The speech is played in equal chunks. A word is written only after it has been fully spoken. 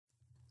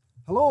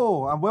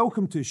Hello and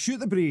welcome to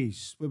Shoot the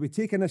Breeze, where we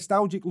take a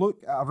nostalgic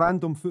look at a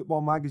random football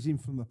magazine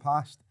from the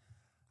past.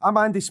 I'm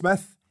Andy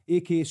Smith,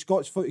 aka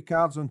Scott's Footy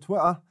Cards on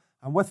Twitter,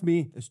 and with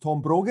me is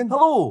Tom Brogan.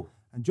 Hello.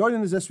 And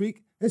joining us this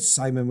week is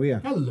Simon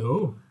Weir.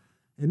 Hello.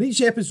 In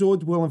each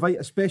episode, we'll invite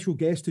a special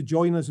guest to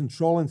join us in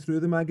trawling through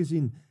the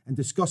magazine and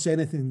discuss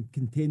anything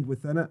contained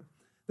within it.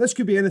 This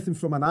could be anything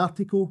from an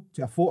article,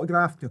 to a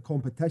photograph, to a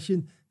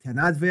competition, to an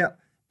advert.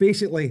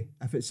 Basically,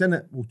 if it's in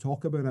it, we'll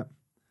talk about it.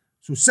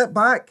 So sit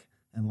back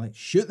and let's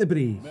shoot the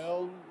breeze.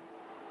 Milne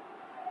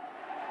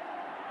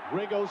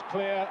wriggles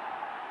clear,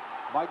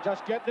 might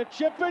just get the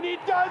chip, and he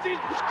does, he's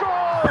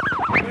scored!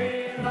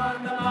 We're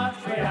on the march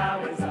for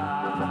our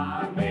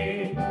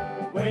army,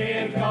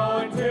 we're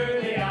going to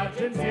the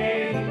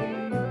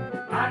Argentine,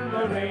 and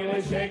we'll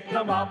really shake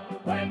them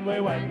up when we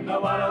win the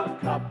World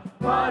Cup,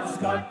 but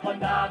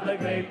Scotland are the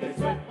greatest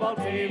football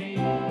team.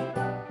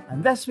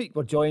 And this week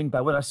we're joined by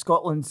one of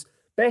Scotland's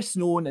best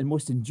known and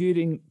most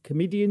enduring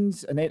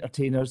comedians and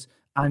entertainers,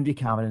 Andy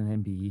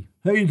Cameron, MBE.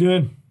 How you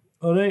doing?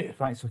 All right.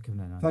 Thanks for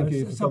coming in, Andy. Thank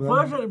you. It's a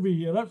pleasure to be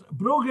here. That's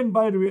Brogan,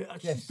 by the way.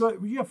 Yes.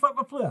 Were you a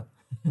football player?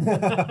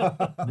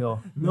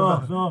 No,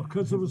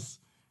 because there was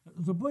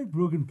a boy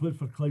Brogan played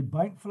for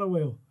Clydebank for a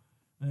while.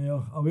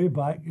 A way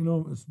back, there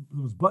was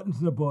buttons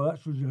in the ball. That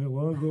shows you how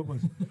long ago it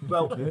was.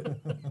 Well,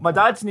 my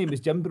dad's name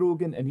is Jim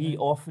Brogan, and he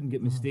often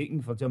get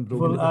mistaken for Jim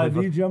Brogan. For, at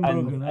the the Jim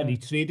and, Brogan, and he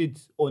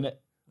traded on it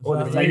all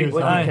the that time. right?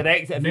 When Aye. he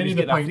correct it, if he Many was of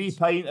getting the a free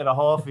pint or a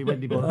half, he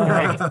wouldn't be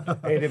correct.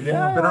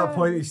 By that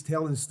point, he's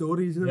telling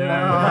stories.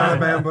 I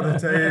remember the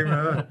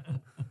time.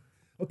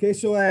 Okay,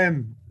 so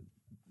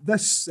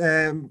this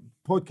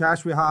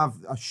podcast, we have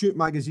a Shoot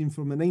magazine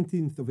from the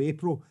 19th of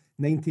April,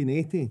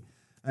 1980.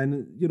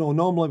 And,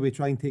 normally we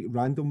try and take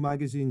random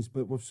magazines,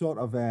 but we've sort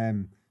of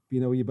been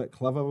a wee bit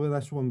clever with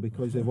this one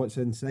because of what's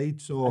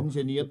inside. So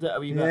Engineered it a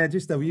wee bit. yeah,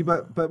 just a wee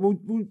bit. But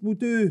we'll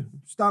do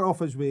start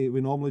off as we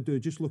normally do,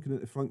 just looking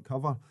at the front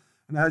cover.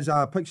 And it has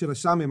a picture of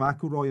Sammy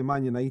McIlroy of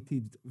Man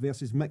United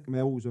versus Mick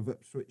Mills of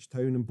Ipswich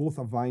Town, and both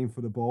are vying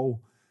for the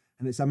ball.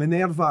 And it's a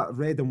Minerva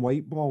red and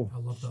white ball. I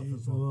love that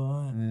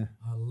football. Yeah.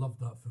 I love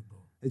that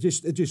football. It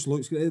just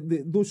looks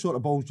great. Those sort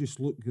of balls just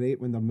look great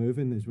when they're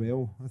moving as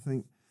well, I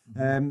think.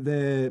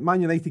 The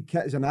Man United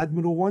kit is an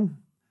Admiral one.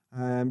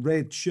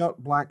 Red shirt,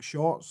 black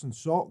shorts and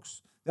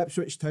socks. The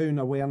Ipswich Town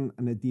are wearing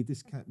an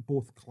Adidas kit,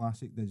 both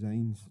classic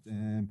designs.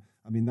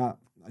 That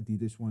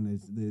Adidas one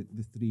is the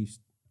three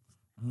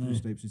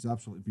stripes is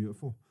absolutely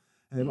beautiful.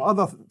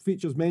 Other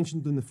features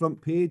mentioned on the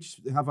front page,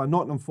 they have a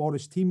Nottingham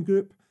Forest team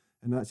group,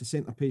 and that's a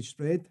centre page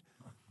spread.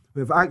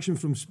 We have action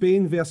from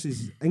Spain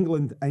versus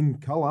England in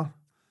colour.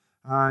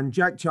 And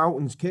Jack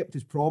Charlton's kept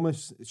his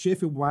promise.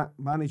 Sheffield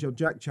manager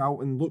Jack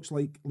Charlton looks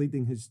like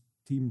leading his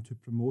team to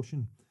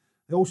promotion.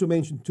 They also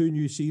mentioned 2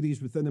 new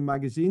series within the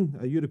magazine,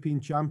 a European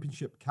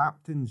Championship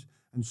captains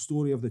and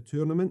story of the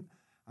tournament,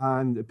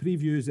 and it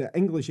previews the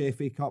English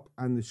FA Cup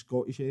and the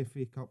Scottish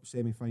FA Cup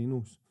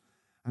semi-finals.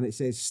 And it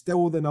says,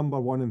 still the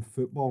number one in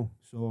football.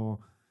 So,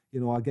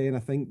 again, I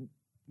think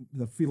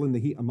they're feeling the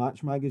heat of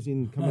Match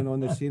magazine coming on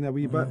the scene a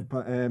wee bit,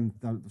 but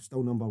they're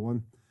still number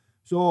one.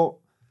 So,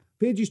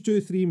 pages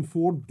 2, 3 and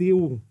 4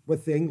 deal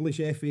with the English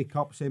FA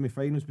Cup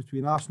semi-finals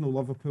between Arsenal,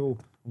 Liverpool,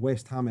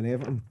 West Ham and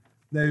Everton.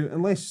 Now,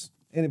 unless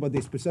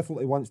anybody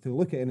specifically wants to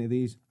look at any of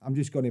these, I'm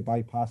just going to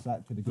bypass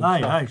that to the good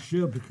stuff. Aye,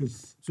 sure,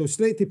 because... So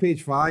straight to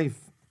page 5,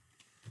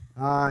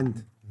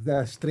 and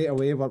straight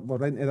away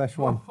we're into this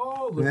one.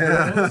 look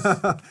at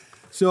this.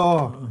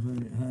 So,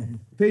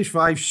 page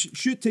 5,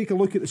 should take a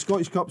look at the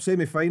Scottish Cup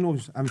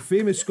semi-finals, and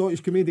famous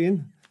Scottish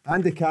comedian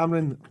Andy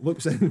Cameron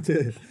looks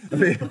into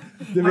Can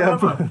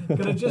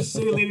I just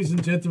say, ladies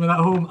and gentlemen at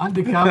home,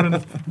 Andy Cameron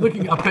is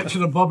looking at a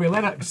picture of Bobby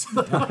Lennox.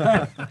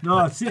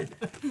 No, see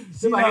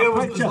My hair that wasn't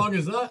as picture. long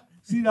as that.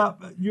 See that?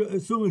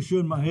 It's only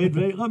showing my head,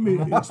 right? Let me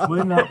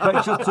explain that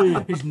picture to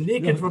you. He's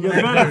naked from You're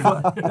the very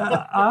head.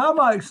 I am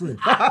actually,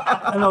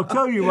 and I'll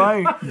tell you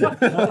why.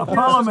 A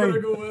pal of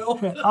mine, Go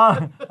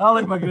well.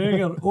 Alec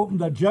McGregor,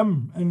 opened a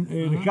gym in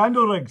the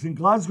Candle Rigs in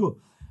Glasgow,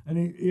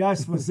 and he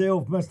asked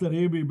myself, Mr.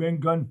 A.B. Ben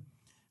Gunn,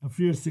 a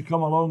few years to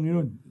come along,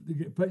 to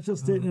get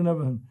pictures taken and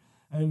everything.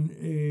 And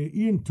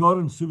Ian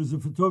Torrance, who was the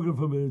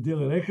photographer with the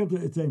Daily Record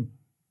at the time,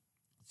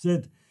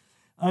 said,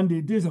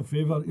 Andy, do us a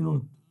favour,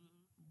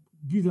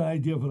 give an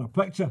idea for a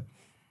picture.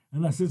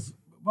 And I says,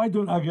 why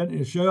don't I get into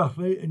the shower,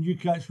 right, and you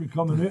catch me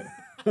coming out?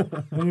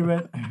 And he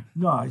went,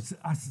 no, I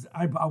said,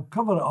 I'll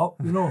cover it up,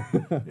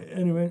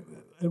 And he went,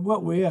 in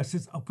what way? I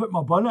says, I'll put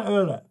my bonnet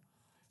over it.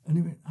 And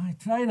he went,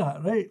 try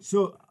that, right?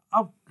 So,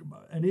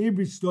 and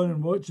AB's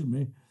standing watching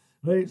me,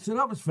 right? So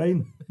that was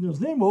fine. There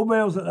was no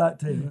mobiles at that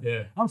time. Right?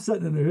 Yeah. I'm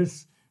sitting in the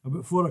house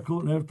about 4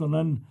 o'clock in the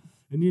afternoon,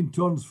 and Ian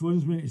Torrance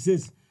phones me. He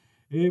says,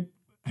 are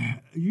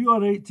you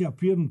all right to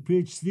appear on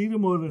page 3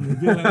 tomorrow in the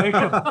Daily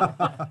Record?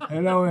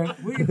 And I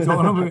went, what are you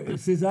talking about? He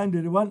says,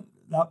 Andy, they want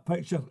that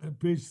picture at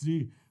page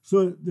 3.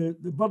 So the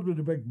bird with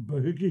the big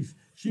bahookies,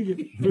 she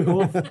get put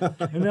off.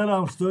 And then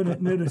I'm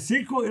standing. Now the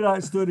sequel to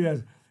that story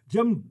is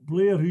Jim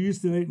Blair, who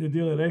used to write in the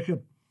Daily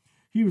Record,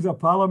 he was a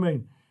pal of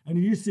mine. and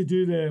he used to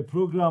do the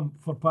programme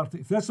for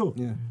Partick Thistle.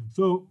 Yeah.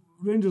 So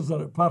Rangers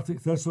are at Partick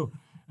Thistle,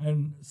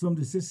 and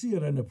somebody says, "See,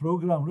 you're in the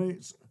programme,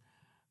 right?"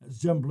 It's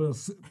Jim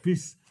Blair's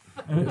piece,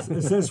 and it's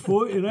his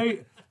photo,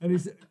 right? And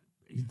he's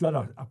done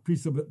a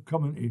piece about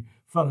coming to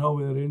Firhill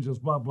with the Rangers,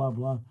 blah blah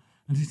blah.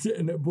 And he's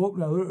sitting at the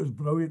bottom. I thought it was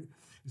brilliant.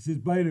 He says,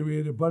 "By the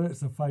way, the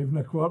Bunnet's a 5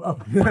 1/4."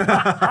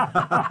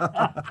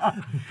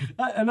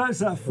 And that's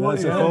that photo.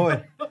 That's a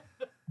photo.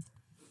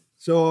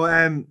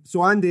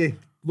 So Andy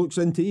looks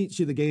into each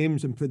of the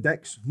games and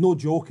predicts, no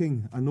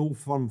joking, an Old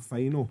Firm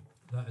final.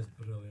 That is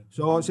brilliant.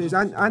 So it says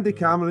Andy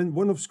Cameron,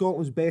 one of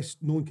Scotland's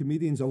best known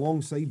comedians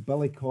alongside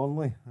Billy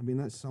Connolly. I mean,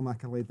 that's some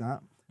accolade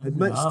that.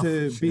 Admits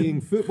to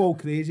being football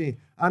crazy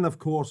and, of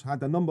course,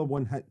 had a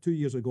 #1 hit 2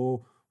 years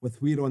ago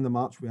with We're on the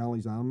March with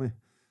Ali's Army.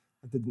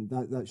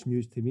 That's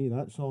news to me,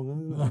 that song,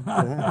 isn't it?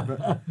 Yeah,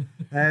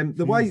 but,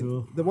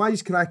 the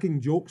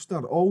wisecracking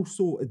jokester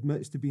also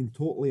admits to being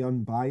totally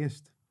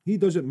unbiased. He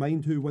doesn't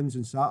mind who wins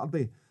on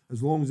Saturday,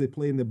 as long as they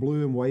play in the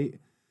blue and white.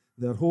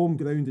 Their home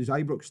ground is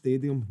Ibrox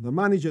Stadium. Their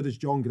manager is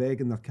John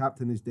Gregg and their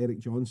captain is Derek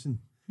Johnson.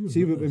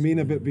 See what we mean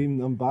about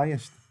being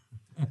unbiased?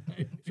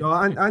 So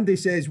Andy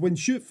says, when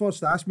Shoot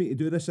first asked me to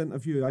do this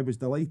interview, I was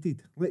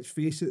delighted. Let's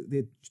face it,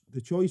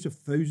 the choice of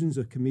thousands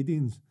of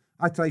comedians.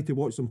 I try to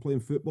watch them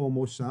playing football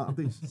most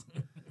Saturdays.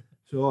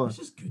 So It's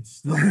just good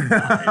stuff.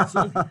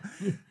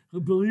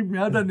 Believe me,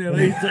 I didn't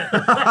write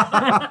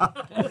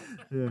it.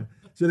 yeah.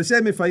 So the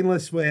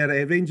semi-finalists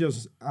were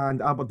Rangers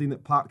and Aberdeen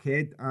at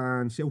Parkhead,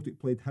 and Celtic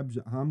played Hibs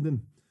at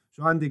Hampden.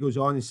 So Andy goes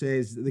on and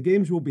says, the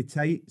games will be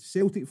tight.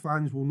 Celtic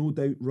fans will no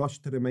doubt rush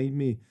to remind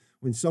me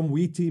when some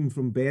wee team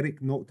from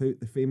Berwick knocked out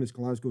the famous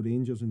Glasgow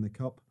Rangers in the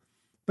Cup.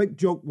 Big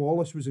Jock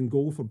Wallace was in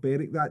goal for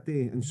Berwick that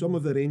day, and some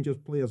of the Rangers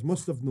players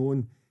must have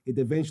known he'd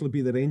eventually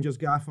be the Rangers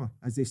gaffer,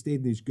 as they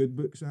stayed in his good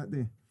books that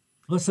day.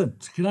 Listen,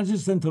 can I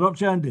just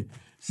interrupt you, Andy?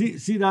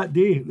 See that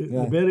day,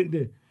 the Berwick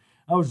day,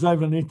 I was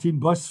driving an 18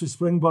 bus from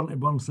Springburn to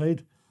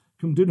Burnside.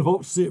 Come down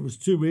Hopsey, it was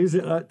 2 ways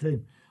at that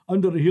time,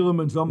 under the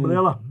Helaman's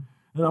umbrella.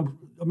 And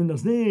I mean,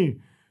 there's no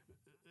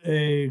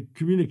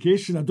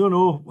communication. I don't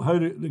know how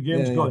the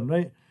game's gone,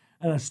 right?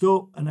 And I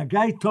stop, and a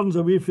guy turns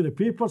away for the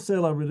paper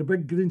seller with a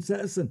big green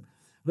Citizen.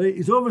 Right,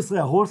 he's obviously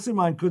a horsey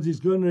man because he's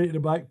going right to the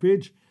back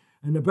page,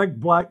 and the big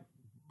black,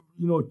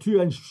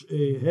 2-inch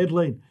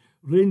headline,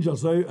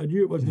 Rangers out. I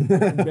knew it wasn't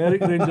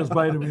Berwick Rangers,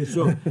 by the way.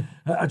 So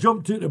I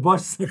jumped out the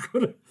bus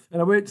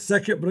and I went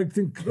sick at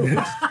Brigton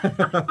Cross.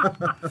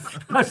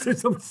 I said,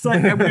 I'm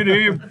sick, I'm going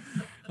home.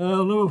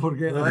 I'll never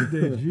forget that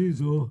day.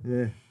 Jeez, oh.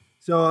 Yeah.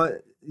 So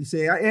you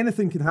say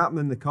anything can happen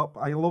in the Cup.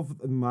 I love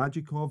the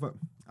magic of it.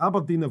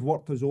 Aberdeen have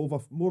worked us over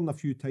more than a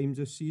few times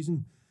this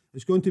season.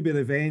 It's going to be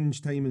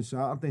revenge time on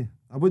Saturday.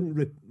 I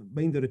wouldn't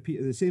mind a repeat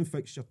of the same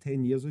fixture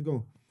 10 years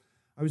ago.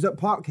 I was at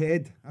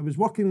Parkhead. I was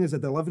working as a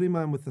delivery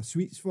man with a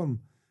sweets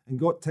firm and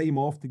got time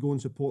off to go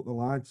and support the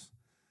lads.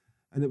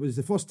 And it was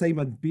the first time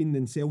I'd been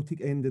in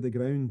Celtic end of the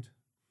ground.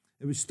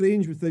 It was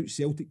strange without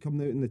Celtic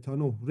coming out in the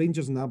tunnel.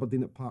 Rangers and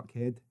Aberdeen at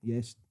Parkhead.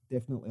 Yes,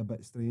 definitely a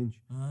bit strange.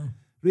 Aye.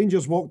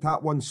 Rangers walked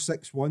that one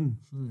 6-1.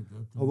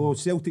 Although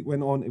Celtic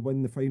went on to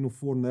win the final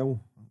 4-0.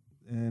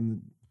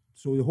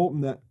 So you're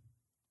hoping that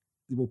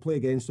they will play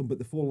against them, but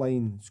the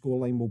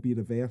scoreline will be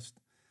reversed.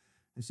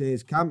 It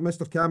says,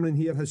 Mr. Cameron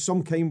here has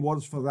some kind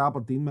words for the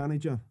Aberdeen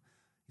manager.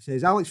 He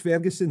says, Alex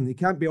Ferguson, he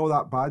can't be all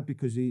that bad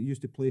because he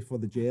used to play for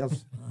the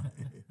Gers.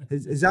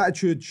 His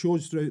attitude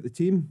shows throughout the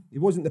team. He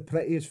wasn't the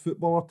prettiest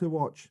footballer to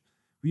watch.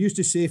 We used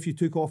to say if you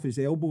took off his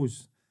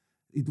elbows,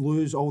 he'd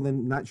lose all the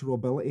natural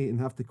ability and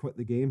have to quit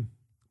the game.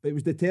 But he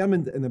was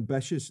determined and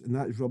ambitious, and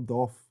that's rubbed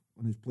off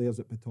on his players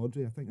at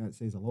Pittodrie. I think that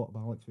says a lot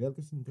about Alex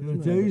Ferguson.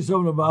 Can I tell you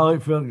something about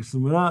Alex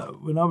Ferguson?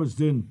 When I was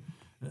doing,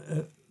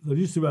 there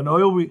used to be an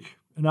oil week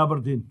in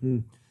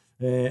Aberdeen,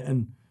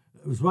 and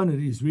it was one of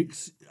these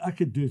weeks I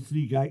could do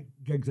 3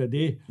 gigs a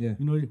day. Yeah.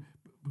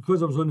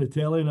 Because I was on the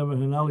telly and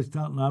everything, Ali's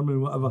Tartan Army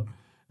and whatever.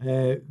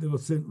 They were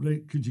saying,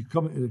 right, could you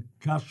come into the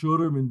car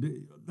showroom and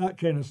do that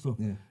kind of stuff?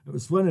 Yeah. It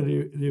was one of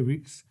the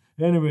weeks.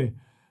 Anyway,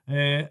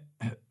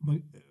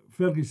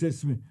 Fergie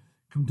says to me,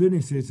 come down,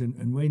 he says,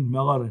 and Wayne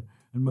Miller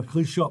and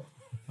McLeish up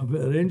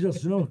about the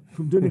Rangers,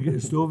 come down and get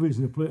the stovies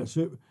and a plate of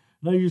soup.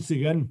 And I used to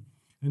get in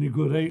and he'd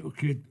go, right,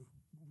 okay,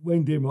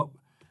 wind him up.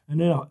 And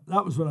then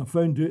that was when I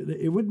found out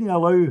that he wouldn't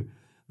allow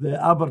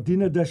the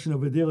Aberdeen edition of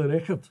the Daily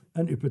Record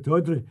into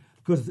Pittodrie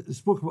because they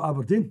spoke about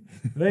Aberdeen,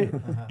 right?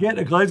 Get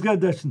the Glasgow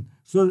edition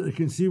so that they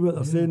can see what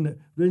they're saying, that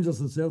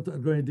Rangers and Celtic are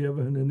going to do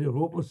everything and they're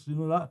hopeless,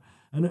 that.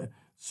 And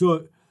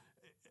so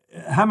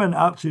him and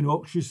Archie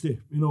Knox used to,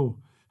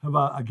 have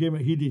a game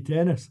of heady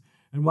tennis,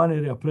 and one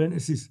of the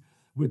apprentices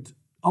would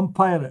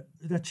umpire it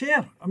with a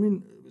chair. I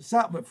mean,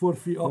 sat about 4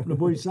 feet up and the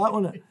boy sat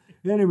on it.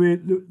 Anyway,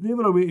 they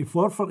were away to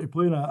Forfar to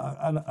play in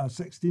a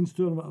 16s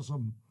tournament or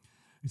something.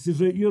 He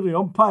says, right, you're the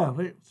umpire,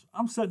 right?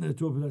 I'm sitting at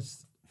the top of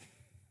this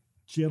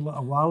chair like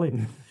a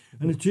wally.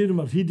 And the two of them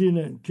are heading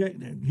it and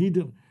kicking it and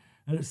heading.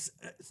 And it's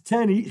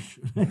 10 each.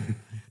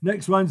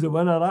 Next one's the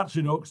winner.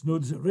 Archie Knox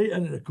nods it right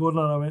into the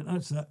corner. I went,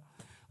 that's it.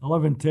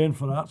 11-10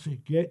 for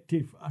Archie. Get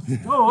to. I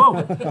said,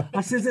 oh.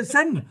 I says, it's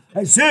in.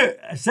 It's out.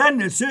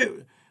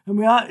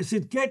 And he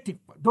said, get to.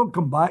 Don't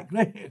come back,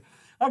 right?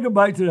 I go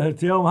back to the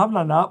hotel. I'm having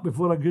a nap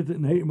before I get at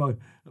night to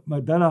my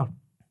dinner.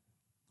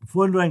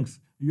 Phone rings.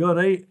 You all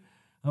right?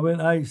 I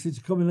went, aye. He said,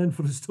 you're coming in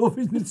for a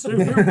stoppage in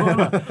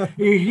the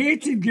He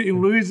hated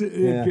getting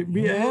getting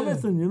beat at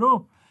anything, you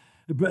know.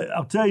 But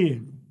I'll tell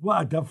you,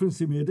 what a difference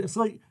he made. It's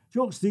like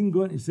Jock Stein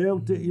going to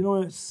Celtic, you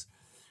know, it's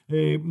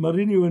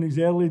Mourinho in his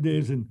early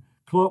days and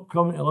Klopp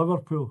coming to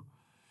Liverpool.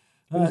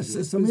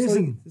 It's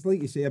amazing. It's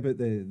like you say about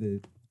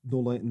the no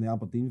light in the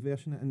Aberdeen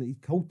version, and he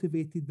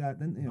cultivated that,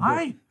 didn't he?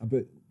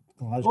 About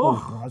Glasgow.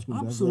 Glasgow,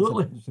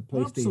 absolutely. It's a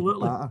place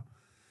absolutely. to batter.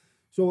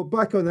 So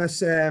back on this,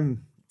 so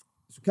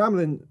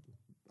Cameron,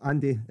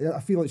 Andy,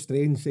 I feel it's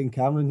strange saying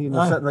Cameron here, and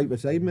he's sitting right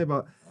beside me,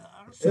 but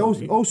he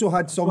also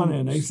had some. One of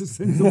the nicest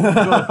things.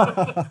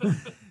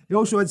 He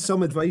also had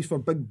some advice for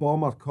big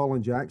bomber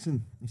Colin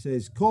Jackson. He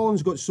says,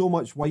 Colin's got so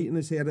much white in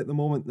his hair at the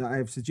moment that I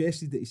have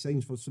suggested that he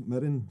signs for St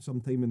Mirren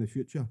sometime in the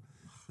future.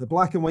 The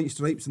black and white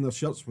stripes in their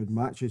shirts would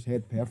match his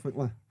head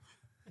perfectly.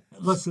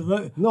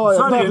 Listen, no,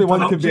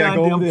 everyone can be a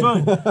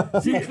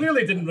goalie. See, he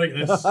clearly didn't write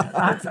this.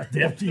 That's a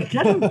dirty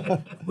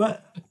kid.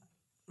 But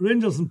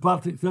Rangers and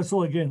Partick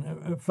Thistle again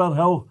at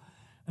Firhill,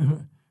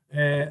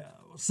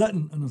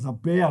 sitting, and there's a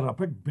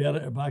big bear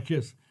at the back of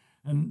us.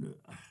 And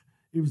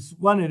he was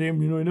one of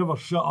them, you know, he never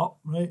shut up,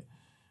 right?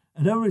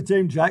 And every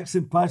time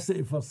Jackson passed it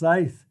to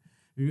Forsyth,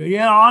 he'd go,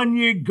 yeah, on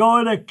you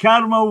go, the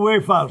caramel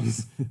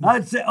wafers.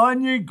 That's it,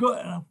 on you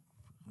go.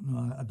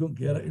 No, I don't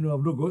get it, you know,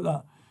 I've not got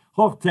that.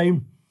 Half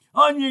time,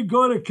 on you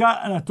go, the cat.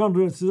 And I turned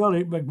around and says, all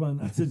right, big man.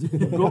 I said, you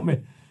got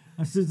me.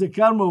 I says, the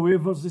caramel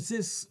wafers. He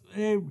says,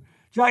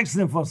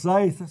 Jackson and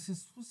Forsyth. I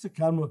says, what's the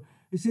caramel?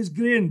 He says,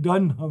 grey and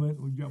done. I went,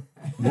 oh, yeah.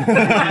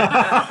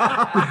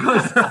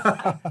 Because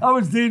I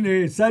was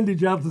doing Sandy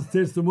Jardin's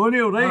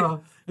testimonial, right?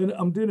 And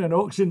I'm doing an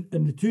auction,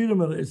 and the two of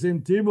them are at the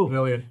same table.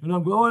 Brilliant. And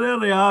I'm going, oh, there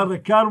they are, the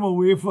caramel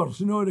wafers.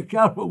 You know, the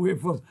caramel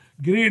wafers,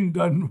 grey and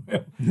done.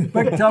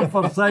 Big Tom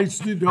Forsyth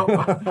stood up.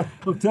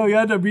 I'll tell you, I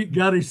had to beat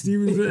Gary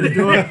Stevens at the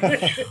door.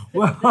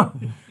 Well,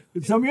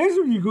 it's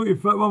amazing when you go to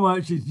football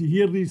matches, you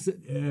hear these. I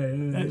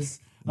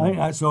think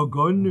that's all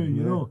gone now,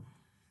 you know.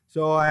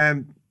 So,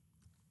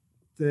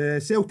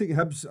 the Celtic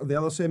Hibs are the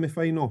other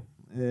semi-final,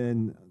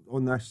 and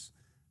on this,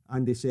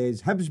 Andy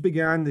says, Hibs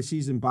began the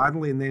season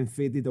badly and then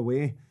faded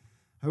away.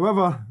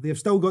 However, they've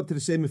still got to the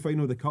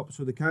semi-final of the Cup,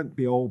 so they can't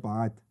be all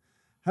bad.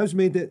 Hibs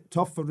made it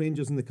tough for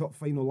Rangers in the Cup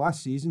final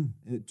last season,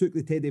 and it took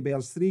the Teddy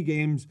Bears 3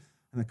 games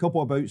and a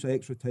couple of bouts of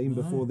extra time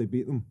before they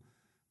beat them.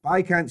 But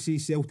I can't see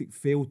Celtic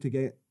fail to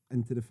get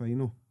into the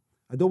final.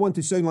 I don't want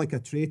to sound like a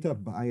traitor,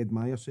 but I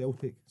admire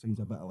Celtic. Sounds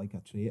a bit like a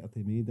traitor to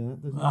me,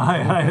 doesn't it?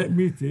 Aye,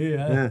 me too,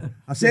 yeah.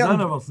 I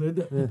never said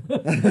it. Or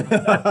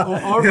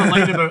the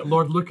line about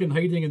Lord Lucan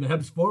hiding in the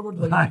Hibs forward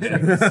line.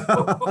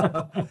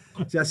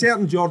 See, a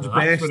certain George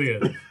Best,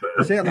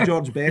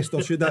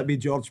 or should that be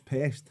George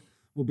Pest,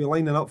 will be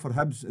lining up for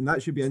Hibs, and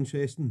that should be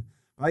interesting.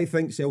 I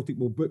think Celtic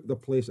will book their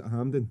place at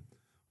Hampden.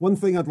 One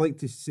thing I'd like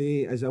to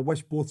say is I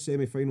wish both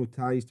semi-final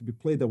ties to be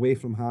played away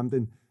from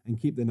Hampden and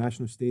keep the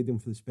National Stadium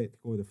for the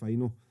spectacle of the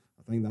final.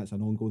 I think that's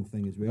an ongoing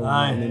thing as well.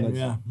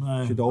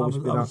 Should always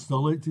be that. I would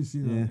still like to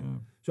see that. Yeah.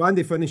 So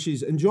Andy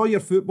finishes, enjoy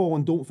your football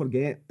and don't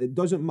forget, it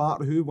doesn't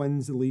matter who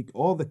wins the league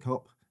or the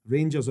cup,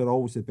 Rangers are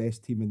always the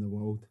best team in the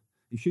world.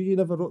 You sure you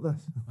never wrote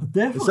this?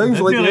 Definitely. It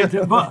sounds like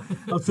it. But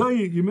I'll tell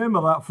you, you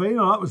remember that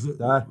final? That was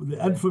the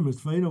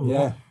infamous final.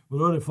 Yeah.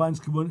 Where all the fans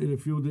come onto the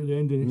field at the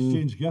end and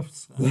exchange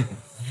gifts. Here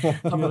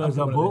is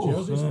a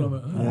bottle.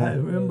 I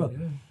remember.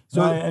 Yeah.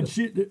 So, and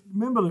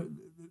remember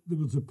there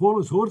was the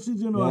Polish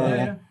horses, you know.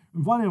 Yeah.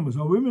 And one of them was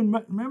a woman.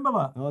 Remember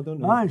that? Oh, I don't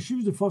know. Aye, she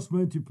was the first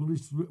mounted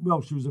police.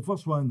 Well, she was the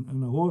first one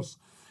in a horse,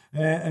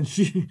 and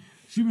she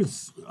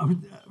was. I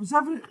mean,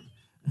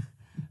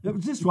 it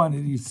was just one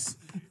of these,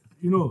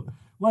 you know.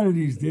 One of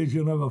these days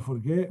you'll never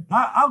forget.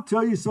 I'll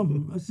tell you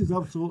something. This is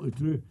absolutely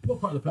true.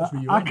 What part of the pitch were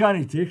you in? I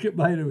can't take it,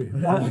 by the way.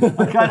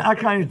 I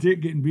can't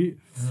take getting beat.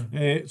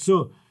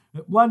 So,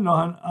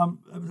 1-0,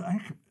 I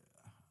think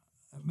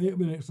it might have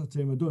been extra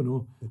time, I don't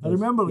know. I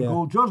remember the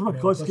goal. George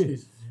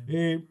McCluskey.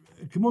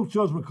 Come off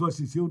George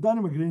McCluskey's heel.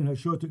 Danny McGrane had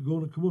shot at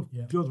goal and come off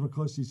George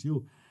McCluskey's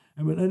heel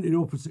and went into the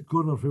opposite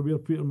corner from where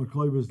Peter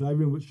McCloy was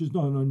diving, which is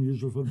nothing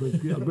unusual for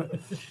Big Peter. But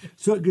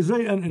so it goes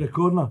right into the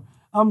corner.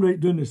 I'm right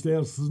down the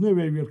stairs. There's no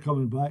way we're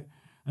coming back.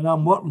 And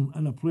I'm working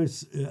in a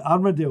place,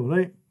 Armadale,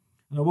 right?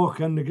 And I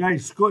walk in. The guy,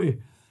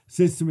 Scotty,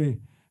 says to me,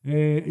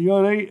 you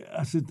all right?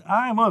 I said,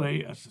 I'm all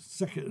right. I said,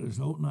 sick of the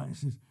result and that. He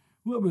says,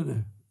 what about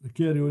the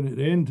carry on at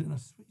the end? And I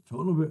said,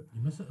 what are you talking about?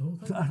 You missed the whole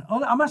thing?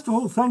 I missed the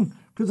whole thing.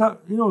 Because,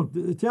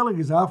 the telly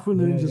goes off when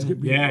the Rangers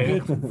get beat.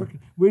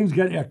 Wayne's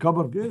getting a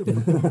cupboard.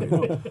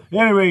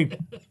 Anyway,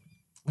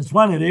 it's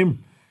one of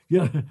them.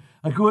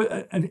 I go,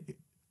 and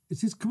he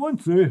says, come on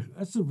through.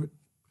 I said,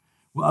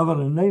 whatever,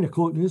 and 9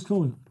 o'clock news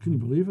calling. Can you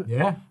believe it?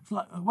 Yeah. It's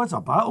like, what's a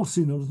battle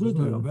scene? There's no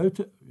doubt about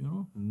it, you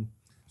know.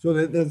 So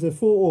there's a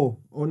photo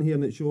on here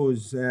that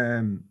shows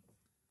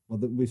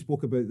we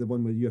spoke about the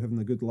one where you're having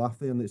a good laugh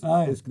there, and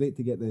Aye. it's great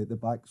to get the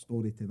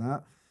backstory to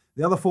that.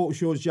 The other photo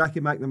shows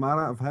Jackie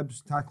McNamara of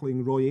Hibs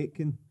tackling Roy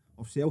Aitken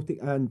of Celtic,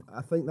 and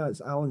I think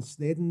that's Alan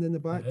Snedden in the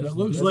back. It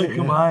looks like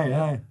him,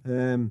 aye.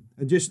 And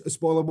just a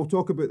spoiler, we'll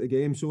talk about the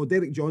game. So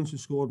Derek Johnson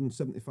scored in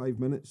 75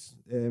 minutes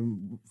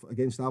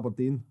against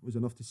Aberdeen, was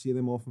enough to see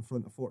them off in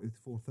front of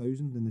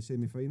 44,000 in the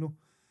semi-final.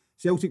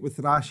 Celtic would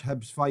thrash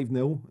Hibs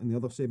 5-0 in the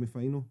other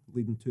semi-final,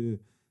 leading to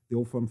the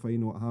Old Firm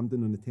final at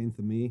Hampden on the 10th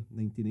of May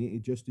 1980,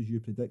 just as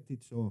you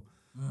predicted. So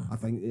I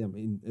think,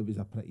 it was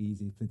a pretty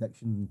easy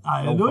prediction.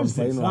 Aye, Old in Firm those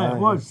days, final, it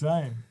was,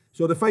 aye.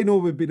 So the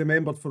final would be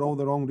remembered for all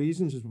the wrong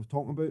reasons, as we're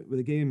talking about, with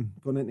the game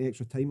going into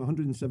extra time.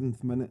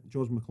 107th minute,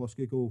 George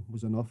McCluskey goal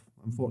was enough.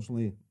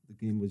 Unfortunately, the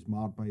game was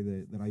marred by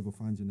the rival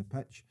fans in the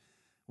pitch.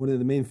 One of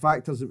the main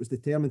factors that was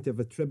determined to have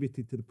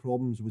attributed to the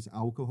problems was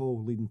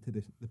alcohol, leading to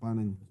the ban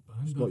in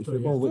Scottish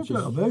football. No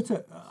doubt about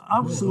it.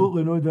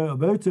 Absolutely no doubt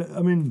about it.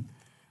 I mean,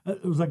 there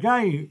was a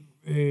guy,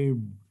 I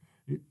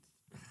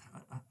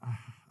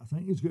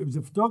think he was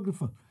a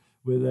photographer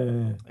with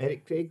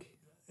Eric Craig.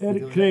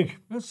 Eric Craig,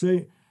 that's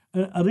right.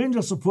 A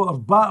Rangers supporter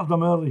battered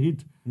him over the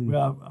head with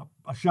a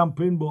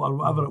champagne bottle or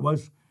whatever it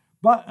was.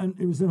 And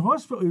he was in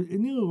hospital, he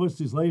nearly lost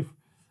his life.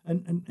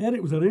 And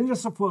Eric was a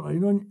Rangers supporter,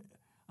 and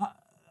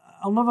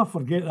I'll never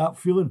forget that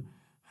feeling.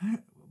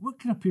 What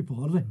kind of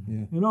people are they?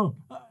 Yeah.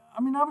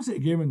 I mean, I was at a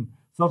game on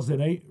Thursday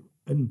night,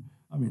 and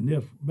I mean,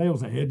 they're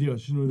miles ahead of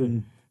us,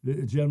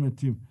 the German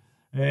team.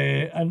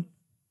 And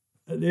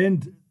at the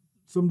end,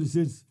 somebody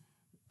says,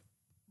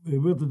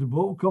 where did the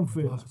bottle come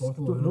from? I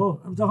don't know.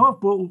 It was a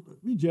half bottle.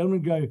 The German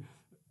guy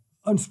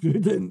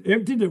unscrewed it and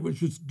emptied it,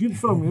 which was good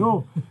for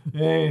him,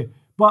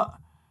 But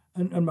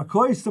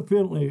McCoist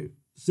apparently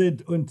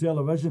said on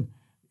television,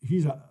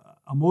 he's a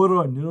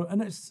moron,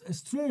 and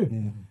it's true.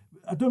 Yeah.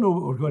 I don't know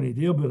what we're going to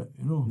do about it,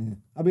 Yeah.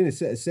 I mean, it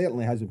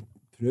certainly hasn't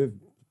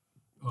proved.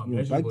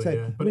 Big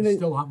time. But it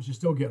still happens. You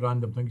still get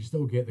random things. You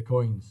still get the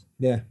coins.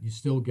 Yeah. You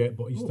still get,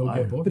 but you still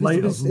get both. But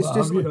it's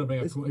just going to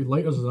bring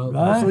lighters and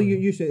that. So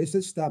you say it's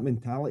just that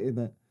mentality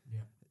that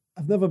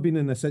I've never been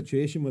in a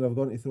situation where I've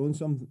gone to throw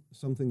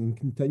something and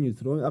continued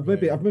throwing. I've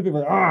maybe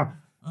went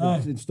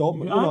and stopped.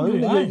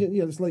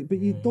 It's like, but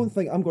you don't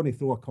think I'm going to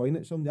throw a coin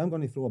at somebody. I'm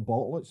going to throw a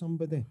bottle at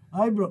somebody.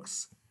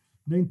 Ibrox,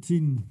 I think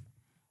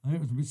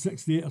it was about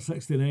 68 or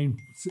 69,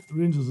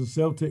 Rangers and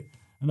Celtic,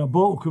 and a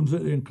bottle comes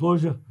out the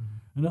enclosure.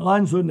 And it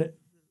lands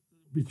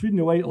between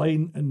the white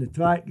line and the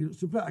track.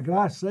 It's a bit of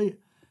grass, right?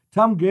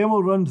 Tam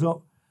Gemmell runs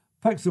up,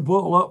 picks the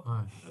bottle up.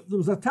 Aye. There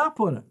was a tap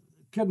on it.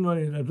 Kid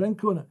wanted a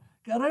drink on it.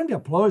 Get around the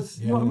applause.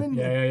 You know what I mean?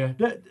 Yeah.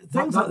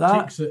 Things like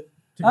that. Takes the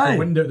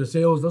wind out of the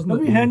sails, doesn't it?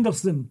 Maybe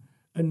Henderson,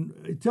 and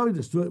I tell you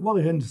the story.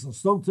 Willie Henderson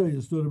still tell you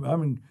the story about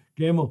him and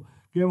Gemmell.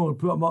 Gemmell would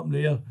put him up in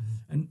the air,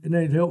 and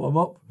then he'd help him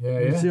up.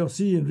 And say, I'll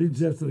see you in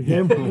Reeds after the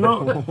game.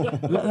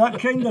 that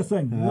kind of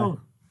thing. And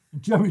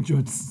Jimmy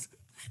Jones,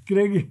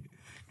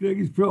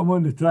 Greggy's put him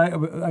on the track. I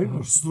think we're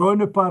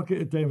Strawny Park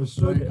at the time.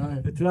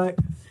 The track.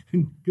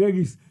 And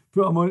Greggy's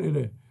put him onto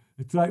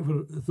the track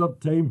for the third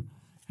time.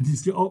 And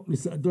he's got up and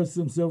he sort of dusts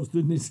himself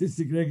stood and he says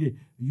to Greggy,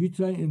 are you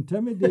trying to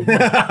intimidate me?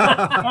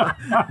 I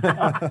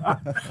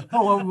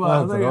love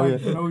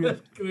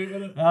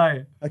that.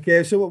 Aye.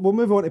 Okay, so we'll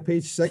move on to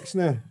page 6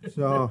 now.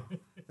 So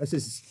this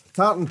is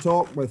Tartan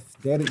Talk with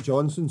Derek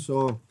Johnson.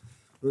 So,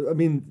 I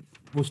mean,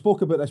 we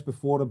spoke about this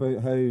before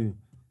about how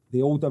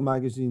the older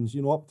magazines,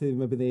 up to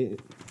maybe the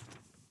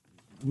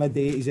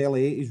mid-80s,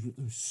 early 80s,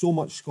 there was so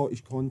much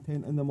Scottish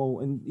content in them all.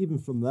 And even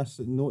from this,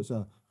 I know it's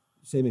a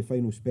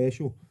semi-final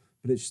special,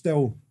 but it's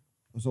still,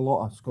 there's a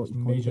lot of Scottish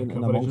content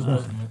in amongst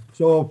it.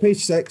 So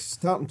page 6,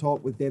 Tartan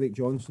Talk with Derek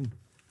Johnson.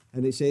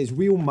 And it says,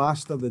 we'll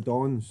master the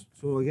Dons.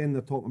 So again,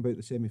 they're talking about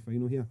the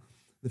semi-final here.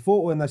 The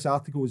photo in this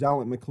article is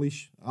Alec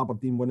McLeish,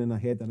 Aberdeen winning a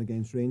header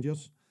against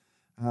Rangers.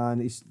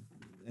 And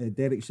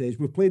Derek says,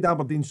 we've played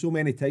Aberdeen so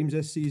many times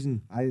this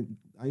season.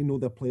 I know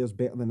their players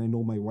better than I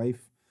know my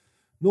wife.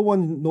 No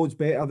one knows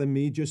better than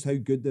me just how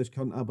good this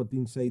current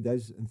Aberdeen side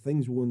is, and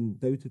things will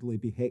undoubtedly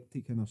be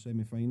hectic in our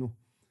semi-final.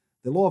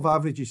 The law of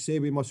averages say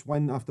we must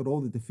win after all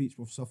the defeats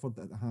we've suffered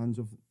at the hands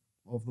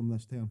of them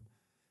this term.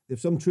 They've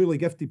some truly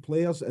gifted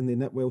players and they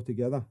knit well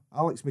together.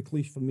 Alex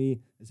McLeish, for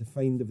me, is a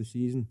find of the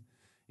season.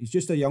 He's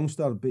just a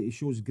youngster, but he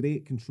shows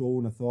great control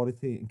and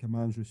authority and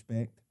commands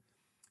respect.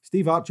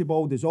 Steve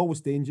Archibald is always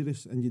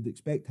dangerous, and you'd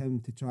expect him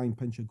to try and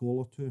pinch a goal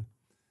or two.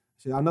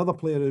 So another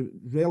player who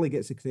rarely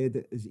gets the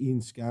credit is Ian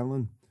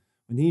Scanlon.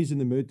 When he's in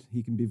the mood,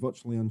 he can be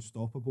virtually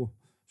unstoppable.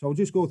 So I'll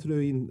just go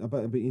through a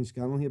bit about Ian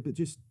Scanlon here, but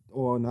just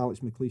on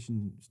Alex McLeish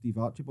and Steve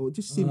Archibald. It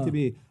just seemed to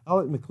be,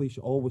 Alex McLeish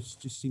always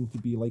just seemed to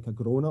be like a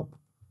grown-up.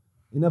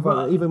 He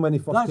never, even when he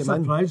first came in. That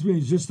surprised me,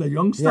 he's just a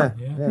youngster.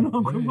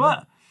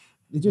 What?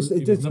 He was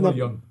never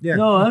young. Yeah.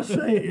 No, that's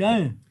right,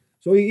 yeah.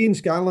 So Ian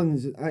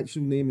Scanlon's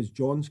actual name is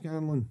John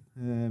Scanlon,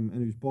 and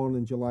he was born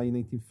in July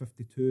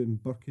 1952 in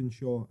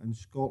Birkinshaw in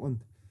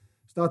Scotland.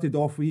 Started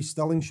off with East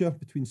Stirlingshire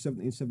between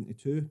 70 and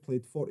 72,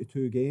 played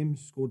 42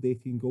 games, scored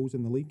 18 goals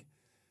in the league.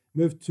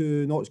 Moved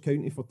to Notts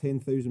County for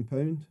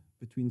 £10,000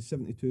 between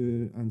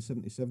 72 and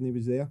 77 he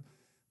was there.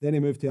 Then he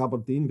moved to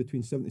Aberdeen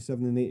between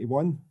 77 and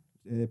 81.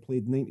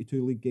 Played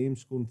 92 league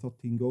games, scoring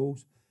 13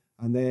 goals.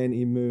 And then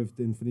he moved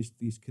and finished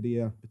his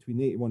career between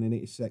 81 and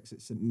 86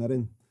 at St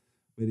Mirren,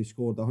 where he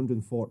scored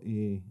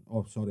 40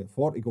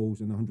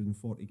 goals in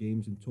 140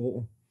 games in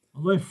total. A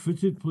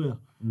left-footed player.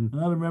 And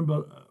I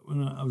remember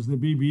when I was in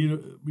the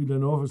BB being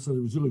an officer, he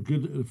was really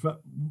good at the fit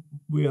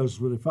wears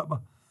with the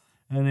fitba.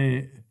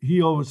 And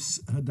he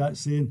always had that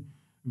saying,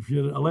 if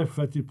you're a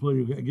left-footed player,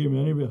 you'll get a game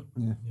anywhere.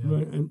 Yeah. You know,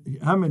 and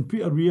him and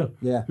Peter Weir,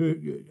 Yeah.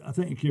 who I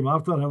think he came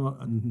after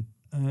him,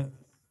 and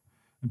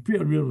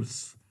Peter Weir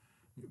was...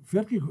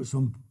 Fergie got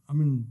some... I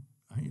mean,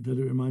 I think he did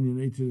it with Man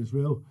United as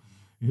well.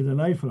 He had an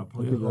eye for a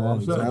player.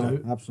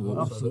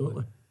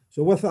 Absolutely.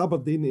 So with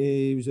Aberdeen,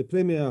 he was a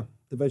Premier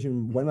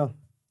Division winner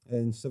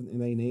in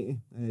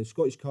 79-80,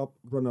 Scottish Cup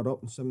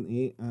runner-up in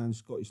 78, and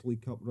Scottish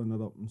League Cup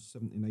runner-up in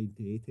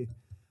 79-80.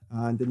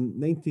 And in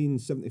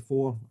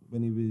 1974,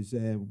 when he was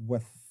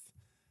with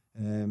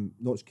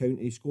Notts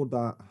County, he scored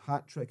a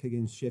hat-trick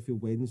against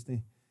Sheffield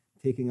Wednesday,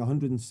 taking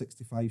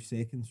 165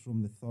 seconds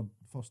from the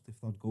first to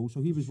third goal.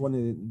 So he was one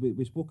of the...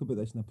 We spoke about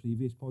this in a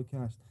previous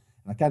podcast.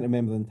 I can't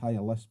remember the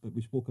entire list, but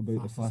we spoke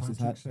about the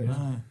fastest hat-trick.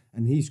 Yeah.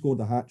 And he scored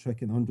a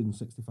hat-trick in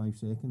 165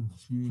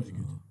 seconds. Pretty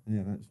good.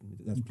 Yeah,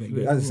 that's pretty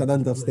good. That's an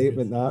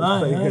understatement,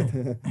 that's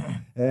pretty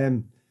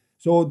good.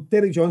 So,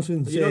 Derek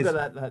Johnson says... You know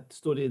that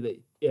story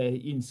that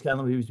Ian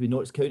Scanlon, who was with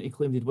Notts County,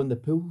 claimed he'd won the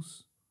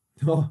pools?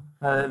 Oh.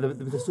 There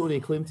was a story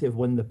he claimed to have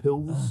won the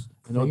pools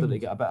in order to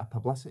get a bit of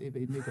publicity, but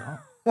he'd made it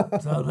up.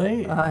 Is that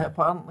right?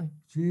 Apparently.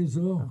 Jeez,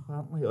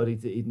 Apparently. Or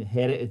he'd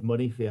inherited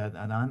money for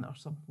an aunt or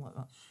something like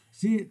that.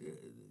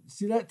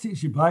 See, that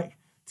takes you back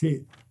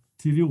to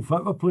real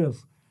football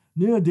players.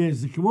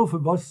 Nowadays, they come off a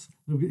bus,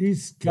 they've got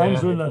these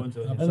cans on there,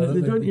 and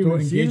they don't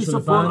even see the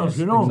supporters,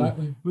 you know.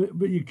 Exactly.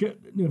 But you can't,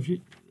 you know, if you...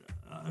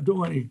 I don't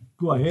want to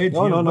go ahead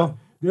here, No. but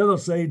the other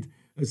side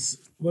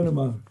is one of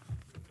my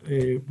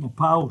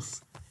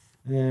pals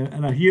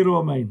and a hero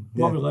of mine,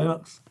 Bobby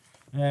Lennox.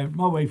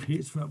 My wife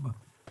hates football.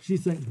 She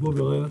thinks Bobby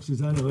Lennox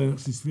is Annie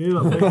Lennox's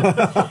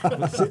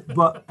favourite.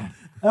 But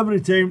every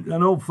time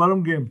an Old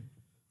Firm game,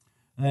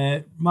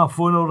 my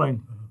phone will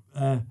ring.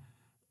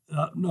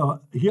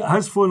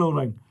 His phone will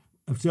ring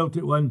if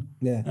Celtic win,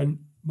 and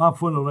my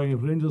phone will ring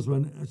if Rangers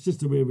win. It's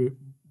just the way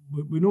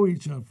we know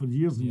each other for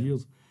years and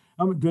years.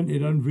 I went down to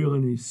the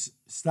unveiling his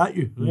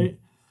statue, right?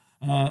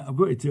 I've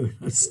got to tell you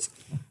this.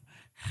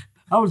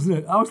 I was in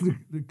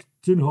the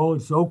Town Hall in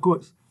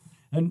Saltcoats,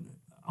 and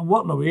I'm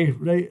walking away,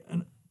 right,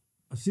 and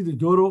I see the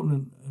door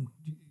opening, and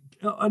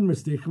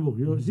unmistakable,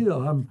 you know, it's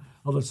either him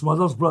or the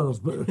Smothers brothers,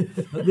 but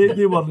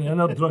they weren't in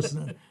there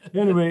dressing it.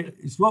 Anyway,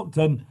 he's walked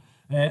in,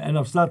 and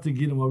I've started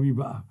giving him a wee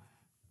bit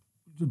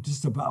of,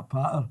 just a bit of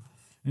patter,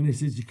 and he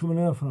says, "You coming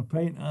in for a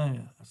pint?"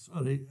 Aye,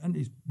 sorry, and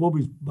it's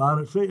Bobby's bar,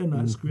 it's right in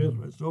that square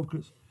at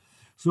Saltcoats.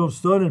 So I'm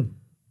standing,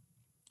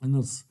 and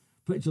there's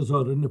pictures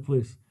all in the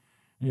place.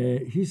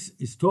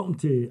 He's talking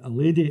to a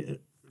lady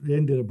at the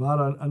end of the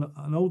bar,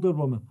 an older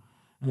woman,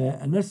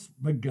 and this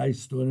big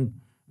guy's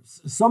standing. It's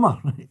summer,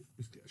 right?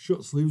 He's got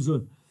short sleeves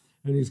on,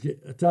 and he's got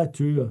a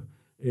tattoo of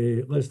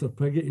Lester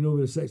Piggott, you know,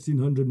 with the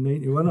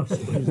 1690 winners.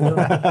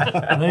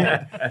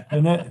 Right?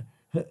 And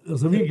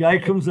there's a wee guy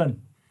comes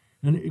in,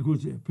 and he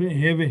goes, "Pretty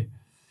heavy."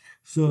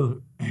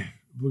 So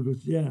we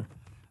goes, "Yeah."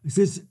 He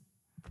says,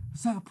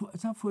 Is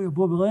that for you,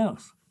 Bobby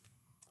Lennox?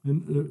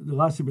 And the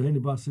lassie behind the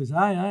bar says,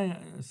 Aye,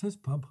 it's his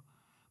pub.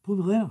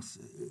 Bobby Lennox,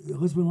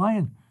 Lisbon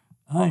Lion.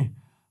 Aye,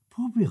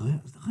 Bobby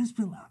Lennox,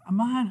 Lisbon Lion, a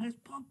man, his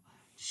pub.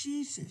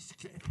 Jesus.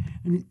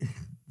 And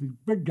the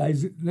big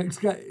guy's next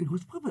guy, he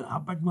goes, "What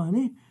about that big man,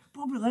 eh?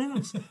 Bobby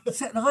Lennox,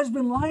 sitting the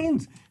Lisbon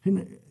Lions."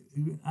 And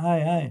he went,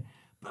 Aye.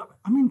 But,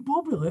 I mean,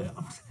 Bobby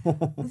Lennox,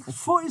 there's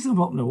 40 of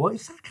them up in the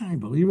watch. I can't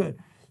believe it.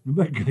 The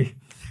big guy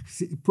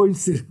he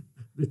points to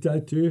the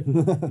tattoo.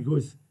 He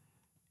goes,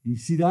 "You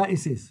see that?" He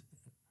says,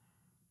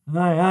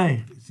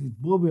 Aye. He says,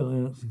 "Bobby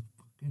Lennox is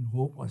fucking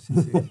hopeless." He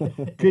says,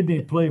 "Couldn't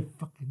he play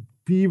fucking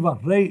Beaver,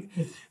 right?"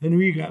 And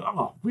we go,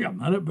 "Oh, wait a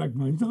minute, big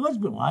man. He's a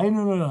Lisbon Lion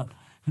and all that."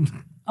 And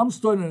I'm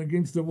standing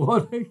against the wall,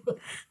 right?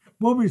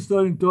 Bobby's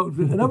standing talking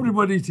to it, and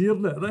everybody's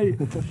hearing it, right?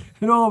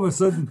 And all of a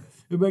sudden,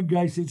 the big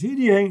guy says, "Who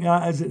do you think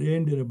that is at the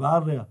end of the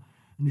bar there?"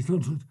 And he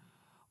turns and says,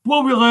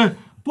 Bobby,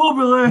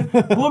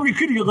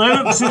 could you get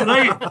Lennox,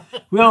 right?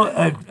 Well,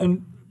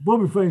 and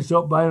Bobby finds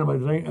up buying him a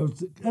drink.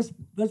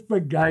 This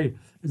big guy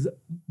is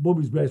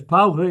Bobby's best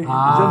pal, right? He's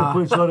in the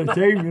place all the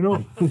time, you know.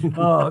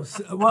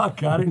 What a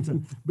character.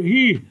 But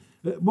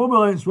Bobby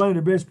Lennox, one of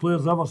the best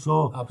players I ever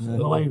saw. Absolutely.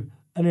 In my life.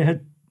 And he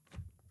had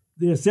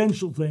the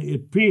essential thing, he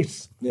had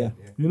pace. Yeah.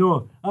 You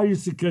know, I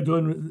used to kid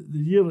on the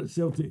year that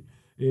Celtic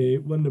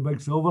won the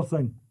big silver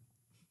thing.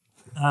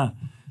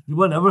 They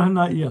won everything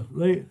that year,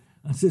 right?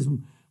 I says,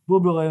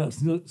 Bobby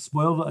Lennox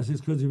spoiled it. I says,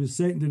 because he was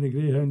second in the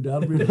Greyhound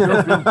Derby.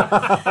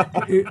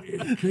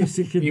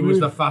 He was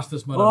the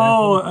fastest man.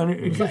 And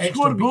he could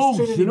score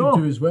goals, you know.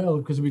 Too as well,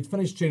 because we'd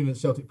finished training at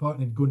Celtic Park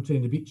and he'd go and train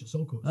on the beach at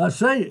Saltcoats.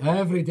 That's right.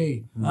 Every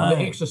day. The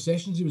extra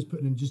sessions he was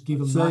putting in just gave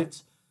him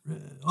that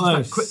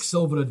Just a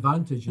quicksilver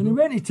advantage. And he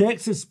went to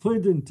Texas,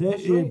 played in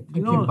Texas. Right.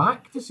 And came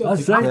back to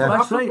Celtic. That's right, after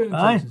that's right. playing in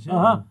Aye, Texas,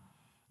 yeah.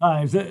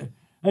 Aye,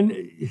 and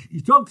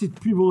you talk to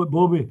people like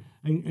Bobby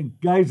and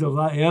guys of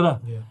that era,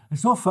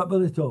 it's all fit by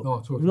the top. Oh,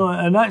 totally. You know,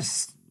 and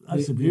that's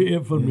the beauty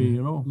of it for me,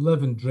 you know.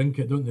 Live and drink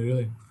it, don't they,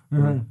 really?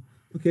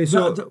 Okay,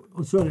 so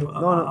Sorry,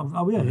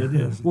 are we ahead of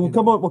this? we'll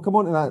come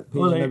on to that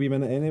page in a wee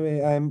minute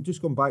anyway.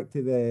 Just going back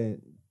to the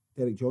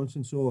Derek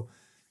Johnson. So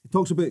he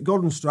talks about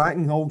Gordon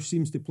Strachan always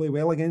seems to play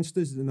well against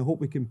us, and I hope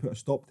we can put a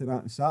stop to that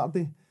on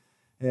Saturday.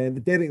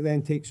 The Derek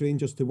then takes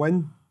Rangers to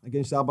win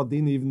against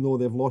Aberdeen, even though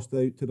they've lost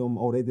out to them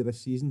already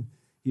this season.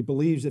 He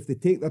believes if they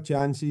take their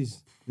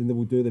chances, then they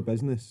will do the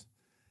business.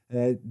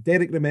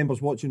 Derek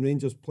remembers watching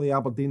Rangers play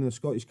Aberdeen in the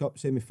Scottish Cup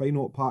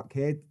semi-final at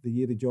Parkhead the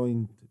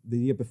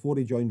year before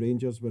he joined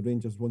Rangers, where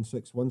Rangers won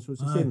 6-1. So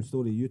it's the same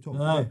story you talked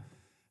about.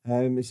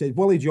 He said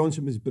Willie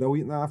Johnson was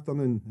brilliant that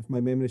afternoon, if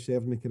my memory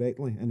serves me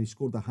correctly, and he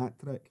scored a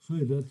hat-trick. So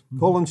he did.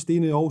 Colin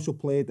Steenie also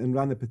played and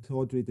ran the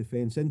Pittodrie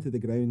defence into the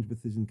ground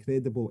with his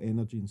incredible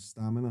energy and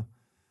stamina.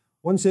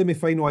 One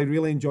semi-final I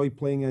really enjoyed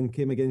playing in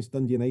came against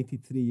Dundee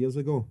United 3 years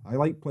ago. I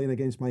like playing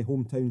against my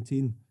hometown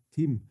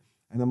team,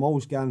 and I'm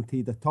always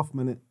guaranteed a tough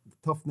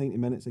 90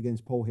 minutes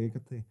against Paul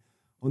Hegarty.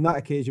 On that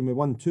occasion, we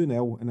won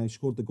 2-0, and I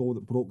scored the goal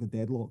that broke the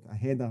deadlock, a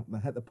header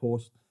that hit the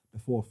post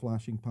before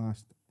flashing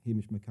past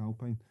Hamish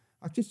McAlpine.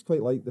 I just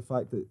quite like the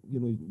fact that,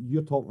 you know,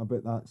 you're talking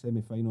about that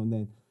semi-final, and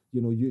then,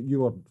 you know, you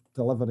were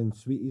delivering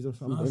sweeties or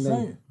something. That's and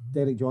then right.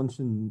 Derek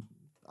Johnson,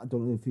 I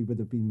don't know if he would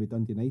have been with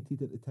Dundee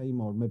United at the time,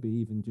 or maybe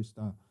even just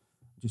a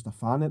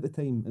fan at the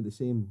time at the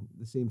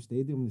same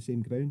stadium, the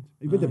same ground.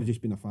 He would have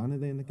just been a fan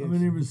of them, I guess. I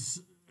mean, he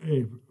was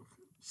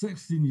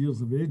 16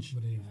 years of age,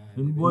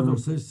 and Waddle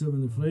says to him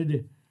on the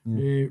Friday,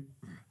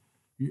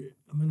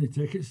 how many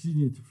tickets do you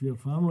need for your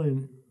family?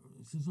 And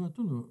he says, I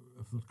don't know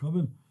if they're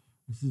coming.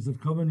 He says, they're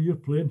coming, you're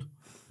playing.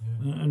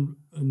 And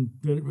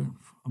Derek went,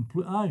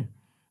 aye.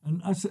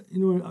 And I said,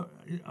 you know,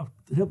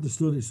 I've heard the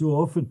story so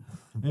often.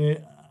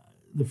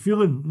 The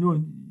feeling, you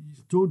know,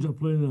 he's told you're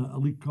playing a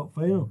League Cup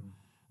final.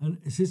 And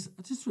he says,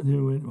 I just went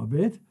and went to my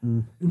bed.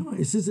 You know,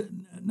 he says, it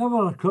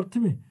never occurred to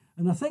me.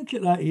 And I think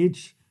at that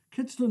age,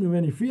 kids don't have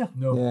any fear.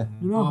 No. Yeah.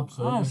 You know,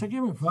 Absolutely. it's a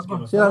game of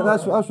football. See,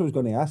 that's what I was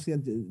going to ask you.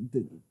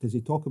 Does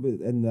he talk about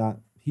in that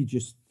he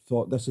just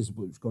thought this is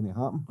what's going to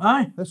happen?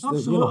 Aye, It's,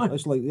 absolutely. You know,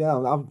 it's like,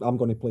 I'm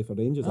going to play for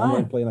Rangers. I'm Aye.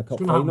 going to play in a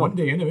cup It's going to happen final. one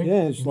day anyway.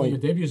 Yeah, it's You know like your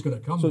debute's going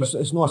to come. so but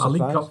it's not a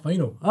League surprise. Cup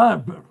final. Aye,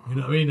 but You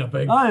know what I mean? A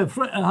big. aye, at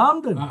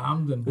Hampden. At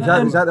Hampden.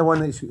 is that the one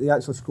that he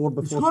actually scored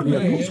before?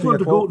 He scored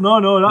the goal. No,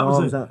 that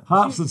was was it. that-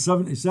 Hearts in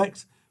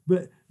 '76.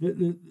 But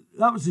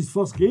that was his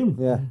first game.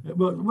 Yeah.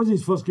 Well, it wasn't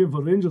his first game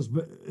for Rangers,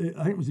 but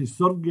I think it was his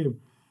third game.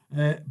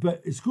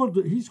 But he scored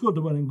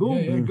the winning goal.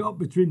 Yeah, yeah. He got up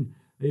between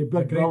Big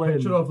great Billy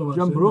and picture of them,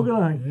 Jim actually, Brogan,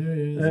 I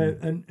think.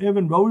 Yeah. And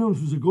Evan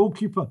Williams was the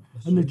goalkeeper.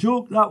 And the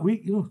joke that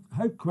week, you know,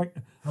 how quick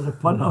are the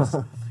punters?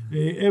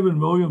 Evan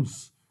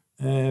Williams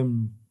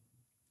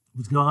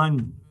was going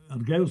on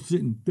Argyle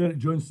Street, and Derek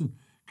Johnson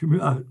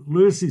came out of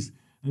Lewis's,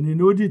 and he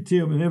nodded to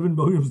him, and Evan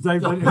Williams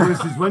dived into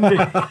Lewis's window.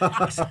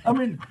 I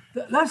mean,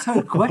 that's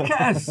how quick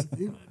it is.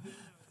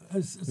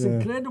 It's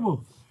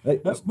incredible.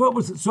 Right. What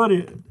was it?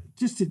 Sorry,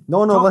 just to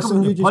No, talk listen,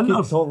 about you the just keep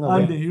punters, talking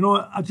about Andy, it. you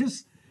know,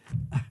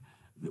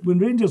 when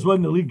Rangers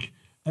won the league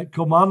at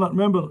Kilmarnock,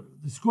 remember,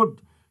 they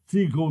scored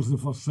 3 goals in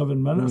the first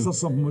 7 minutes or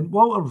something. When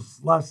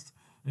Walter's last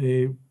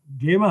game,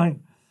 I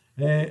think.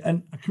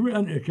 And I come out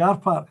into the car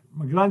park,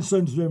 my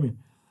grandson's with me,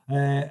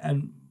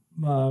 and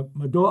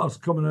my daughter's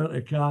coming out of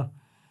the car,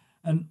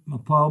 and my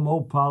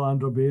old pal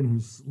Andrew Bain,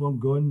 who's long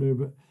gone now,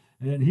 but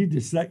and he'd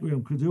just sick with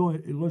him because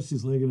he lost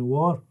his leg in the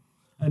war.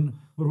 And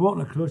we're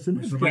walking across, and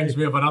this Reminds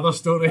guy, me of another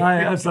story.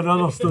 aye, that's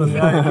another story.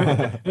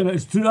 Aye. And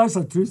it's true, that's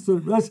a true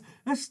story.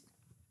 This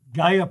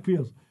guy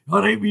appears.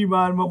 All right, wee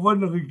man, we've won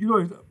the league. You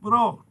know, we're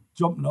all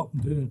jumping up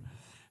and down.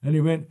 And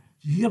he went,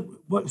 "Did you hear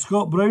what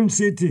Scott Brown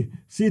said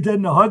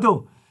in the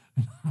huddle?"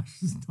 And I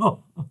said,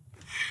 "No."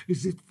 He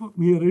said, "Fuck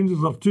me, the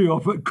Rangers are 2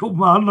 up at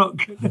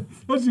Kilmarnock."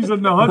 This is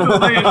in the huddle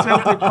right at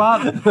Celtic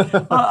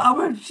Park. I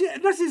went,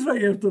 "Shit, this is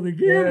right after the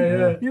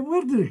game." Yeah,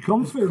 where did it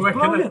come from? It's Quick,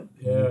 innit? brilliant.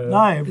 Yeah.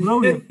 Aye,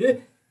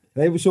 brilliant.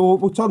 Right, so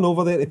we'll turn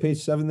over there to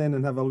page 7 then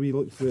and have a wee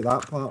look through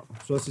that part.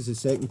 So this is the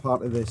second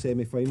part of the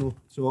semi-final.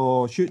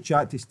 So shoot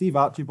chat to Steve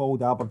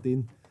Archibald,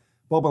 Aberdeen,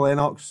 Bobby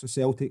Lennox,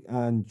 Celtic,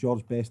 and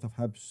George Best of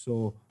Hibs.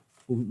 So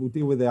we'll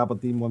deal with the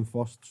Aberdeen one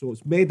first. So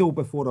it's Medal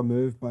Before a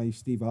Move by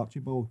Steve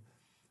Archibald.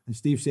 And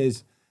Steve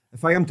says,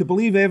 "If I am to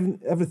believe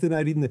everything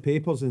I read in the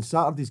papers, then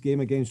Saturday's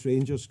game against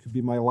Rangers could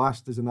be my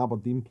last as an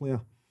Aberdeen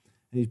player.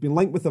 And he's been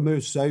linked with a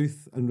move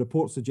south, and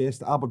reports suggest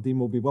that Aberdeen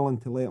will be willing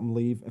to let him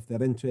leave if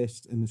their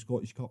interest in the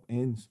Scottish Cup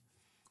ends.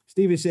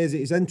 Stevie says that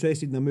he's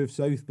interested in a move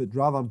south, but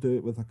rather do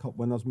it with a Cup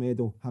Winners'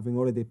 Medal, having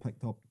already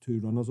picked up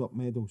 2 runners-up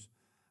medals.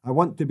 I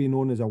want to be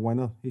known as a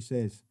winner," he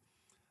says.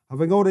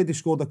 Having already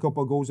scored a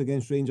couple of goals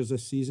against Rangers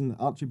this season,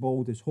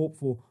 Archibald is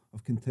hopeful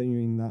of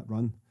continuing that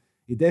run.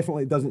 He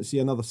definitely doesn't see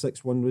another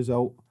 6-1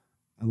 result,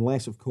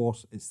 unless, of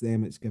course, it's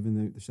them that's giving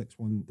out the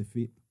 6-1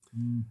 defeat.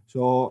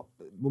 So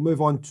we'll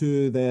move on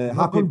to the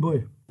Happy happy.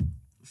 boy,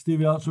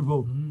 Stevie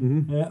Archibald.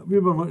 We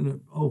were looking at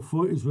old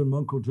photos when my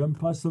Uncle Jim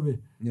passed away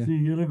 3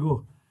 years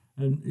ago,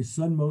 and his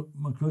son,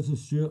 my cousin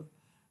Stuart,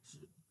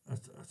 a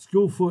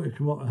school photo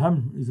came up of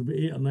him. He's about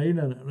 8 or 9 in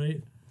it,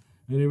 right?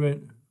 And he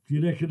went, "Do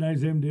you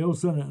recognise MD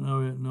else in it?" And I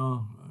went,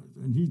 "No."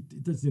 And he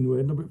doesn't know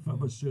anything about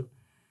football, Stuart.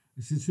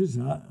 He says, "Who's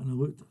that?" And I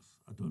looked,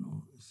 I don't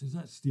know. He says,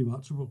 "That's Steve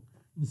Archibald,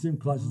 in the same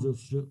class as us,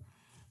 Stuart."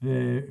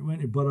 He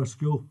went to Borough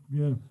School,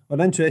 yeah.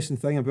 An interesting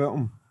thing about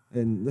him,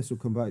 and this will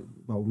come back,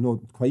 well,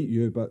 not quite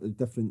you, but a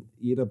different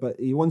era, but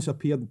he once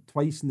appeared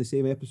twice in the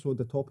same episode,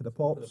 The Top of the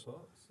Pops.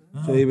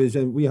 So he was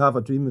in We Have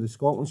a Dream with the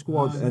Scotland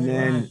squad, and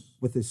then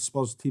with his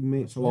Spurs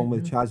teammates, along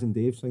with Chaz and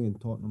Dave singing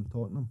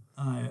Tottenham.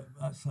 Aye,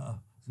 that's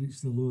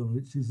reached the lower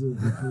reaches of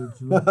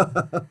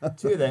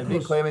Two of them, Ray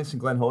Clements and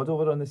Glenn Hoddle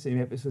were on the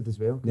same episode as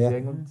well. 'Cause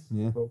England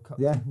World Cup.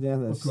 Yeah,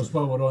 Of that's... course,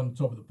 while we're on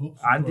Top of the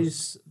Pops.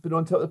 Andy's been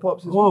on Top of the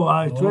Pops as well. Oh,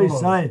 aye,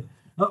 twice, aye.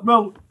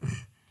 Well,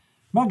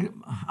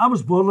 I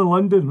was born in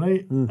London,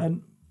 right?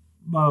 And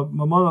my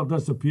mother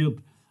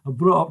disappeared. I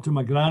brought up to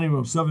my granny when I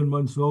was 7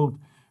 months old.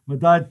 My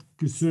dad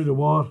goes through the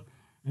war,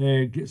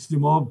 gets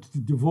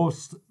demobbed,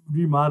 divorced,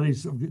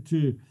 remarries. I've got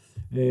 2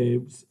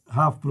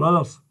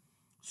 half-brothers.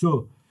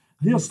 So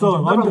they're still in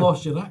You've London. never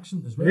lost your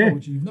accent as well. Yeah.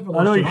 You've never I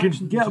lost know, your you can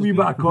accent. get a which wee is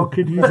bit good. of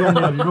Cockney's in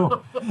there, you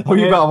know. Oh,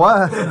 you better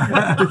what?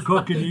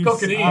 Cockney's.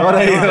 Cockney.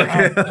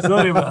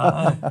 Sorry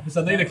about that. It's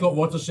a 9 o'clock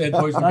watershed,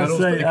 boys and That's girls.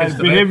 Put the right, kids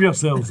to behave bed.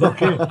 yourselves,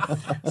 okay.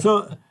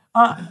 So,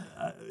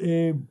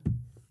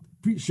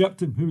 Pete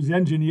Shipton, who was the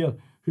engineer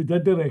who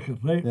did the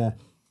record, right? Yeah.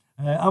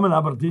 I'm in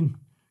Aberdeen,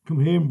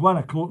 come home, 1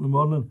 o'clock in the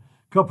morning,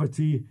 cup of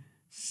tea,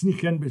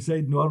 sneak in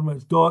beside Norma,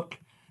 it's dark,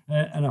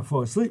 and I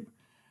fall asleep.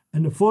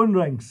 And the phone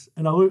rings,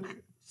 and I look,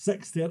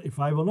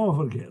 6:35, I'll never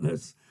forget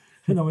this.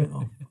 And I went,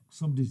 oh,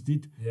 somebody's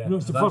dead. Yeah, you know,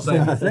 it's the that first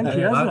thing I time. think,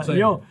 Yeah, that isn't it?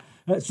 You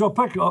know? So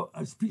I pick it up,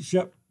 it's Pete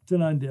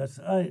Shipton, Andy. I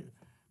said, aye.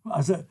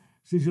 I said,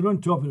 says, "You're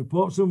on Top of the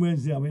Pops on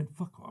Wednesday." I went,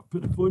 fuck off,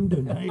 put the phone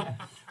down, right?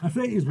 I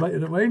think he's like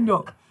the wind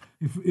up.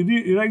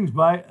 He rings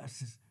back, I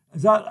says,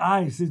 "Is that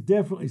aye?" He says,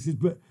 "Definitely." He says,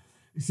 "But,"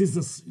 he says,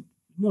 "There's,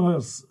 no,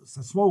 it's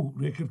a small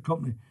record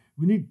company.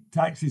 We need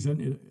taxis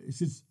into it." He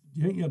says,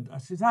 "Do you think you're," I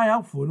says, "Aye,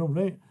 I'll phone him,"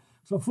 right?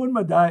 So I phoned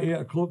my dad at 8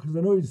 o'clock because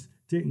I know he's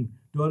taking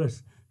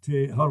Doris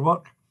to her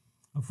work.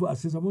 I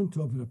says, "I'm on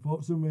Top of the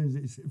Pops on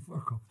Wednesday." He said,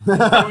 "Fuck off."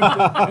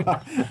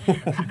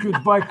 He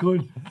goes back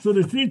on. So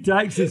the 3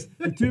 taxis,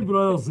 the 2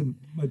 brothers and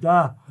my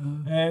dad,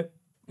 and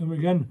we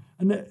again.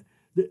 And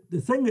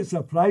the thing that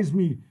surprised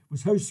me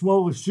was how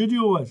small the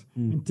studio was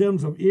in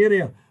terms of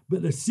area,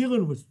 but the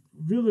ceiling was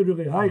really,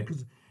 really high.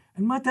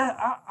 And my dad,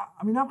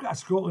 I mean, I've got a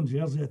Scotland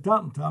jersey, a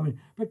Tartan Tammy,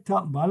 big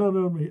Tartan banner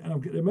on me, and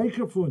I've got the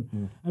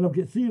microphone, and I've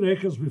got 3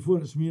 records before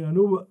it's me, and I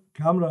know what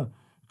camera,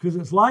 because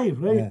it's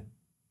live, right? Yeah.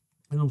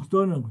 And I'm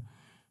standing there,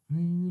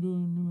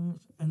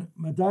 and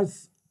my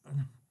dad's,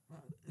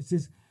 he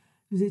says,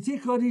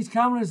 "Take all these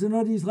cameras and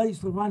all these lights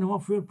for one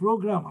half-hour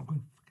programme." I'm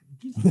going,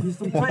 Jesus,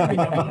 I'm trying to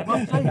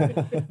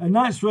get and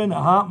that's when it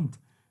happened.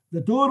 The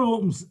door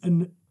opens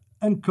and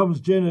in comes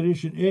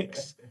Generation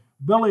X.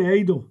 Billy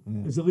Idol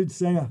is the lead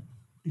singer.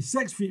 He's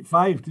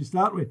 6'5" to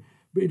start with,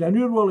 but he had a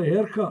new Wally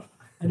haircut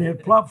and he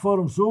had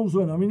platform soles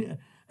on. I mean,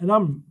 and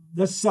I'm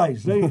this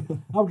size, right?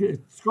 I've got a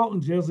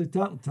Scotland jersey,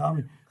 Tartan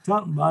Tammy,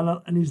 Tartan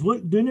banner, and he's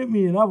looked down at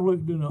me and I've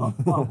looked down at him.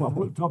 I've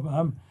looked up at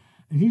him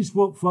and he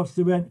spoke first.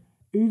 He went,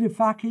 "Who the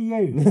fuck are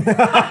you?"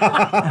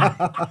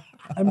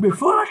 And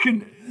before I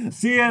can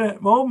say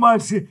it, my old man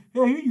said, "Hey,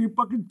 who are you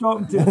fucking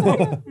talking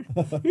to?"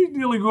 He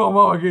nearly got him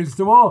up against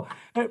the wall.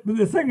 But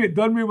the thing that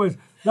done me was,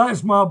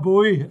 that's my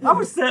boy. I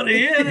was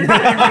 38 at the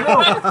time, you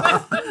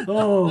know.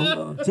 Oh,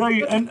 I'll tell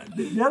you. And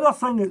the other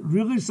thing that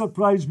really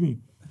surprised me,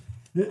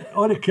 that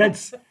all the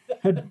kids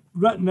had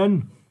written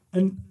in,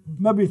 and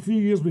maybe 3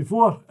 years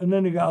before, and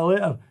then they got a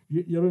letter,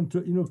 "You're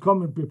into,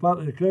 come and be part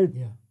of the crowd."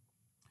 Yeah.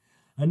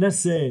 And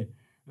this,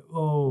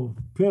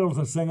 Pearl's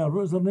a singer,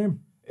 what was her name?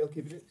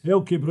 Elkie Brooks.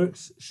 Elkie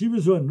Brooks. She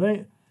was on,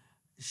 right?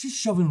 She's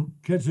shoving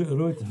kids out the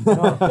road.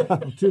 No,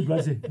 I'm too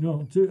busy.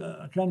 No,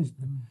 I can't.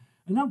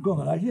 And I'm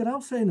going, "Here,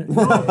 I'll sign it."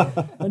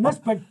 And this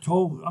big,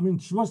 tall, I mean,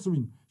 she was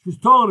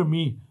taller than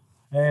me.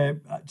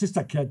 Just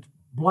a kid,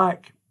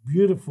 black,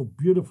 beautiful,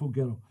 beautiful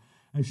girl.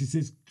 And she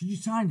says, "Could you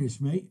sign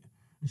this, mate?"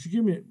 And she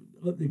gave me,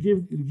 they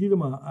gave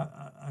them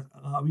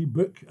a wee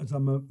book as a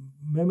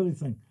memory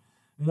thing.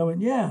 And I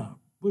went, "Yeah,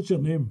 what's your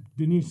name?"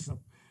 "Denise."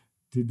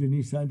 To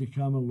Denise, "Andy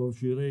Cameron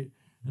loves you," right?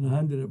 And I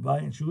handed it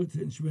back and she looked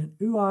at it and she went,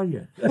 "Who are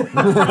you?"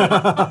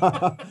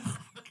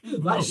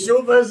 That's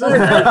so busy.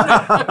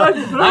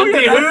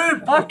 Andy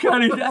who? I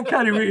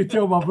can't wait to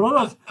tell my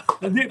brothers.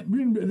 And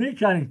they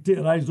can't take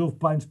their eyes off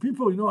Pan's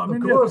people, you know what I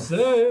mean? Of course,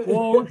 yeah.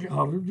 Oh, look at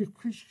her. You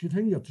could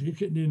hang your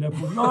ticket in the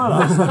nipple. No,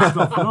 that's that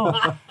stuff, you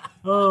know.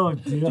 Oh,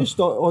 dear. Just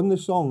on the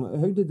song,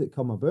 how did it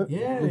come about?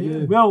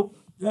 Yeah. Well,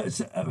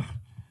 that's...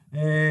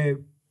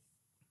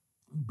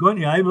 Gone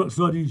to Ibrox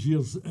all these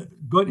years,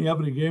 gone to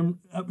every game.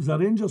 It was a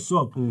Rangers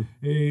song.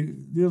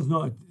 There's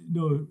not,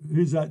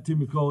 who's that team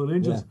we call the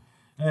Rangers?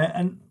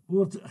 And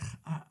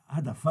I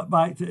had a fit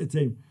back at the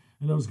time.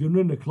 and I was going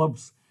round the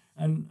clubs,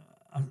 and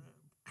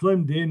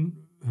Clem Dane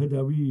had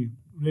a wee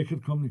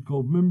record company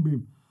called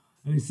Moonbeam,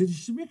 and he said, you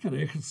should make a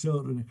record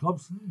seller in the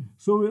clubs.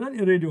 So we went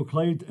into Radio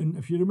Clyde, and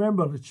if you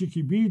remember the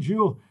Cheeky Bee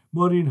duo,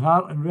 Maureen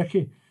Hart and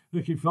Ricky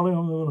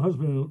Fillingham, they were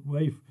husband and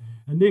wife,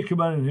 and they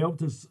came in and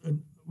helped us,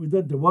 and we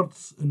did the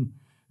words, and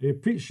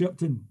Pete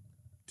Shipton,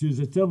 to his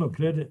eternal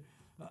credit,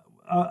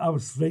 I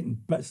was writing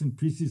bits and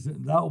pieces,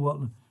 and that'll work.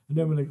 And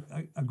then when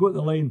I got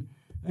the line,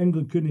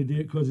 England couldn't do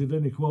it because he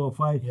didn't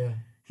qualify. Yeah.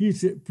 He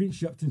said, Pete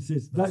Shipton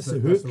says, that's the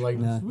hook. That's the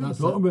line. What are you That's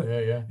talking it.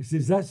 about? Yeah. He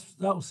says,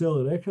 that'll sell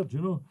the record,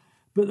 you know.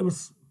 But there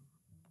was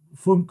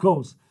phone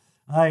calls.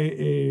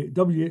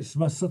 W.H.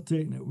 Smiths are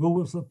taking it,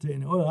 Woolworths are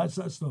taking it, all that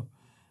sort of stuff.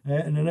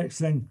 And the next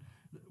thing,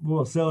 we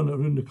were selling it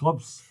around the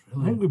clubs.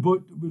 I think we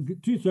got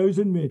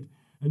 2,000 made,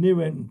 and they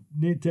went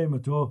no time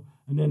at all.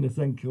 And then the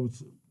thing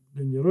comes,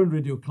 then you're on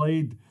Radio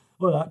Clyde,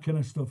 all that kind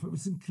of stuff. It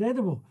was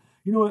incredible.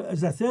 You know,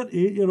 as a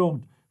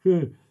 38-year-old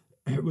who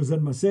was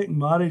in my second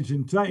marriage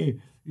and trying to,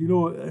 you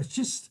know, it's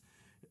just,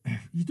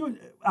 you don't,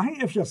 I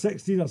think if you're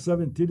 16 or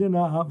 17 and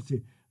that happens to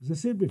you, as I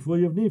said before,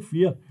 you have no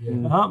fear. Yeah.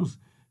 It happens.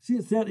 See,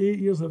 at 38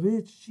 years of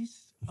age,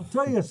 I'll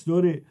tell you a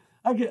story.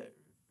 I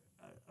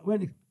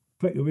went to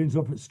pick the Waynes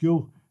up at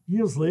school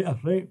years later,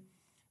 right?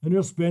 And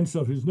there's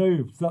Spencer, who's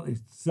now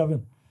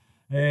 37.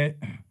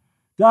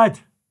 Dad,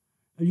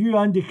 are you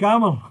Andy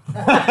Cameron?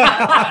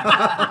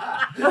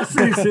 That's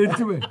what he said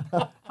to me.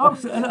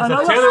 It's a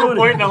terrible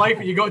point in the life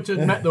that you got to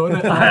admit, though, isn't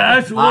it?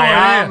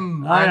 I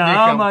am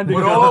Andy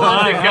We're all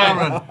Andy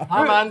Cameron.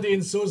 I'm Andy,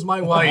 and so's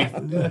my wife.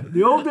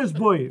 The oldest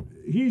boy,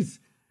 he's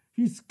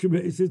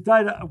committed. He says,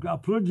 Dad, I've got a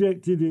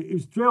project today. He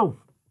was 12.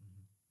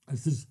 I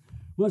says,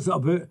 what's that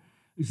about?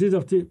 He says, I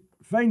have to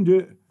find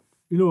out,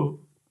 you know,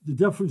 the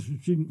difference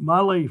between my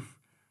life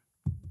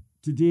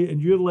today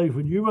and your life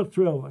when you were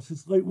 12. I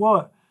says, like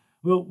what?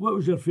 Well, what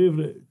was your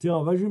favourite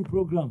television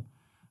programme?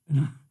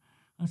 And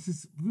I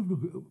says,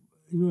 you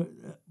know,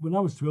 when I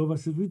was 12, I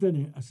said, we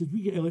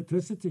get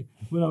electricity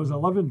when I was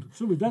 11.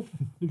 So we did.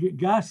 We get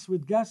gas. We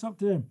had gas up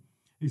to them.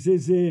 He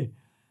says, I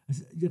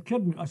said, you're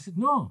kidding me. I said,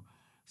 no.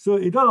 So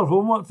he did our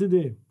homework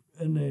today,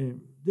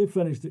 and they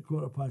finished at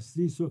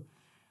 3:15. So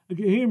I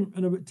get home,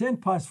 and about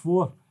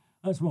 4:10,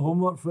 that's my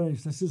homework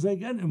finished. I says,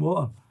 get into the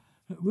motor.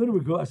 Where do we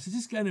go? I said,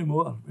 just get into the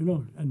motor, you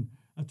know. And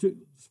I took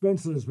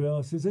Spencer as well.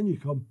 I says, in you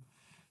come.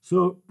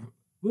 So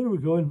where are we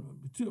going?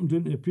 We took him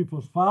down to the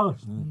People's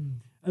Palace.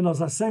 And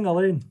there's a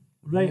sing-a-lane,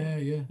 right?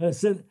 Yeah.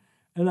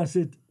 And I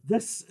said,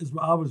 this is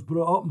what I was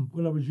brought up in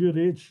when I was your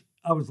age.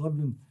 I was living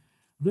in,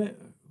 right,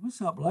 what's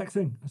that black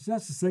thing? I said,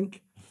 that's the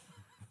sink.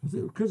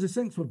 Because the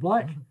sinks were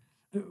black.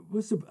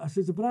 I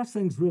said, the brass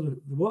thing's where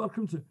the water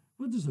comes to.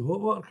 Where does the hot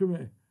water come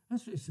out?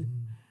 That's what he said.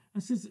 I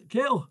said,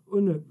 kettle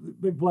on the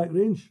big black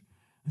range.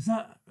 Is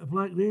that a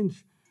black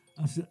range?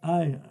 I said,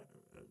 aye.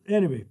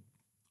 Anyway,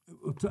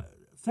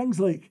 things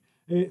like,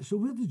 so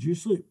where did you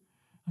sleep?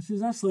 I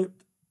says, I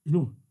slept, you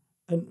know,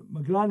 and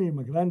my granny and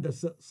my granddad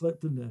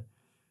slept in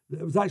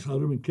it was actually a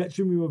room and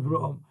kitchen we were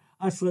brought up.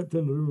 I slept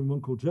in the room with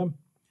Uncle Jim.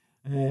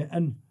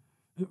 And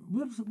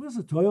where's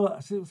the toilet? I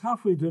said, it was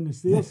halfway down the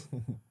stairs.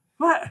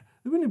 What?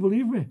 They wouldn't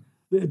believe me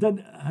that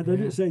it had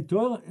an outside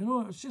toilet. You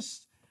know,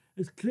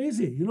 it's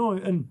crazy, you know,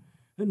 and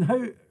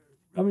how,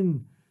 I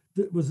mean,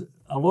 was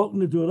a lock on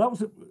the door. That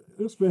was it.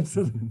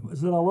 Spencer,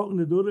 was there a lock on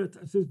the door?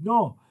 I says,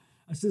 no.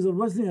 I says, there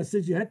wasn't. I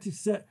says, you had to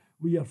sit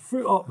with your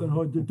foot up and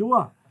hold the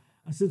door.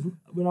 I says,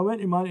 when I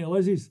went to Manny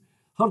Lizzie's,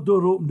 her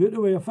door opened out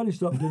the way. I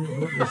finished up doing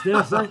it the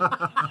stairs.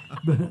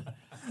 But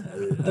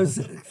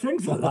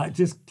things like that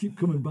just keep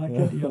coming back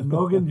into your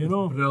noggin, you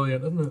know.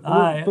 Brilliant, isn't it?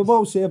 But what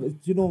I'll say about, do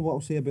you know what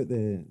I'll say about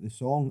the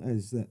song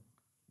is that,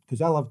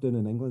 because I lived down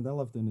in England,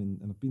 and I've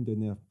been down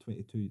there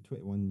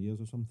 21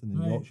 years or something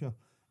in Yorkshire,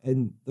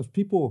 and there's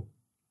people,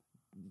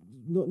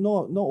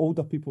 not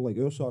older people like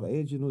our sort of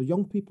age, you know,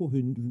 young people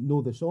who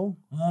know the song,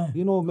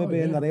 you know, maybe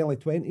in their early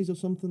 20s or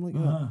something like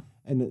that,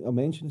 and I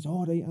mention it's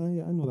all right,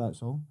 I know that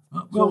song.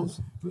 Well,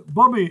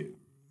 Bobby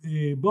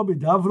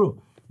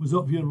Davro was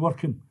up here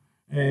working,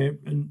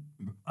 and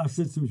I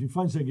said to him, if you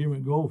fancy a game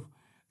at golf,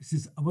 he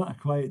says, I want a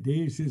quiet day.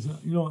 He says,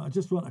 you know, I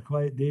just want a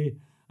quiet day.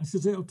 I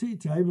says, I'll take you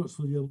to Ibrox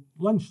for your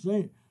lunch,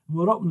 right? And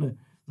we're up in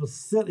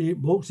there's 38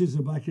 boxes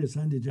in the back of the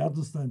Sandy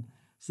Jardine stand.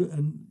 So,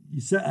 and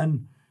you sit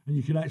in and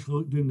you can actually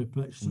look down the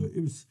pitch. So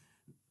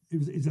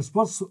he's a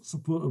Spurs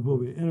supporter,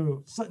 Bobby. Anyway,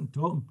 sitting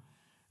talking.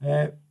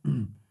 And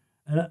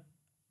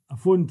I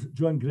phoned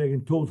John Gregg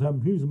and told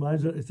him, he was the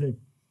manager at the time,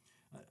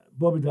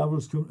 Bobby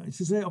Davro's coming. He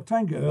says, I'll try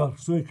and get her.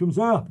 So he comes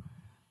there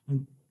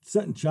and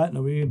sitting chatting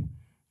away, and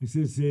he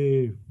says,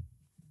 you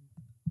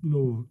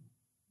know,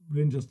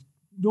 Rangers,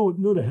 no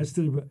the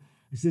history, but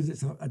he says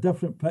it's a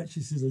different pitch.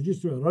 He says, I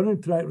used to do a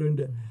running track around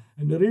it,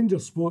 and the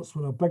Rangers sports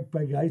were a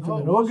big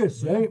item in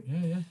August, right?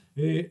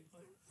 Yeah.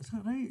 Is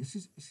that right? He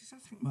says, I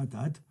think my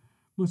dad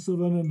must have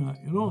run in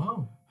that, you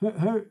know. Wow.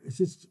 How? He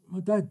says, my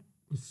dad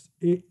was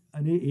an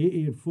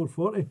 880 and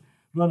 440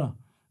 runner.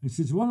 He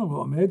says, he won a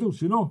lot of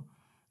medals, you know.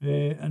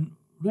 And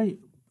right,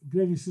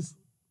 Greg, he says,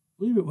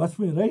 leave it with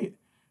me, right?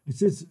 He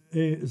says,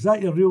 is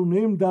that your real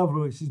name,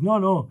 Davro? He says,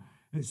 no.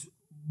 it's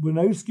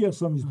Winowski or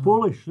something. He's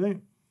Polish,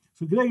 right?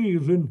 So Greggy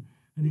goes in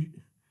and he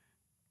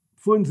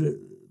phones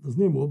there's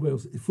no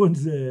mobiles. He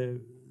phones the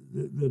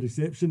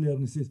reception there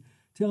and he says,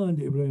 "Tell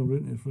Andy to bring him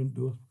round to the front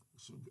door."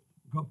 So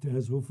go up to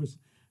his office.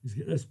 He's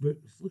got this book.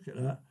 Look at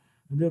that.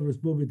 And there was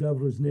Bobby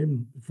Davro's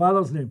name,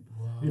 father's name.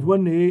 Wow. He'd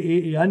won the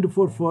 880 and the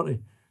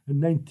 440 in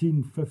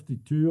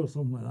 1952 or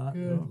something like that.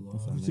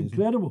 Good It's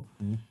incredible.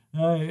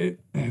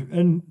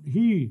 And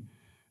he,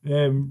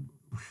 you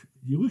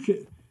look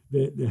at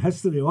the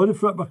history of all the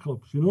football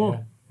clubs, you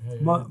know.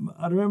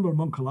 I remember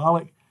Uncle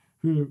Alec,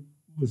 who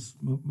was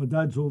my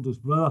dad's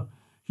oldest brother.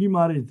 He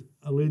married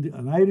a lady,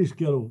 an Irish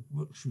girl,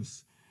 which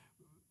was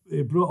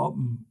brought up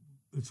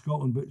in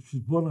Scotland, but she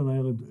was born in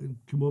Ireland and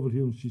came over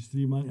here, and she's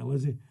 3, Auntie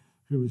Lizzie,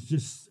 who was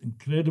just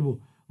incredible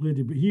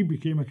lady. But he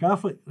became a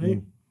Catholic,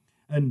 right?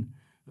 And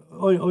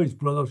all his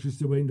brothers used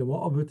to wind him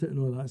up about it and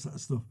all that sort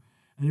of stuff.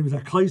 And he was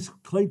a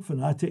Clyde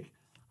fanatic.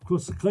 Of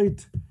course, the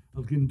Clyde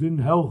are going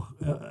downhill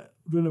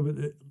around about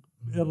the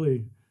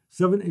early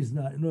 70s and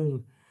that, you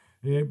know.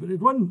 But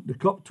he'd won the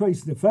cup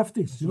twice in the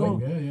 50s, you know.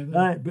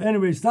 But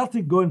anyway, he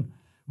started going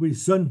with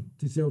his son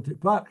to Celtic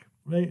Park,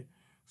 right?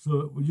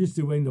 So we used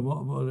to wind him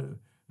up about it.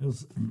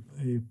 There's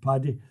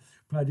Paddy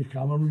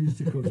Cameron, we used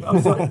to call it. I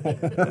was like,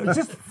 it was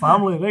just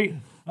family, right?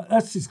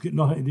 That's just got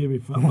nothing to do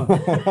with football.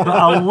 But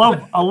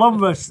I love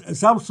this.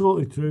 It's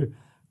absolutely true.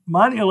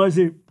 My Auntie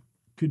Lizzie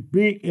could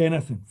bake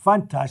anything.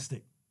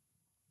 Fantastic.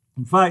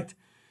 In fact,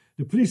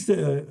 the priest at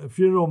a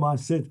funeral man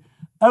said,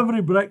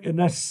 every brick in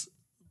this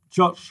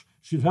church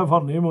should have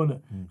her name on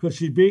it because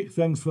she baked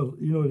things for,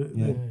 you know,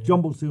 the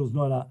jumble sales and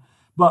all that.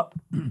 But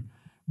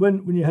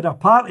when you had a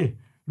party,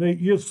 right,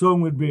 your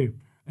song would be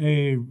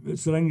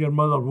It's the Ring Your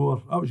Mother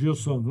Wore. That was your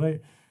song,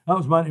 right? That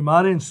was Auntie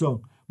Marion's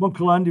song.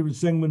 Uncle Andy would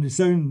sing When the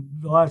Sound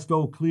the Last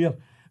All Clear,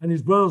 and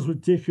his brothers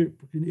would take out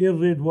Air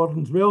Raid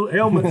Wardens'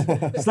 helmets,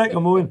 stick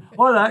them on,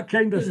 all that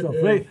kind of stuff,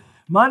 right?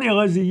 Auntie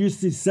Lizzie used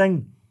to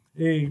sing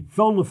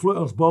Fill the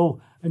Floater's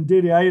Ball and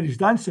do the Irish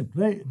dancing,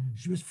 right?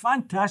 She was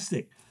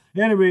fantastic.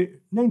 Anyway,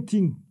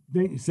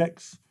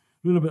 1996,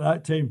 around about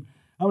that time,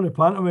 I'm in a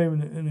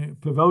pantomime in the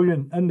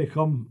pavilion, in they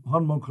come, her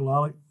and Uncle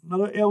Alec,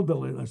 they're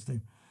elderly this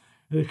time.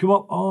 And they come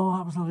up, "Oh,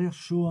 that was a rare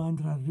show,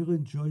 Andrew, I really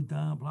enjoyed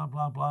that, blah,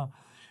 blah, blah."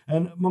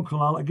 And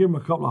Uncle Alec, I gave him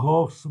a couple of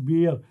horse, a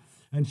beer,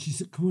 and she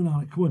said, "Come on,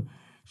 Alec, come on."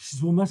 She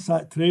said, "We'll miss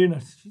that train." I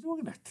said, "She's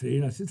not going to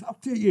train." I said, "I'll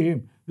take you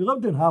home." They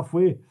lived in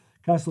halfway,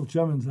 Castle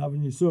Chimmins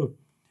Avenue, so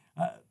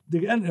they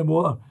get into the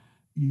motor,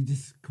 you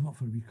just come up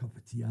for a wee cup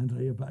of tea,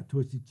 Andrew, a bit of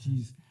toasted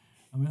cheese.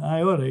 I mean,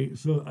 aye, all right.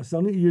 So I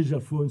still need to use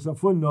your phone. So I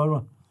phoned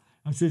Norma.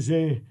 I says,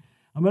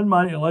 I'm in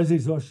my Auntie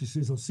Lizzie's. So she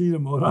says, "I'll see you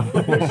tomorrow."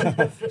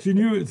 she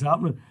knew what was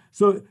happening.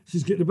 So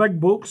she's got the big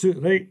box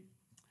out, right?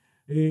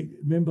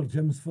 Remember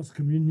Jim's first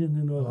communion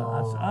and all that?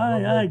 I said,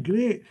 aye,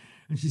 great.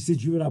 And she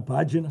said, "You were a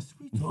badger." I said,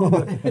 "What are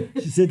you talking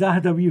about?" She said, "I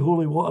had a wee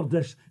holy water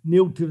dish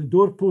nailed to the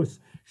doorpost."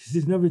 She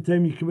says, "And every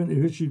time you come into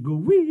the house, you'd go,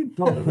 wee, and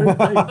turn it around."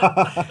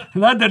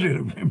 And I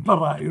didn't remember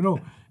that, you know.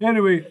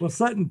 Anyway, we're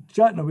sitting,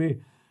 chatting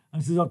away. I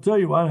says, "I'll tell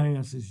you one thing."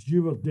 I says,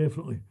 "You were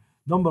definitely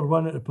number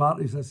one at the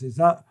parties." I says,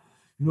 "That,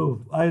 you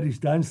know, Irish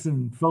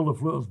dancing, Fill the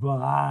Floaters Ball,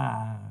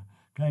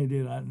 can't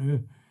do that now."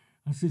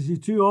 I says, "You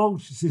too old?"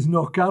 She says,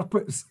 "No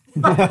carpets."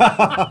 Because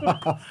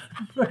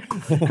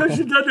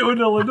she did it on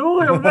the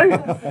linoleum,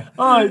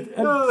 right?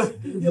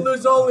 You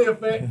lose all the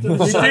effect of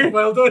the sight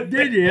while doing it.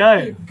 Did you,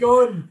 aye?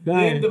 Gone. The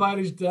end of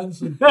Irish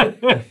dancing.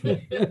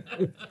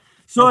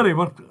 Sorry,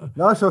 No,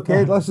 that's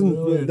okay.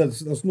 Listen,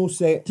 there's no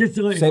set. Just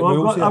to let you set know,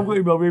 rules I'm here. going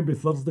to be away by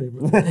Thursday.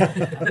 But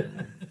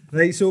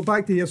Right, so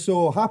back to here.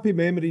 So happy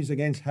memories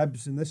against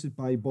Hibs, and this is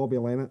by Bobby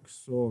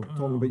Lennox. So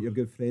talking about your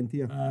good friend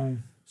here.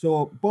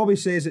 So Bobby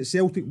says that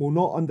Celtic will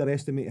not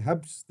underestimate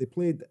Hibs. They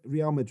played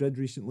Real Madrid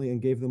recently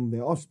and gave them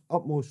the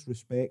utmost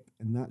respect,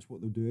 and that's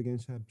what they'll do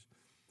against Hibs.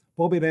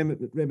 Bobby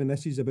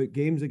reminisces about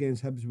games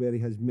against Hibs where he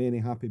has many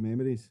happy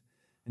memories.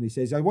 And he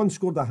says, "I once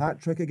scored a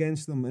hat-trick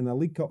against them in a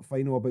League Cup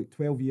final about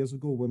 12 years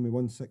ago when we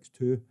won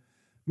 6-2.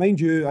 Mind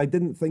you, I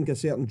didn't think a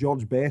certain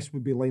George Best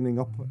would be lining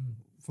up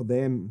for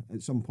them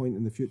at some point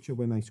in the future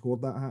when I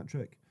scored that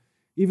hat-trick.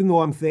 Even though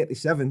I'm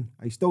 37,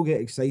 I still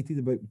get excited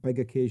about big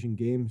occasion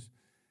games.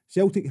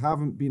 Celtic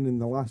haven't been in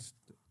the last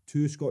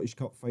 2 Scottish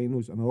Cup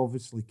finals and are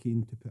obviously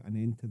keen to put an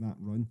end to that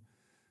run."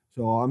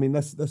 So, I mean,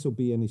 this will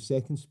be in his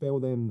second spell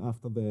then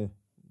after the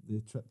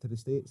trip to the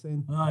States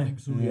then. I think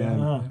so,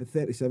 yeah. At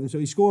 37. So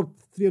he scored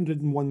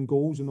 301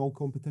 goals in all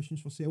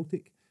competitions for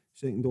Celtic,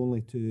 second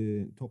only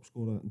to top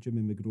scorer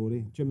Jimmy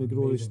McGrory. Jimmy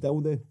McGrory is still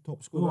the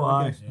top scorer,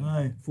 I guess.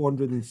 Aye.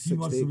 468 He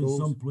must have been goals.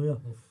 some player.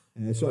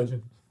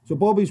 So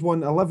Bobby's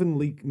won 11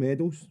 league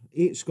medals,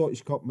 8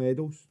 Scottish Cup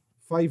medals,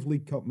 5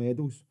 League Cup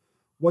medals,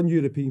 1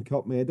 European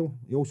Cup medal.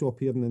 He also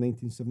appeared in the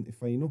 1970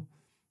 final.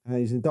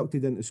 He's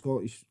inducted into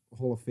Scottish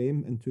Hall of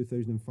Fame in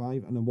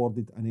 2005 and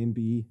awarded an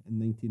MBE in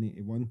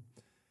 1981.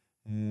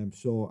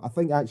 So I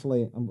think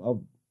actually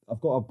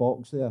I've got a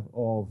box there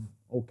of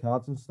old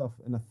cards and stuff,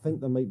 and I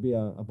think there might be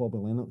a Bobby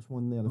Lennox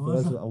one there. If there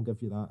is, I'll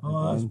give you that.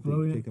 That's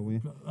brilliant. Take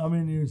away. I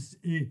mean,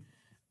 he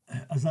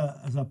as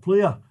a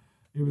player,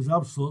 He was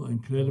absolutely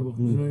incredible.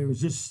 You know, he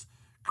was just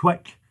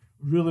quick,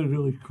 really,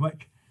 really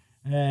quick.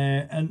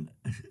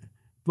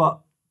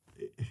 But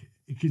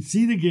he could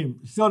see the game.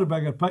 He saw the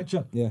bigger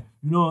picture. Yeah.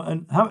 You know,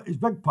 and his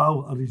big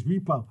pal, or his wee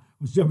pal,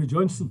 was Jimmy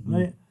Johnson,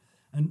 right?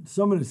 And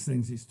some of the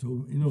things he's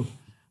told, you know,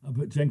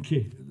 about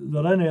Jinky.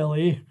 They're in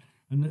LA,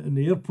 in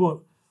the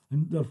airport,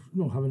 and they're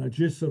having a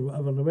juice or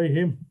whatever on the way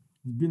home.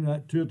 He's been on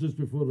that tour just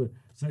before the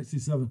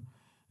 67.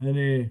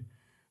 And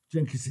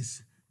Jinky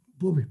says,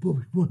 Bobby,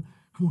 come on.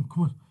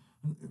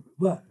 And,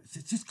 what? He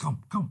says, just come.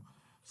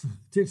 So he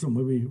takes him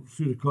maybe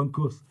through the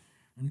concourse,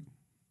 and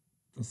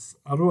there's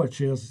a row of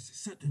chairs. He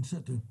says,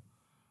 sit down.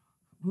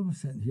 What am I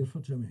sitting here for,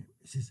 Jimmy?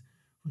 He says,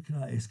 look at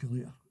that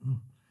escalator. You know?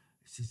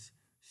 He says,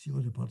 see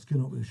all the birds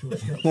going up with the short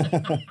skirts.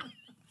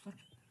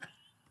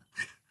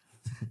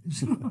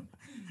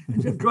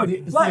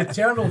 It's the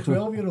eternal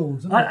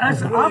 12-year-olds.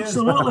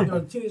 Absolutely.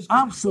 There's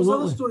Absolutely.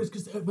 other stories,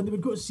 because when they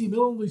would go to see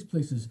Mill in these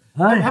places,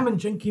 Aye. him and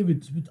Jinky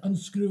would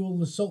unscrew all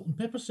the salt and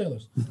pepper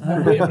cellars.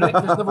 And wait a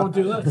breakfast, never would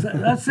do that.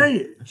 That's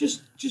it.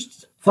 Just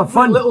For every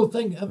fun. little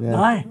thing.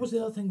 Aye. What was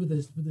the other thing with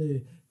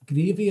the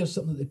gravy or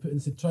something that they put in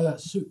and said, try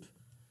that soup?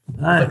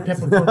 Aye. Like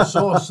peppercorn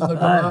sauce, and they're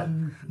going that,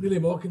 and Nearly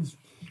Hawkins,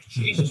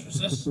 Jesus, what's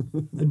this?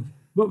 And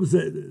what was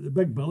it? The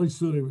Big Billy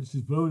story, which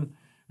is brilliant.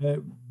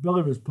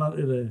 Billy was part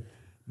of the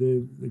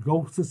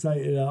golf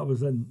society that I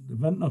was in, the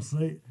Vintners,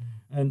 right?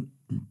 And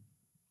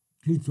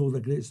he told a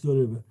great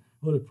story about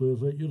all the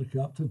players, right? You're the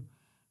captain.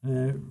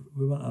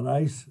 We went to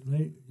Rise,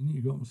 right? You need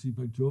to go up and see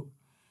Big Joke.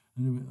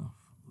 And he went,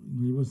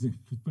 he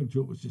wasn't, because Big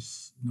Joke was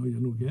just, no,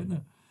 you're not getting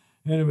it.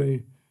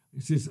 Anyway,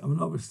 he says, I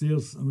went up the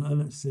stairs, I went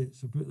in it,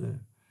 it's about the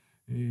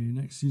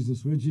next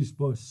season's wages,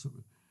 boss.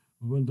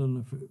 We went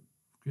down if it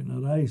getting a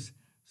rise.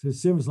 He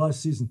says, same as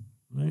last season,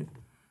 right?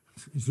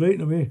 He's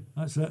writing away,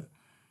 that's it.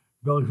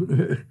 Billy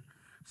went out.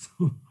 So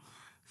he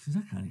says,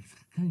 I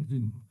can't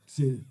even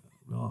say,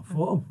 well, I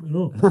fought him, you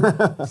know.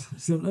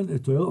 So I went into the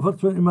toilet for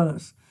 20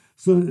 minutes.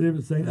 So they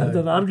would think, I had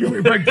an argument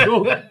with Big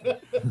Joe.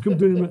 Come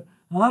down and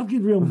I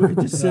argued with him, but he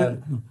just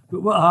said, no.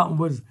 But what happened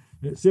was,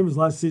 same as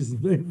last season,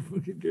 right?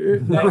 Fucking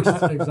get out.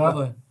 Next,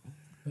 exactly.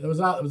 There was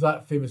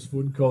that famous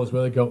phone call as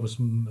well. They got was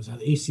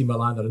that AC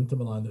Milan or Inter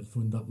Milan that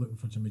phoned up looking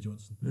for Jimmy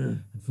Johnson,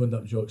 and phoned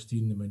up Jock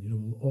Stein and went, we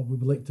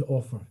would like to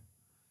offer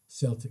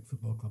Celtic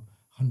Football Club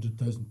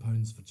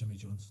 £100,000 for Jimmy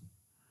Johnson.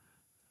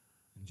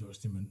 And Jock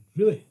Stein went,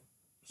 really?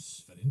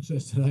 It's very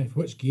interesting. Aye.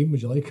 Which game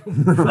would you like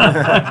him?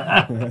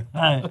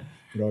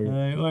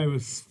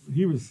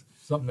 He was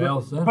something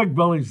else. Big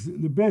Billy's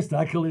the best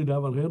accolade I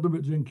ever heard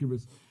about Jinky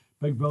was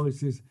Big Billy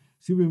says,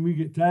 see, when we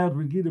get tired,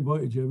 we'll give the boy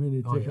to Jimmy and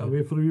he'd take it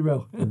away for a wee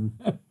while.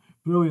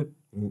 Brilliant.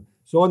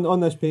 So on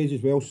this page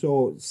as well,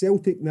 so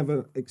Celtic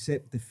never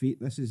accept defeat.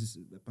 This is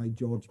by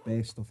George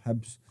Best of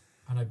Hibs.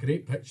 And a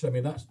great picture. I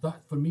mean, that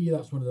for me,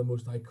 that's one of the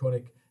most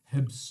iconic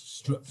Hibs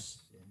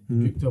strips.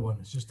 The Victor one.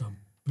 It's just a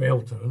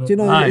belter, isn't it? Do you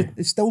know,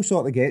 it still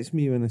sort of gets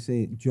me when I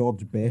say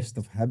George Best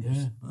of Hibs.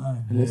 Yeah.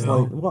 And it's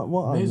like,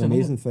 what an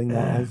amazing thing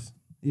that is.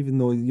 Even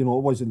though, it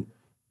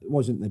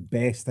wasn't the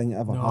best thing that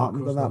ever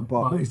happened to that.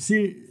 But you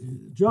see,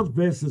 George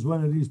Best is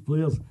one of these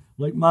players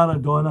like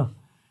Maradona,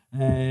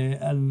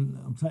 and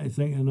I'm trying to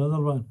think of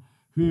another one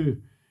who,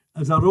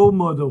 as a role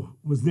model,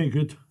 was no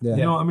good. Yeah.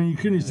 You know what I mean? You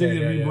couldn't say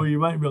to me, boy, you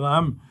want to be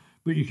like him,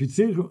 but you could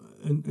say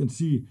and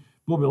see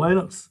Bobby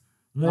Lennox,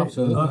 right?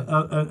 Absolutely.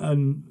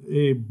 And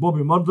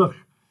Bobby Murdoch,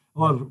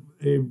 or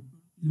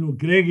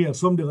Greggy or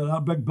somebody like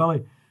that, Big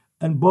Billy,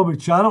 and Bobby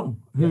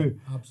Charlton, who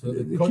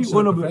absolutely they keep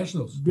one of the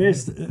professionals.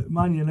 best at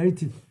Man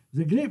United.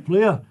 He's a great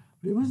player,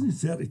 but he wasn't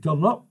set to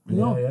turn up. You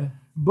know? Yeah.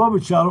 Bobby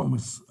Charlton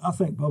I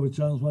think Bobby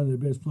Charlton's one of the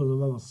best players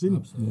I've ever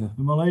seen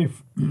in my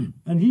life.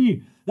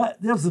 And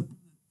there's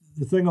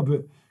the thing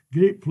about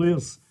great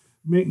players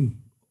making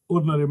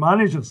ordinary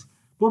managers.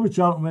 Bobby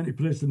Charlton went to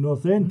Preston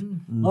North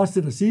End,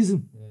 lasted a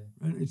season,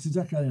 and he says,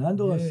 I can't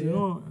handle this, you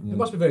know. It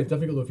must be very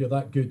difficult though, if you're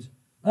that good,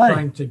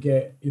 trying to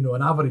get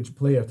an average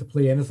player to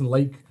play anything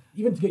like,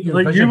 even to get your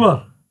like vision. you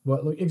were.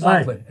 Well,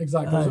 exactly.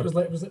 So it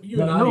was like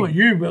you and I. Not like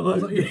you,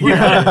 but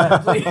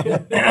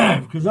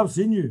because I've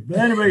seen you. But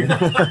anyway,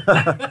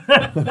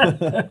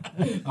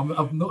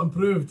 I've not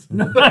improved.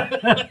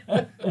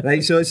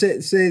 right, so it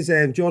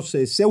says, George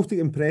says, Celtic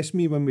impressed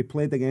me when we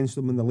played against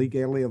them in the league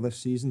earlier this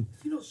season.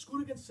 Did you not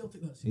score against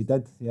Celtic that season? He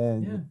did,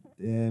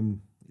 yeah.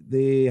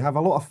 They have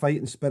a lot of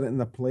fighting spirit in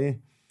their play.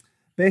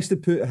 Best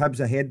had put Hibs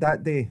ahead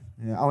that day.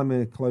 Alan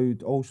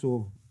McLeod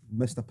also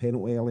missed a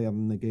penalty earlier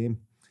in the game.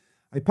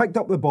 I picked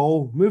up the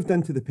ball, moved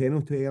into the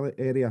penalty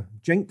area,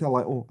 jinked a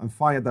little and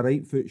fired a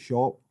right foot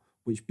shot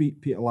which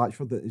beat Peter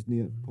Latchford at his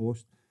near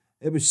post.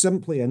 It was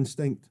simply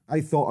instinct.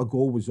 I thought a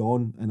goal was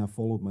on and I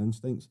followed my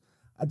instincts.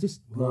 I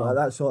just,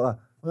 that sort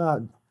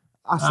of,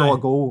 I saw a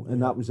goal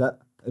and that was it.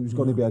 It was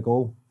going to be a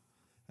goal.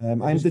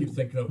 Keep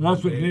thinking of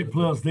that's what great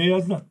players do,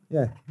 isn't it?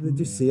 Yeah, they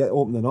just see it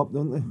opening up,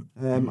 don't they?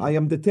 I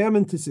am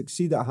determined to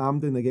succeed at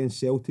Hampden against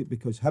Celtic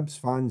because Hibs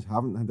fans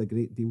haven't had a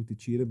great deal to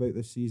cheer about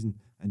this season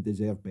and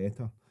deserve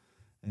better.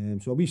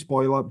 So a wee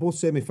spoiler, both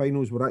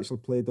semi-finals were actually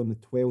played on the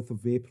 12th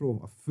of April,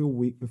 a full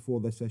week before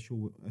this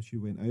issue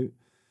went out.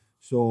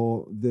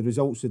 So the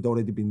results had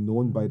already been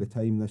known by the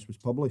time this was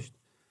published.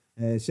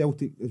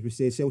 Celtic, as we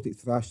say, Celtic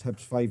thrashed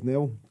Hibs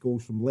 5-0.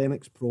 Goals from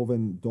Lennox,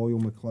 Provan, Doyle,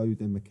 McLeod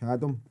and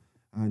McAdam.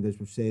 And as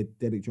we've said,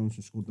 Derek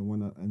Johnson scored the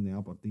winner in the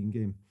Aberdeen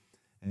game.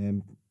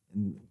 And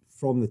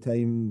from the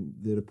time,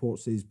 the report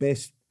says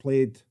best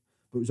played,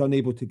 but was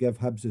unable to give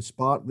Hibs the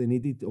spark they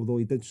needed, although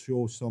he did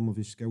show some of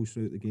his skills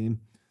throughout the game.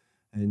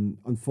 And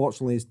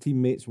unfortunately, his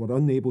teammates were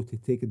unable to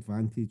take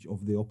advantage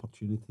of the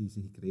opportunities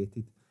he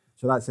created.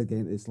 So that's,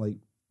 again, it's like,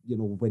 you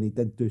know, when he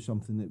did do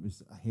something that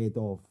was ahead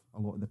of a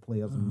lot of the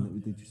players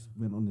and they just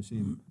went on the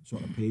same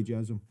sort of page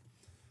as him.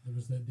 There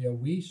was the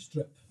away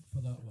strip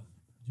for that one.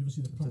 Did you ever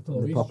see the purple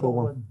away The purple strip?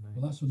 one.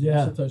 Well, that's what the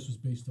Acid House was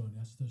based on. The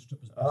Acid House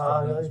strip was based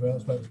on that as well.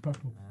 That's why it was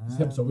purple.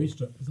 Hibs away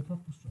strip was the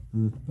purple strip.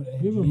 But it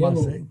had Who were yellow,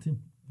 my second team?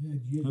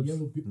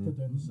 yellow butcher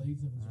down the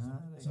sides.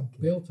 It's a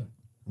belter.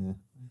 Yeah.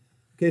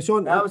 Okay,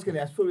 so I was going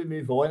to ask, before we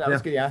move on, I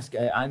was going to ask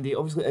Andy,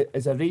 obviously,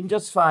 as a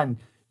Rangers fan,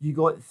 you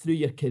got through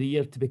your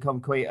career to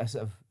become quite a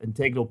sort of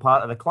integral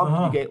part of the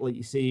club. You get, like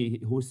you say,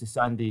 host the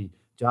Sandy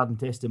Jardine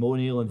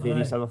testimonial and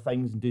various other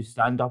things and do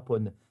stand-up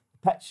on the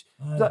pitch.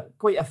 Is that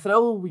quite a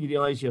thrill when you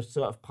realise you're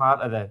sort of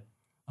part of the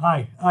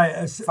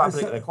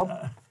fabric of the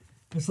club?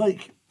 It's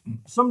like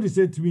somebody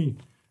said to me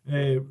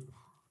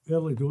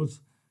early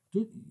doors,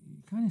 you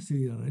can't say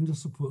you're a Rangers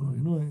supporter,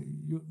 you know.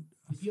 You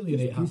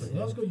alienate half of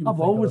Glasgow, you would I've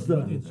think always of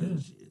done it,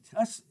 it.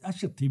 yeah.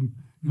 That's your team,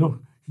 you know.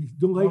 You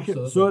don't like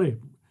Absolutely. it, sorry,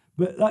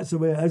 but that's the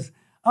way it is.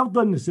 I've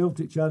done the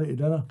Celtic charity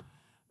dinner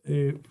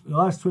the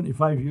last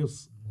 25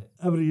 years,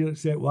 every year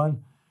except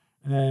one,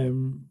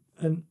 and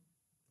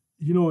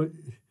you know,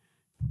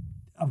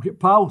 I've got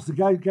pals. The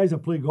guys I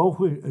play golf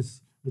with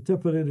is the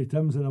Tipperary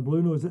Tims and a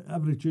Blue Nose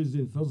every Tuesday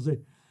and Thursday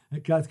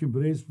at Catkin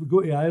Braes. We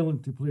go to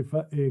Ireland to play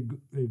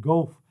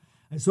golf.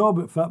 It's all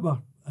about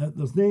football.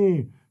 There's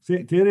no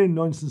sectarian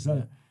nonsense in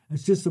it.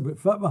 It's just about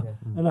football.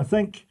 Yeah. And I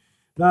think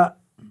that,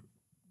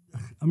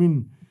 I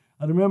mean,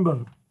 I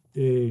remember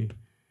doing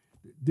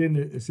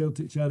the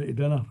Celtic charity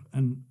dinner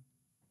and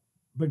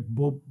big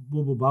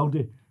Bobo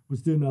Baldi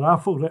was doing a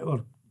raffle,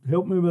 or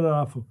helped me with a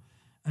raffle.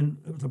 And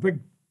it was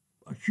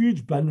a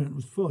huge bin, and it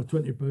was full of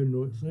 £20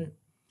 notes, right?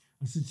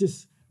 I said,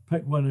 just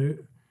pick one out.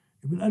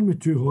 He went in with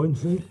 2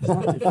 horns, right? He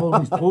had to fill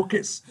his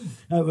pockets.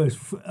 It was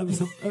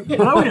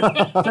brilliant.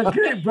 It's a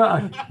great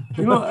bit,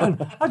 you know.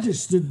 And I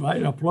just stood back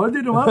and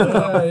applauded him.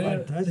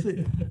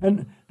 Fantastic.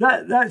 And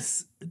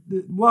that's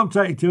what I'm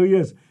trying to tell you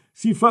is,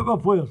 see, football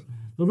players,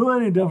 they're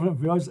not any different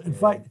from us. In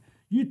fact,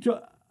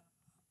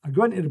 I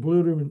go into the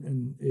Blue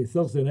Room on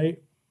Thursday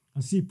night. I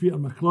see Peter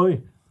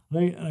McCloy,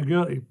 right, and I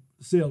go to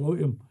say hello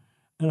to him.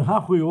 And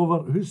halfway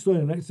over, who's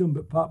standing next to him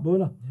but Pat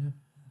Bonner? Yeah.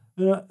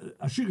 And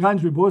I shook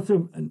hands with both of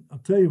them, and I'll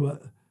tell you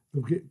what,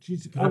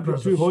 I've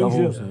got 2 horns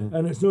here,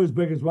 and it's not as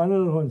big as one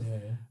of the horns.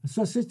 Yeah.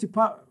 So I says to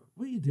Pat,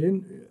 what are you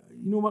doing?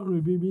 You know what,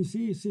 with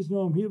BBC? He says,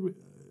 no, I'm here with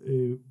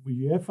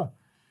UEFA,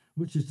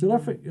 which is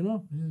terrific, you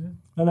know. Yeah.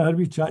 And I had a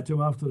wee chat to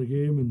him after the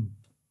game.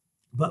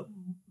 But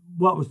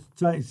what I was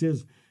trying to say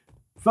is,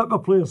 football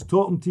players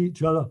talking to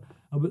each other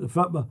about the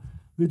football,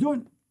 they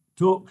don't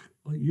talk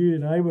like you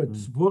and I would,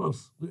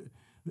 supporters.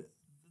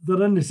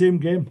 They're in the same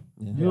game,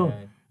 you know.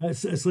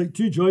 It's like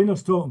 2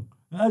 joiners talking.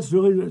 It's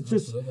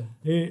just,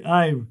 you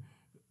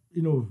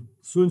know,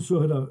 so-and-so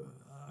had a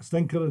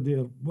stinker a day,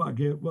 or what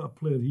a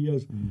player he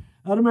is.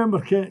 I remember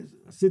I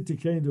said to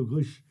Kenny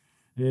Dalglish,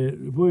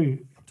 the boy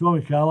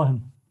Tommy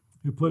Callaghan,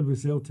 who played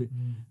with Celtic,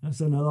 that's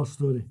another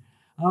story.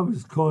 I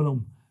was calling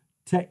him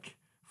Tick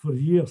for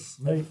years,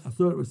 right? I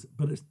thought it was,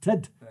 but it's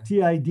Tid,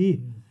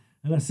 T-I-D.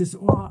 And I says,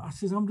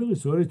 I'm really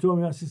sorry,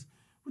 Tommy. I says,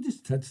 what does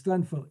TID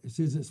stand for? He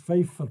says, it's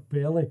Fife for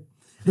Pelly.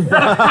 Brilliant,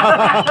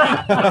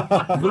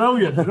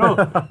 you know.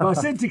 But I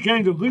said to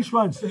Ken Dalglish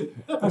once,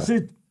 I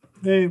said,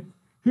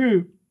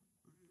 who,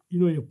 you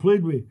know, you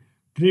played with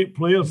great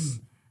players.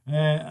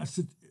 I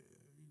said,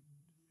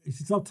 he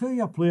says, I'll tell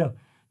you a player.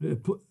 The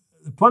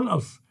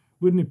punters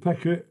wouldn't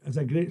pick out as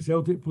a great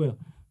Celtic player.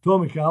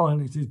 Tommy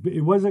Callaghan, he says, but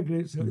he was a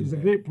great Celtic, he's a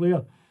great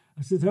player.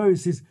 I said, how? He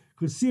says,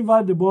 because Steve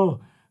had the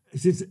ball, he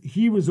says,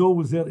 he was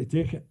always there to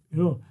take it,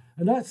 you know.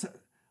 And that's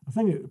a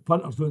thing that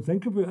punters don't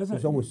think about, is it? He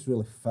was always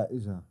really fit,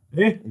 is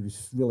he? He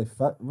was really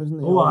fit, wasn't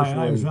he? Oh,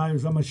 I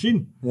was a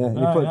machine. Yeah, he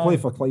played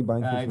for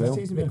Clydebank as well.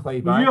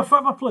 Were you a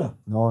football player?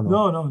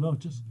 No,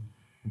 just...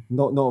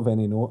 Not of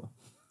any note.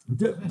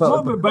 But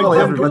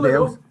everybody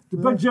else. The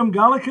big Jim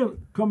Gallagher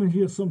coming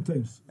here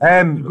sometimes.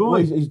 Well,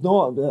 he's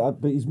not,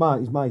 but he's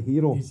my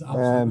hero. He's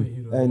absolutely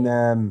hero.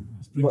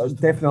 And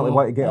definitely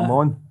want to get him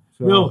on.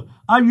 So. Well,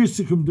 I used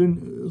to come down.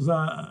 There was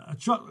a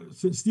church,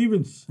 St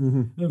Stephen's.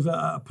 There was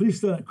a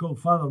priest in it called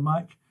Father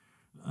Mac.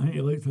 I think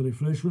he liked a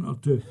refreshment or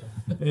two.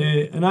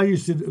 And I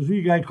used to, there was a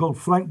wee guy called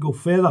Frank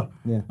Gofeather.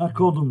 Yeah. I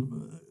called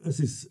him, this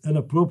is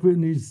inappropriate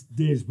in these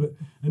days, but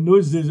in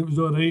those days it was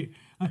all right.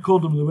 I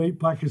called him the White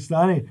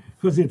Pakistani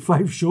because he had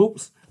 5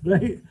 shops,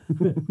 right?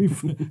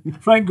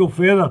 Frank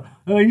Gofeather.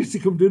 And I used to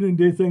come down and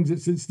do things at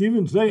St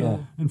Stephen's, right? Yeah.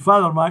 And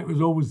Father Mac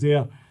was always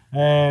there.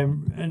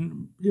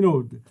 And, you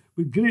know,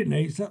 with great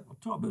nights, I'm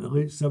talking about the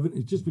late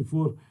 70s, just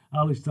before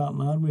Ali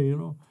starting army, you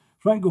know.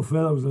 Franco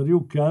Feather was a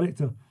real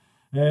character.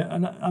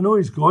 And I know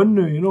he's gone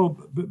now, you know,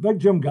 but Big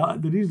Jim Gallagher,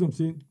 the reason I'm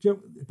saying,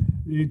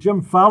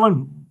 Jim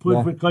Fallon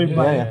played for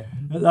Clydebank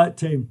at that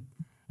time.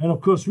 And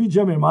of course,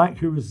 Jimmy Mack,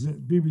 who was at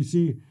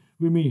BBC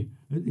with me,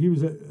 he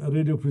was a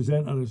radio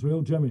presenter as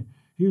well, Jimmy.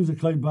 He was a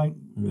Clydebank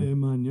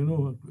man, you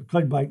know, a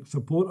Clydebank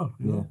supporter,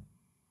 you know.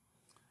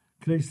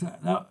 Christ,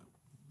 that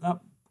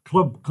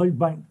club,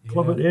 Clydebank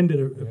club at the end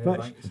of the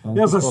pitch.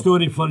 There's a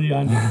story for you,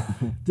 Andy.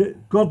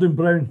 Gordon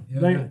Brown,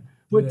 right?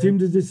 What team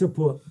did he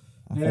support?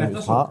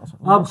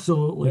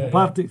 Absolutely,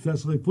 Partick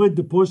Thistle. He played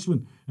the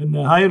postman in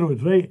the High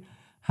Road, right?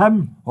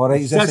 Him. All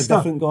right, is this a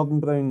different Gordon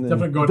Brown?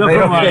 Different Gordon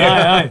Brown. Brown.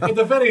 Aye. He had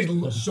a very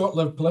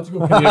short-lived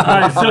political career.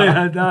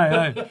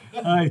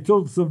 I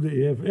told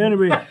somebody.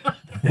 Anyway,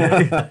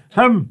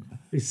 him,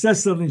 his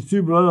sister, and his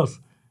two brothers,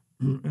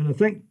 and I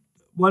think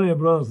one of the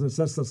brothers and the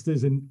sister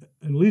stays in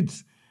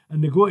Leeds,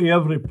 and they go to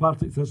every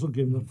Partick Thistle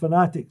game. They're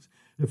fanatics.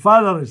 The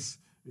father his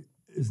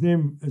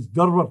name is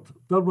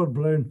Durward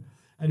Brown,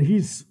 and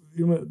he's,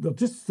 you know, they're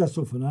just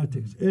Thistle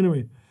fanatics.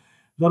 Anyway,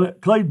 they're at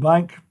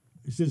Clydebank.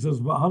 He says there's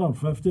about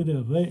 150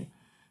 there, right?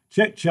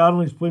 Chick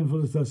Charlie's playing for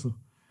the Thistle,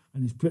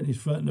 and he's putting his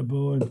foot in the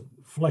ball and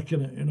flicking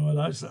it, you know,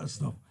 that sort of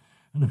stuff.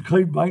 And the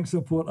Clydebank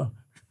supporter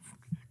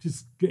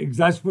just get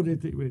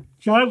exasperated with,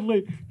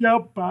 Charlie,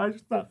 you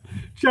bastard,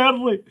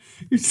 Charlie.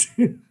 He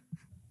said,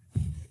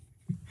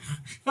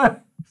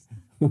 what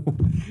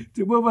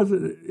was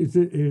it? He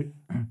said,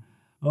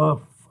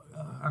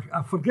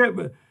 I forget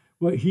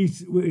what he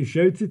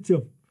shouted to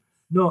him.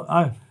 No,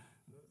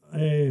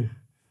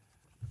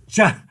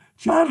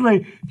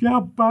 Charlie,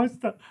 you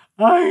bastard,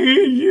 I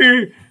hate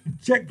you.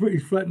 Chick put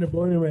his foot in the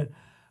ball and went,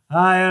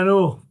 I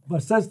know. My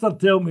sister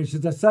told me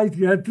she's a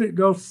psychiatric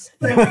nurse.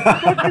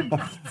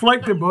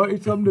 Flicked the body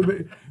somebody,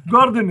 but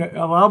Gordon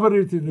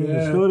elaborated on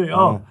the story.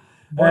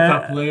 What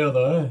a player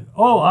though.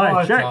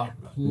 Chick.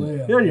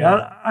 There you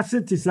are. I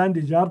said to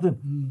Sandy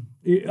Jardine,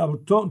 I was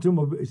talking to him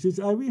about, he says,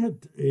 we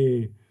had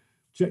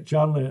Chick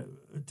Charlie at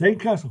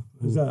Tynecastle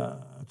as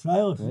a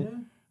trialist.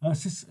 And I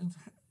says,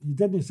 you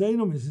didn't sign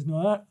him? He says,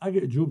 no, I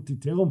get a job to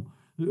tell him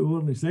that we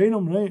weren't sign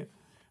him, right?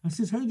 I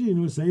says, how do you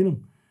know sign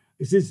him?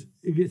 He says,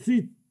 he got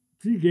three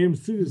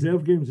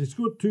reserve games. He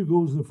scored 2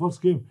 goals in the first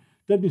game,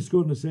 didn't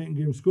score in the second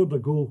game, scored a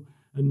goal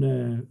in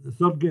the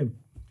third game.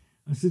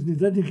 I says, he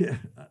didn't get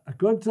a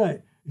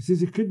contract. He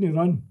says, he couldn't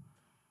run.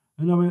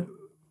 And I went,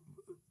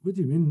 what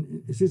do you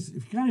mean? He says,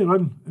 if you can't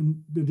run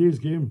in the day's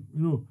game,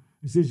 you know,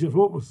 he says, you're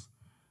hopeless.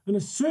 And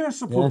it's so, I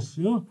suppose,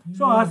 you know,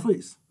 it's all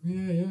athletes.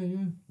 Yeah.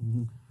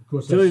 Mm-hmm. Of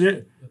course,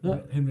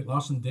 Henrik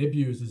Larsson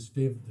debut is his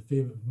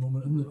favourite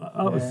moment,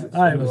 isn't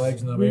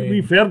it?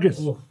 We Fergus.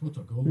 Oh, what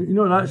a goal. You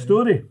know that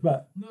story,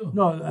 but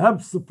no,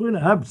 Hibs, they're playing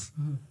at Hibs,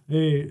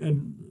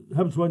 and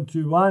Hibs won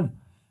 2-1,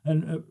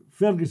 and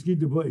Fergus gave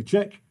the ball to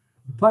Chick.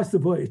 Passed the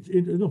ball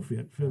to, not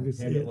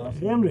Fergus,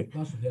 Henrik.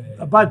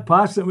 A bad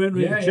pass that went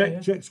right to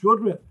Chick. Chick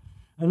scored with it.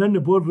 And in the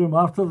boardroom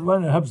after,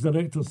 one of the Hibs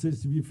directors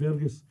says to me,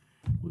 Fergus,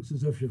 looks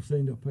as if you've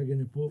signed a pig in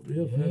the pot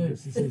there,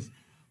 Fergus. He says,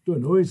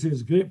 don't know, he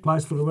says, great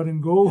pass for a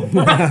winning goal.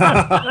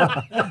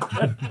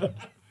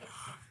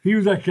 He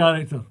was a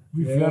character.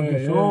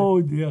 Fergus,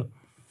 oh dear.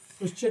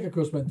 Because Chick, of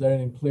course, went down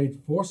and played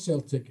for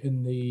Celtic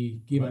in the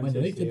game at Man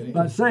United.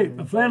 That's right,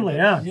 a friendly,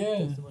 yeah.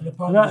 And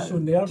apparently so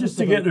nervous. Just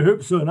to get the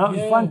hoops on, that was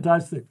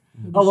fantastic.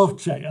 I love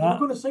Chick. They were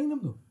going to sign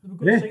him, though. They were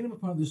going to sign him,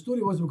 apparently. The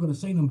story was they were going to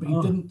sign him, but he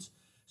didn't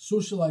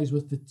socialise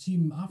with the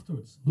team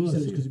afterwards. He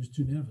said it's because he was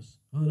too nervous.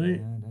 All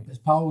right. His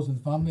pals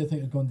and family, I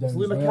think, had gone down.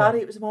 Lou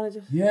McCarry was the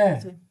manager.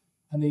 Yeah.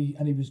 And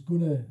he was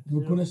they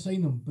were gonna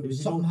sign him, but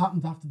something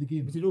happened after the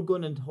game. Was he not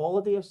going on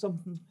holiday or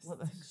something like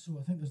this? So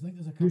I think there's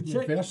a couple of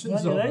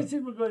versions of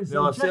United were going to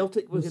sign Chick.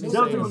 Celtic were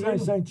going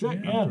to sign Chick.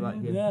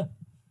 Yeah.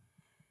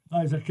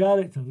 He's a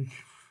character.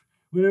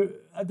 I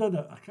did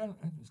it.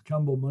 It's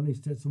Campbell Money's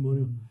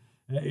testimonial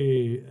at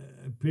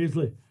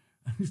Paisley.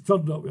 He's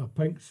turned up with a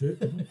pink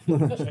suit. And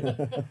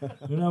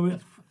I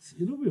went,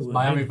 you know, it's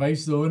Miami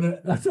Vice, though, isn't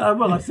it? I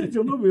said,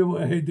 you'll not be able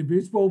to head the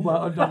baseball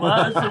bat under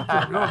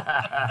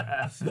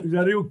that. He's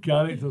a real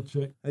character,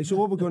 Chick. Right, so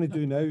what we're going to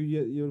do now,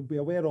 you'll be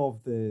aware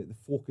of the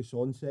focus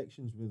on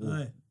sections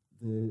where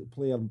the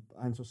player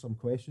answers some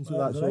questions to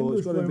that. So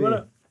it's going to be.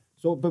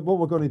 But what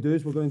we're going to do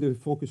is we're going to do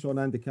focus on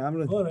Andy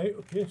Cameron. All right,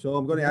 okay. So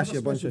I'm going to ask you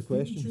a bunch of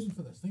questions.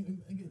 For this. I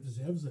think it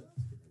deserves it.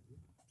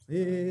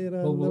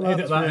 We'll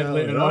edit that in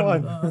later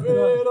on.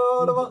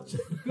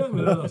 Get me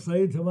on the other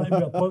side, I might be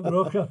a punk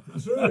rocker.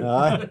 That's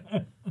right.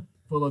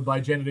 Followed by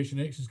Generation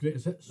X's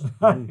greatest hits.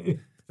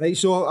 Right,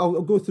 so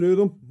I'll go through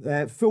them.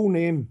 Full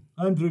name.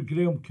 Andrew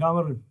Graham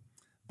Cameron.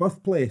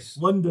 Birthplace.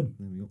 London.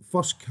 There we go.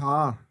 First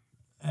car.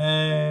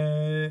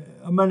 A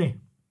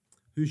Mini.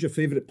 Who's your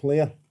favourite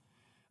player?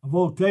 Of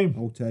all time?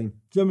 All time.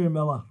 Jimmy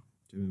Miller.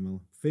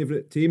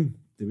 Favourite team?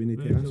 Do we need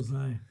to ask? Rangers,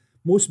 aye.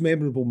 Most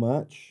memorable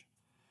match?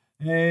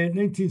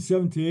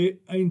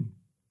 1978,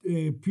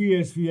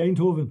 PSV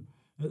Eindhoven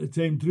at the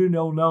time,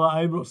 3-0 at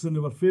Ibrox, they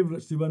were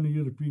favourites to win the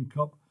European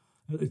Cup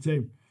at the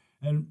time.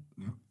 And,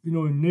 you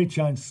know, no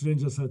chance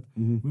Rangers had.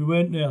 We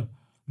went there,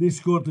 They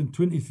scored in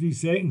 23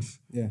 seconds.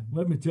 Yeah.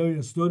 Let me tell you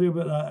a story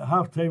about that. At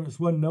half-time, it's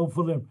 1-0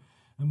 for them.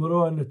 And we're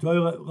all in the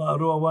toilet like a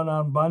row of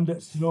one-armed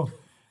bandits, you know.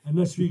 And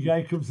this wee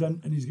guy comes in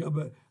and he's got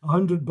about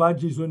 100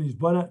 badges on his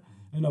bonnet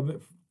and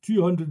about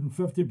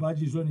 250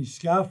 badges on his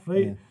scarf,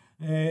 right?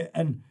 Yeah.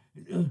 And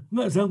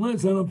let's in,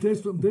 I'm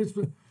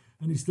desperate.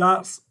 And he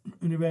starts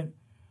and he went,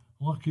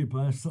 lucky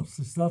bastards,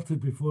 they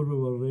started before we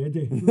were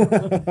ready.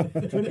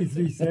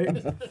 23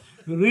 seconds.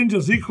 The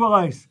Rangers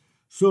equalised.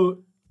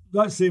 So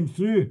that came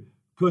through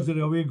because of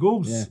the away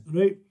goals,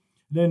 right?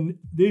 Then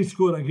they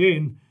score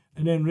again,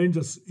 and then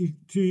Rangers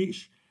 2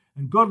 each.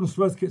 And Gordon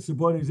Smith gets the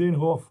ball in his own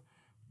half,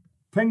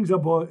 pings a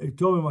ball to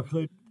Tommy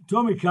McLeod.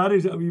 Tommy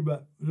carries it a wee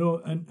bit, you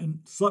know, and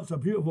slips a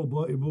beautiful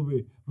ball to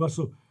Bobby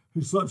Russell,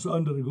 who slips it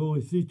under the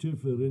goalie, 3-2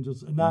 for the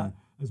Rangers. And that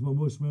is my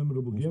most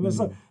memorable game.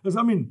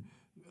 I mean,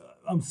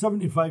 I'm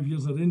 75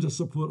 years a Rangers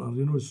supporter,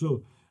 you know,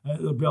 so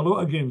there'll be a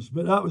lot of games,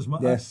 but that was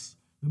that's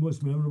the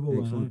most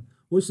memorable one.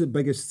 What's the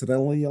biggest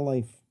thrill of your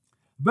life?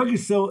 The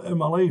biggest thrill in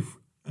my life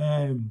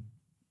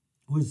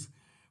was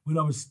when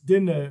I was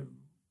doing the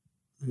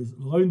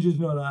lounges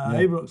and all that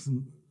at Ibrox,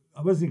 and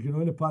I wasn't going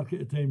on the park at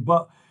the time,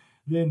 but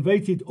they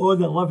invited all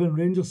the 11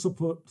 Rangers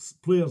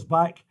players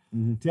back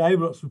to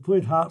Ibrox. We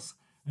played Hearts,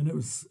 and it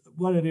was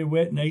one of the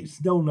wet nights,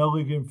 still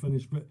 0 game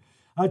finished, but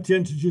I had to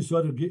introduce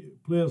other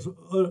players,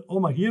 all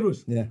my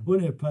heroes,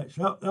 onto the pitch.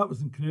 That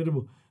was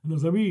incredible. And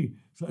there's a wee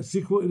sort of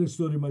sequel to the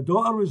story. My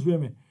daughter was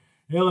with me.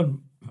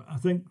 Ellen, I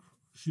think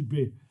she'd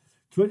be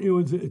 20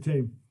 years at the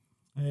time.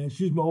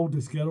 She's my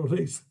oldest girl,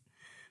 right?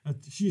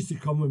 She used to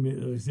come with me to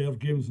the reserve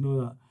games and all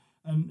that.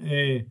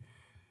 And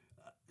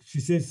she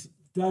says,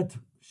 Dad,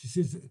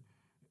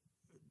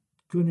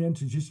 going to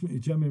introduce me to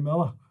Jimmy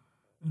Miller.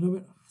 And I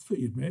went, I thought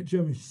you'd met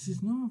Jimmy. She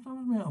says, no, I've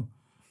never met him.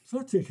 So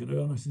I take her out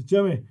and I said,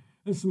 Jimmy,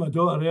 this is my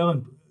daughter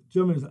Ellen.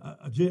 Jimmy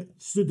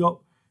stood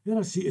up, you're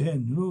a seat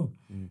hen, you know.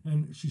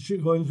 And she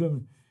shook hands with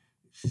me.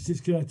 She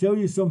says, can I tell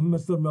you something,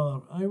 Mr.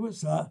 Miller? Aye,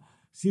 what's that?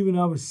 See, when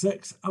I was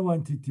 6, I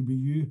wanted to be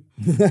you.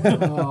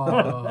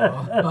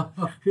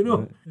 You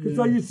know, because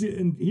I used to,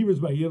 and he was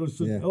my hero,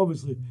 so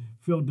obviously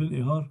filled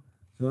into her.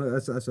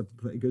 So that's a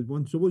pretty good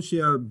one. So what's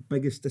your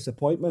biggest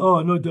disappointment?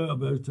 Oh, no doubt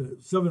about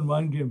it.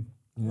 7-1 game.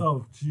 Yeah.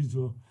 Oh, jeez,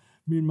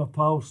 me and my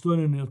pal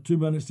standing there, 2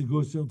 minutes to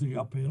go, still to get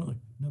a penalty.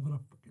 Never a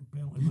fucking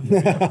penalty.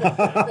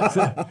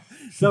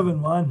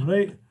 7-1,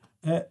 right?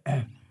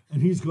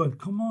 And he's going,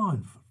 come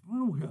on.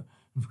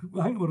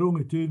 I think we're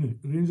only 2 in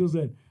the Rangers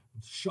then.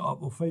 Shut up,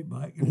 we'll fight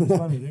back. And it's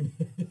one of them.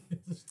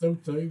 Still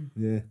time.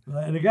 Yeah.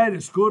 And the guy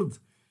that scored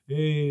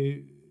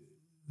the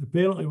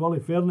penalty,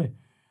 Willie Fernie,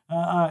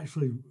 I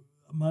actually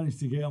managed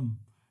to get him,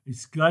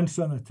 his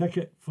grandson, a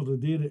ticket for the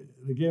day that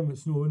the game at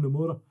Snow in the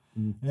Mora.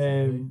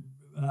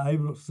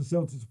 Ibrox, the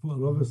Celtic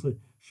supporter, obviously,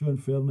 Sean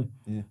Fernie.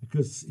 Yeah.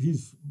 Because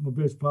he's my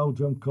best pal,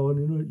 Jim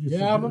Cullen. You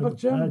know, I remember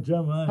Jim.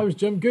 Jim, how was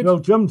Jim? Good. Well,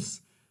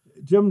 Jim's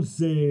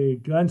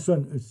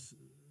grandson is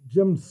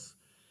Jim's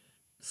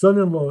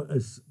son-in-law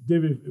is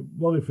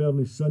Willie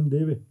Fernie's son,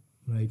 Davy.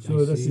 Right.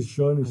 So this is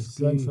Sean, his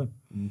grandson.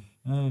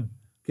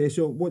 Okay,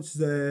 so what's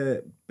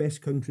the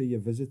best country you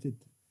visited?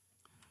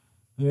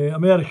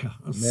 America.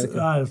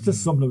 It's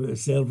just something about the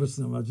service,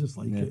 and I just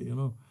like it, you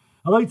know.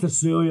 I liked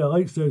Australia, I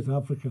like South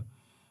Africa,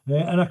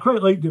 and I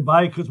quite like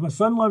Dubai because my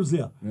son lives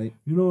there. Right.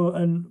 You know,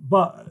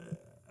 but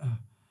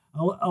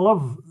I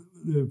love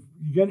you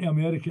get to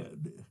America.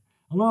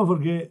 I'll never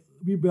forget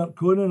wee Bert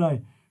Cohn and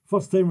I.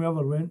 First time we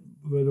ever went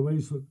with the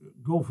wives for a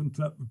golfing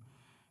trip.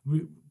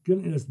 We got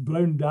into this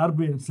brown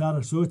derby in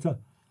Sarasota,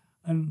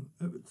 and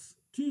it was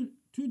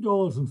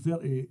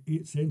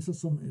 $2.38 or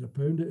something to the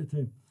pound at the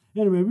time.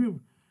 Anyway,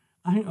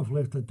 I think I've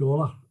left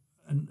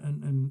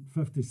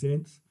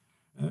 $1.50,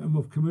 and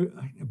we've come out.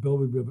 I think the bill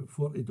would be about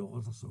 $40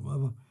 or so,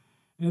 whatever.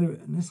 Anyway,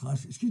 and this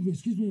last, excuse me,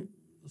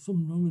 there's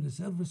something wrong with the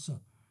service, sir. I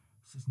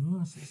says, no,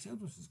 I said, the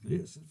service is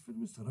great. I said, it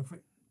was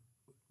terrific.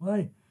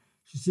 Why?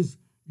 She says,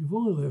 you've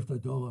only left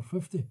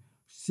 $1.50. She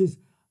says,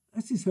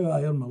 this is how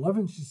I earn my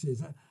living. She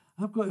says,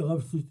 I've got to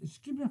live through.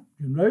 Just give me a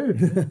fucking row,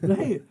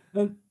 right?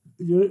 And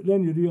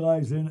then you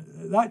realise then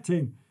at that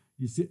time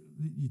you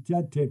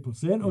had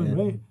 10% on,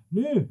 right?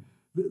 No,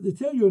 they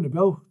tell you on the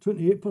bill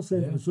 28%,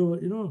 and so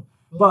you know.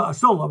 But I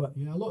still love it.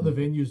 Yeah, a lot of the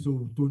venues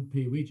though don't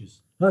pay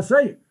wages. That's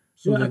right.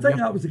 So I think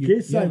that was the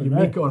case. Yeah, you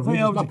make it on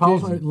wages. My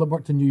pals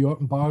worked in New York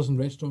in bars and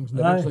restaurants, and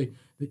eventually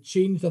it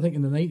changed. I think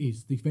in the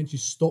 90s they eventually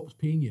stopped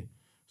paying you.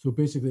 So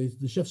basically,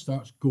 the shift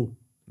starts, go.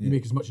 You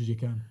make as much as you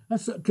can.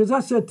 That's because I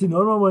said to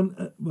Norma when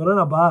we're in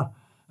a bar,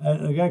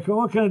 and the guy came,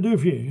 what can I do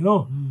for you? You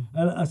know,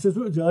 and I said,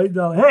 what would you like,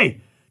 darling? Hey,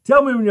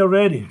 tell me when you're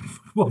ready.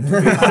 Well,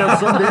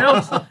 somebody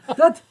else.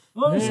 That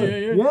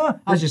honestly, yeah.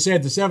 As you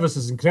said, the service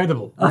is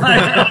incredible.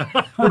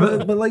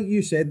 but like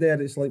you said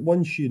there, it's like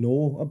once you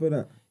know about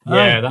it.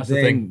 Yeah, that's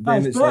the thing.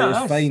 Then it's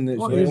fine.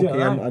 It's like,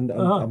 okay,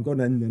 I'm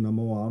going in and I'm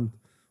all armed.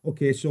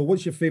 Okay, so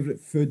what's your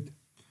favourite food?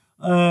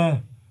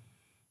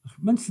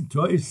 Mince and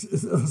totties.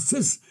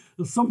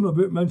 There's something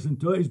about mince and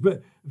totties,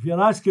 but if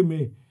you're asking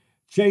me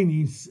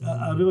Chinese,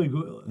 I really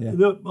go.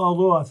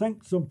 Although I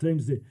think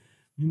sometimes they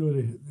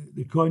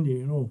con you,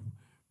 you know,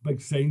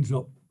 big signs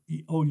up.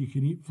 Eat all you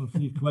can eat for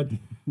 £3.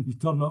 You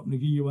turn up and they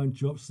give you one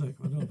chopstick.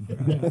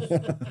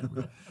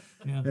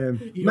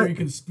 Eat all you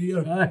can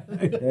spear.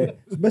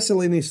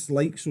 Miscellaneous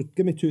likes. So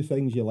give me 2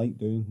 things you like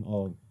doing,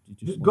 or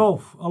you just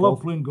Golf. I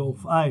love playing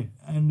golf. Aye,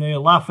 and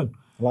laughing.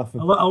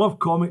 Laughing. I love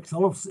comics. I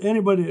love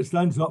anybody that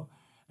stands up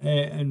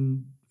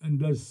and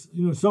does.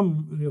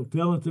 Some of the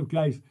alternative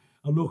guys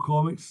are no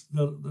comics.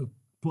 They're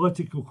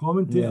political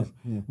commentators.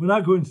 Yeah. When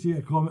I go and see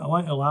a comic, I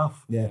want to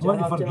laugh. Yeah. I want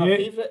to Do you have a forget.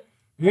 favourite?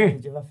 Yeah.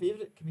 Do you have a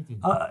favourite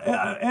comedian?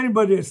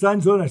 Anybody that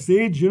stands on a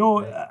stage,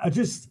 I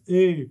just.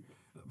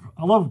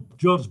 I love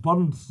George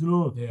Burns,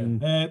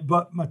 Yeah.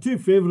 but my 2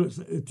 favourites,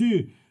 the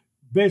 2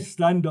 best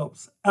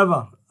stand-ups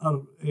ever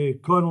are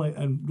Connolly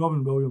and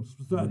Robin Williams.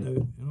 Without a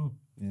doubt,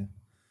 Yeah.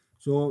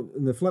 So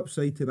on the flip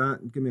side to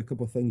that, give me a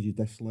couple of things you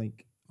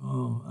dislike.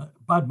 Oh,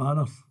 bad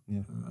manners.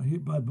 Yeah. I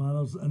hate bad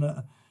manners, and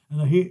I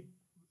hate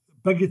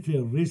bigotry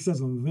or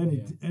racism of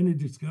any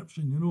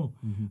description.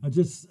 I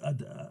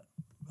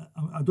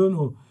don't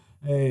know.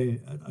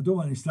 I don't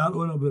want to start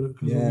on about it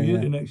because we're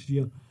here next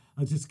year.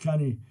 I just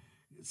can't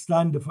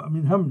stand it. I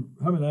mean, him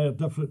and I are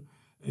different.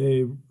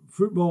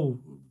 Football,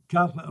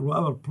 Catholic or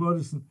whatever,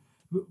 Protestant.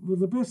 We're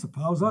the best of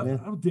pals. I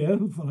would do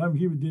anything for him.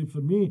 He would do it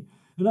for me.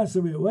 And that's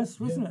the way it was,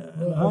 wasn't it?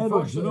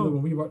 Unfortunately,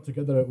 when we worked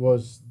together, it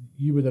was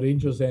you were the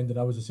Rangers end and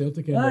I was the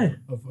Celtic end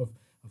of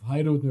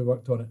High Road, and we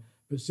worked on it.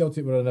 But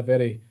Celtic were in a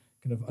very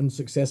kind of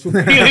unsuccessful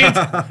period.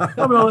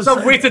 So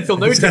I've waited till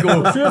now to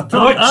go. I've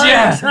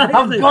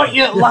got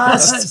you at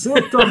last.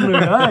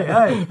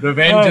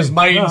 Revenge is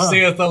mine,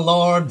 saith the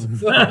Lord.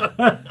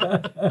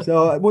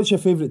 So, what's your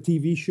favourite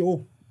TV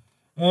show?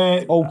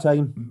 All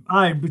time.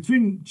 Aye,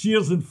 between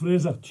Cheers and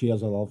Fraser.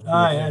 Cheers, I love.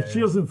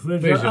 Cheers and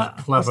Fraser. Fraser's I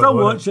clever, still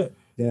wasn't watch it.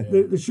 Yeah.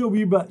 The show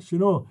wee bits, I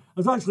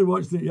was actually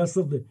watching it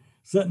yesterday,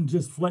 sitting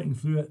just flicking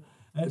through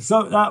it.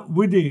 So that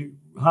Woody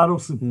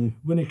Harrelson,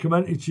 when he came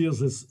into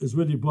Cheers as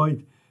Woody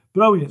Boyd,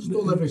 brilliant.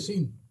 Stole every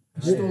scene.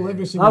 Stole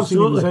every single scene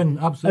he was in.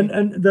 Absolutely.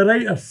 And the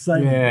writers'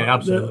 side. Yeah,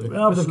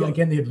 absolutely.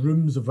 Again, they had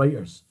rooms of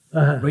writers.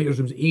 Writers'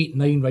 rooms, 8,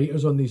 9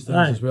 writers on these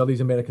things as well.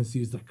 These American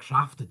series, they're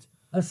crafted.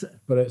 That's it.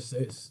 But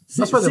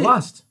that's why they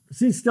last.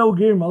 See Still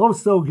Game. I love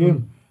Still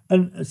Game.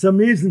 And it's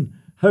amazing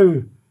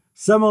how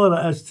similar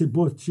it is to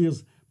both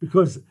Cheers,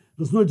 because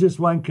there's not just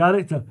one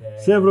character,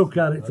 several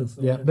characters.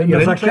 Yeah, but and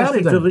there's a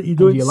character that you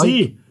don't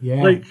see,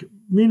 like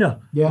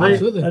Mina. Yeah, right?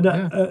 absolutely.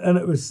 And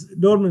it was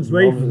Norman's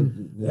wife,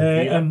 and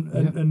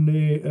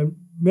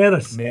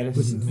Maris.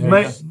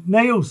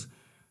 Niles.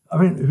 I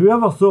mean,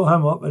 whoever thought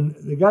him up, and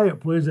the guy that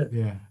plays it,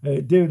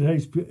 David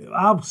Hayes,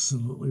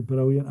 absolutely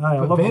brilliant. I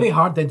love very it.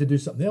 hard then to do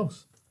something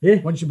else.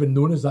 Once you've been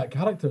known as that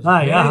character, it's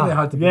very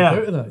hard to break out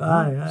of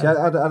that. See,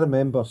 I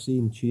remember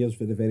seeing Cheers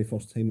for the very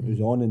first time it was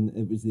on, and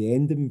it was the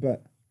ending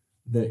bit.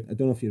 I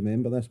don't know if you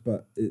remember this,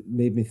 but it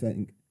made me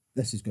think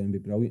this is going to be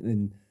brilliant.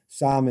 And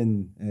Sam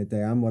and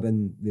Diane were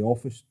in the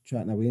office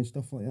chatting away and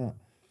stuff like that.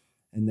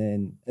 And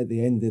then at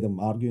the end of them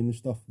arguing and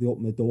stuff, they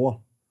open the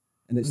door,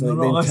 and it's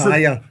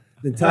like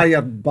the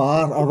entire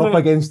bar are up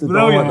against the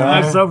door.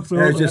 That's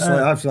absolutely. It's just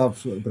that's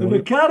absolutely brilliant.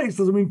 And the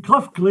characters, I mean,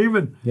 Cliff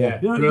Clavin,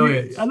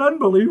 brilliant. An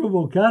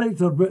unbelievable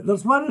character, but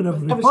there's one in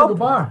every pub. single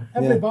bar.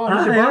 Every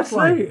bar. That's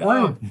right.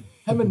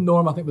 Him and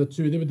Norm, I think, were the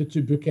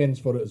two bookends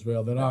for it as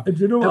well. There are. And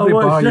do you know what I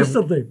watched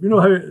yesterday? You know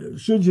how it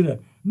shows you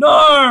that?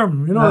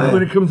 Norm!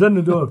 When he comes in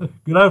the door.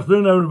 Good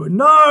afternoon, everybody.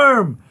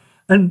 Norm!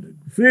 And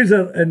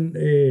Fraser and,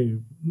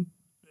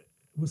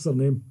 what's her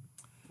name?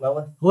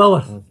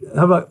 Lilith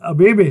have a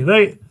baby,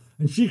 right?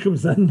 And she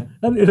comes in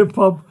into the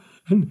pub,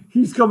 and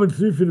he's coming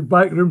through from the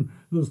back room.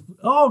 There's,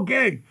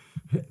 gang.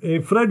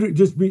 Frederick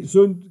just beat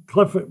son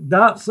Cliff at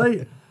that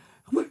site.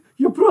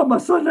 You brought my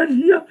son in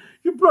here.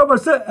 You brought my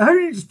son. How do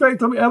you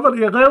expect him ever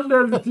to learn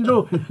anything?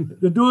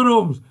 The door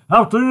opens.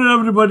 Afternoon,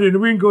 everybody. And the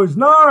wing goes,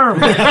 Norm.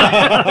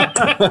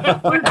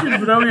 Which is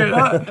brilliant.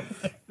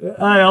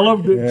 I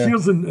loved it.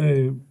 Cheers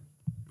and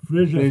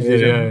Fraser.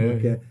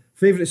 Okay.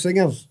 Favourite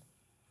singers?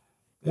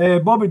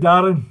 Bobby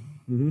Darin.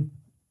 Mm-hmm.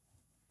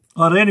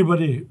 Or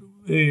anybody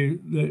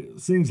that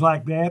sings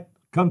like that.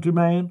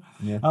 Countryman.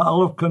 Yeah. I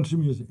love country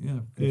music.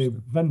 Yeah.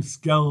 Vince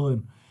Gill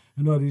and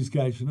all these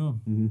guys,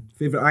 Mm-hmm.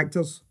 Favourite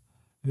actors?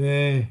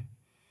 In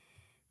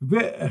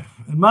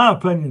my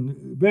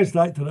opinion, the best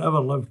actor that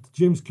ever lived,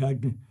 James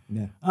Cagney.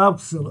 Yeah.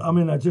 Absolutely. I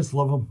mean, I just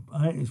love him.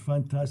 I think he's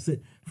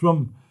fantastic.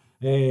 From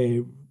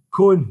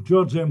Cohen,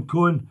 George M.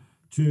 Cohen,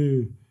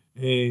 to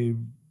the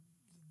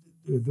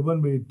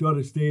one with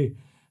Doris Day,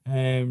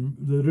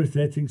 the Ruth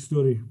Etting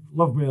story,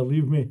 Love Me or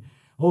Leave Me.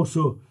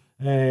 Also,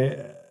 he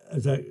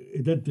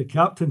did the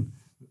captain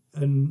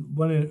in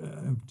one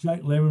of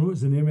Jack Lemmon. What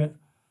was the name of it?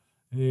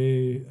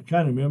 I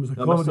can't remember. It was a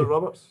comedy. Mr.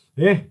 Roberts?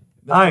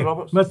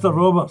 Roberts. Mr.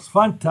 Roberts.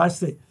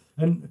 Fantastic.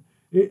 And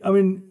I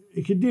mean,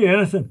 he could do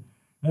anything.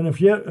 And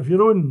if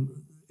you're on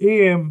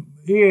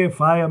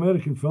AFI,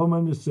 American Film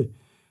Industry,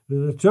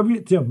 there's a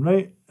tribute to him,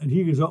 right? And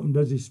he goes up and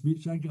does his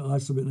speech. I think it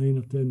lasts about 9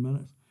 or 10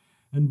 minutes.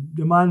 And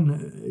the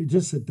man, he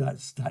just had that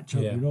stature,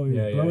 he's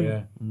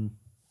brilliant.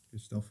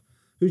 Good stuff.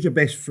 Who's your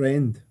best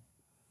friend?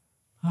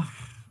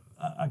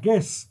 I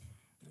guess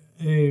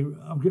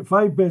I've got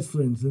 5 best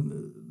friends,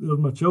 and they're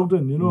my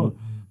children, you know,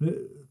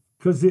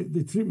 because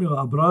they treat me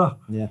like a brother.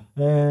 Yeah.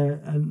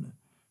 And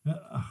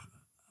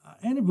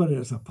anybody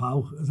that's a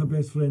pal is a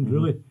best friend,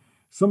 really.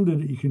 Somebody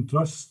that you can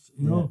trust,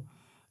 you know.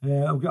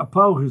 I've got a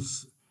pal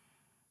who's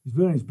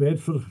been in his bed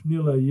for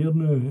nearly a year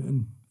now,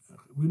 and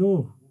we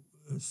know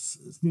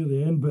it's near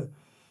the end, but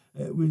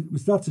we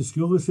started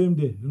school the same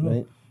day, you know,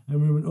 Right.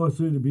 and we went all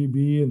through the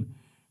BB,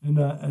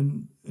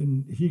 and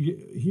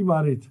he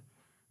married.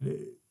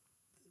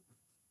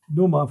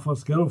 No, my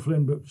first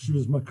girlfriend, but she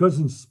was my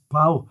cousin's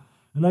pal,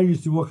 and I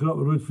used to walk her up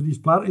the road for these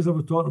parties I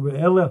was talking about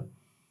earlier,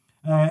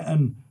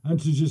 and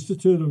introduced the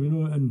two of them, you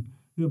know, and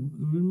they've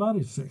been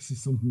married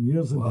 60-something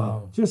years,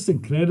 and just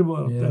incredible,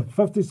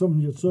 50-something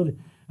years, sorry,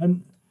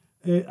 and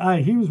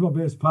he was my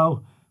best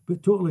pal,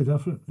 but totally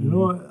different, you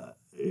know.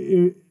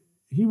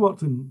 He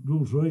worked in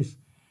Rolls Royce,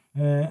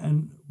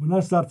 and when I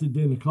started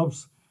doing the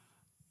clubs,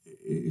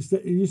 he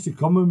used to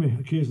come with me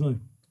occasionally.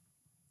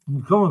 We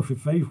were coming for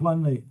 5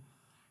 one night,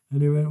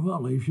 and he went,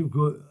 "What life you've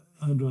got,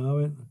 Andrew?" I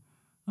went,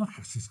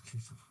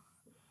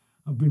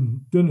 "I've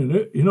been doing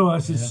it, you know." I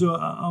said, "So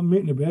I'm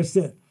making the best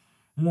of it."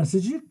 And I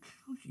said,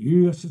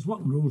 "You," I said,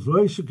 "working Rolls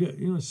Royce, you get,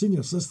 you know,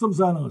 senior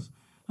systems analyst.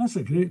 That's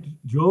a great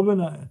job."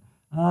 And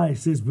he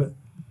says, "But,"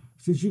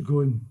 he says, "you go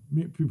and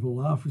make people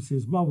laugh." He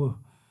says, "My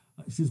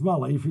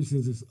life," he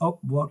says, "is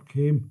up, work,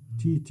 home,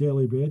 tea,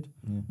 telly, bed."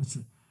 I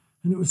said,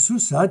 and it was so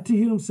sad to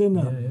hear him saying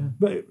that.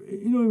 But,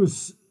 you know,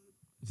 he's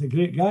a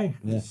great guy.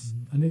 Yes.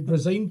 And he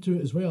resigned to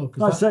it as well.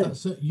 That's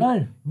it.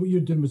 What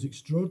you're doing was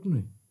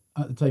extraordinary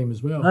at the time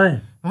as well.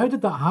 Aye. How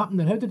did that happen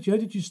then? How did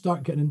you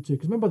start getting into?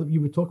 Because remember that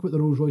you would talk about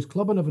the Rolls Royce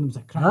Club and everything. It was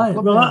a cracking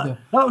club. Well,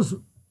 that was.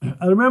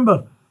 I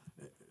remember.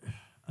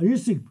 You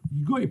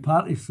go to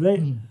parties,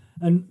 right,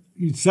 and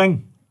you'd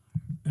sing,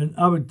 and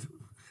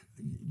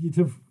you'd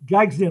have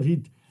gags in your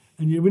head,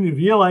 and you wouldn't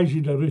realise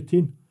you'd a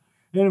routine.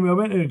 Anyway, I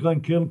went to the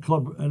Glencairn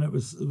Club, and it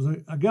was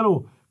a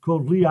girl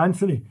called Lee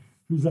Anthony,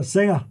 who was a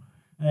singer.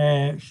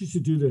 She used to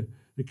do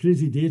the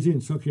Crazy Daisy in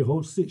Sucky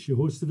Hall Street. She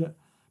hosted it,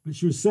 but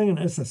she was singing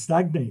 "It's a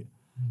Stag Night,"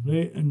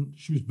 right? And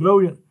she was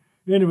brilliant.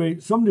 Anyway,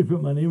 somebody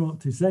put my name up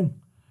to sing,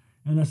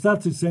 and I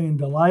started singing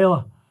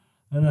Delilah,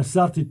 and I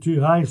started too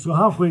high, so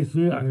halfway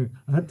through it,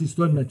 I had to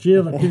stand in a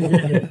chair. I couldn't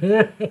get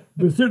it.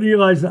 But I didn't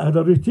realise that I had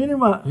a routine in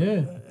that.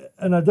 Yeah.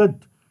 And I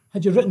did.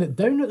 Had you written it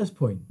down at this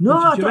point? No,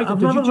 I've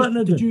never written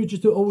it down. Did you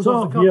just do it always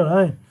off the cuff? Here,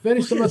 aye.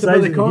 Very similar to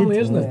Billy Connolly,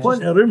 isn't it?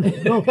 Plenty of room.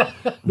 No.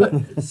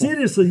 But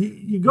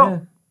seriously, you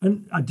got,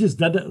 and I just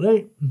did it,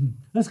 right?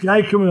 This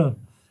guy came here,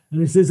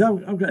 and he says,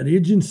 I've got an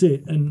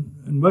agency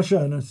in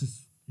Wishaw, and I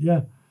says,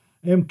 yeah,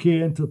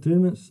 MK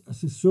Entertainments. I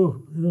says,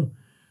 so, you know,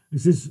 he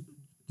says,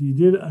 do you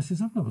do it? I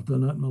says, I've never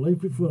done that in my life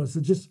before. I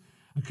said,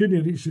 I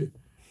couldn't reach it.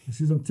 He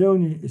says, I'm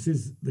telling you, he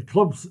says, the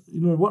clubs,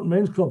 you know, working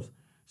men's clubs,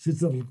 he says,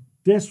 they're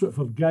desperate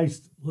for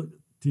guys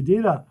to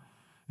do that.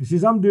 He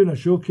says, I'm doing a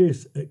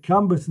showcase at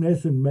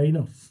Cambusnethan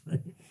Miners.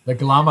 The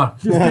glamour.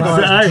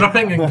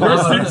 Dripping in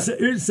glamour.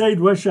 Outside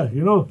Wishaw,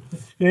 you know.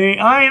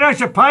 Aye,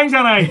 that's your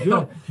Panzerite. You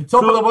know?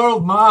 Top of the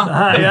world, man.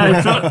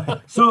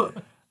 Aye. So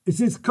he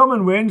says, come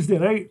on Wednesday,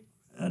 right?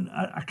 And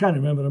I can't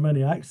remember how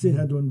many acts he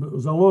had on, but it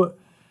was a lot.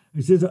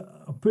 He says,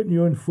 I'm putting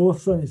you on 4th,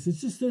 son. He says,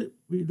 just do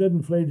what you did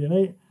on Friday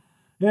night.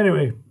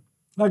 Anyway,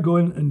 I go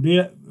in and do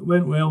it. It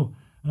went well.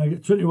 And I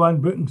get 21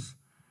 bookings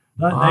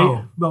that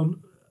night. Well,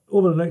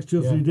 over the next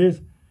 2 or 3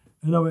 days.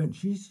 And I went,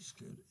 Jesus,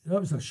 that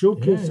was a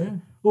showcase. Yeah.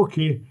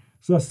 Okay.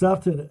 So I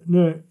started it.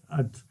 Now,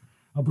 I'd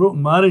a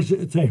broken marriage at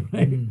the time,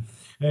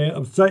 right? I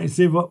was trying to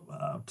save up.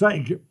 I'm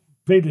trying to get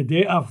paid the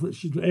debt after.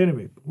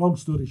 Anyway, long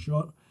story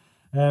short,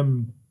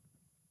 I'm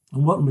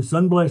working with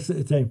Sunbless at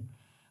the time.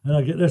 And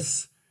I get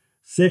this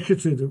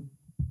secretary,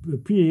 the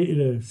PA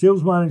to the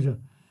sales manager.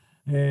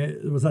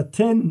 There was a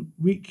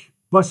 10-week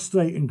bus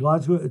strike in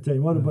Glasgow at the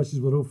time. All the buses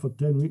were off for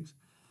 10 weeks.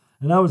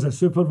 And I was a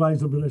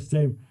supervisor by this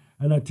time.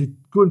 And I had to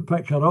go and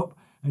pick her up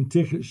and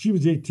take her. She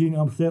was 18,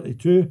 I'm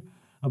 32.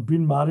 I've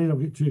been married,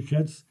 I've got 2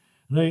 kids.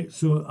 Right,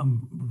 so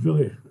I'm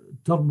really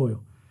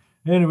turmoil.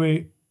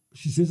 Anyway,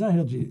 she says, I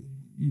heard you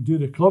do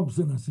the clubs.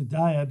 And I said,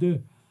 aye, I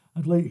do.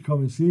 I'd like to come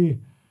and see you.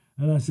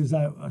 And I says,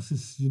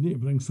 you need to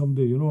bring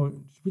somebody, you know.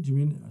 What do you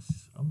mean? I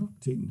says, I'm not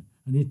taking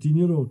an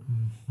 18-year-old.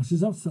 I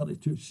says, I'm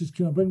 32. She says,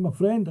 can I bring my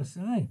friend? I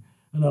said, aye.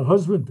 And her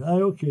husband,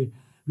 aye, okay.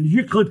 The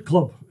Euclid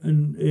Club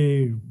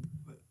in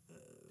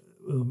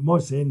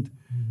Moss End,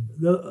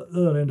 the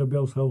other end of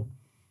Bells Hill.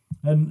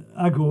 And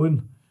I go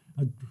in.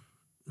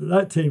 At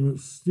that time, it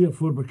was 3 or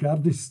 4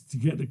 Bacardis to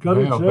get the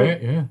courage. Yeah, I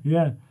bet,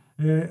 yeah.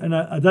 And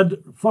I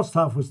did, first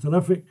half was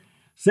terrific.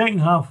 Second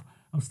half,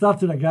 I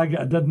started a gag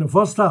that I did in the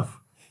first half,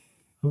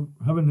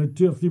 having had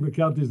 2 or 3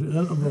 Bacardis at the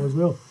interval as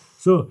well.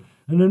 So,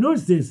 and in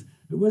those days,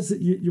 it was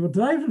that you were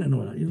driving and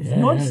all that. It was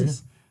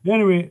nonsense. Yeah.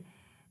 Anyway,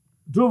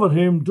 drove her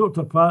home, dropped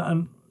her part,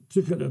 and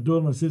took her to the door,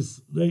 and I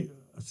says, right,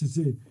 I says,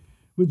 hey,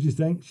 what do you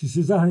think? She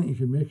says, I think you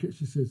can make it.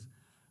 She says,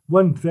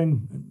 one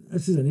thing,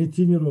 this is an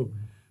 18-year-old.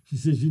 She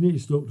says, you need to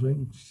stop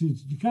drinking. She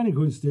says, you can't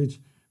go on stage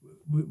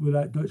with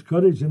that Dutch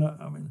courage. And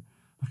I mean,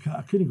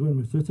 I couldn't go in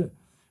without it.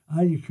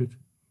 Aye, you could.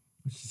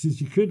 She says,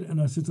 you could. And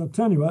I says, I'll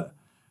tell you what.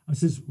 I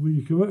says, will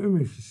you come out with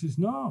me? She says,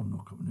 no, I'm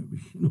not coming out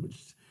with you.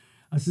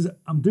 I says,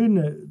 I'm doing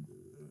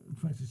in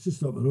fact, it's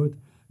just up the road,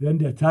 the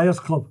India Tyres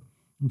Club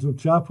in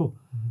Drumchapel.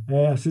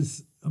 I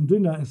says, I'm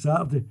doing that on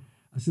Saturday.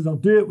 I said, I'll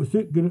do it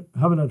without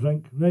having a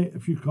drink, right,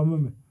 if you come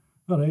with me.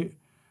 All right.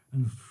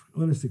 And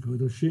honest to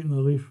God, I was shaking a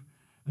leaf.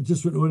 I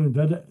just went on and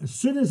did it. As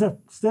soon as I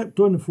stepped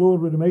on the floor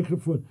with the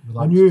microphone,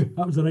 I knew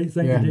that was the right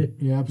thing to do.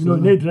 Yeah,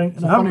 absolutely. No drink.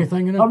 It's a funny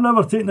thing, isn't it? I've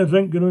never taken a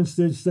drink going on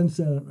stage since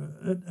then.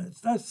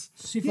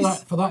 See,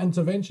 for that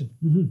intervention.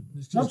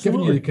 It's just Absolutely.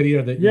 giving you the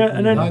career that you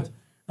and then had.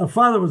 her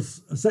father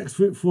was a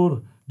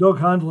 6'4" dog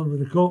handler with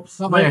the cops.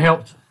 That might have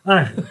helped.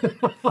 Aye.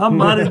 I'm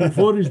married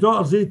before his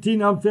daughter's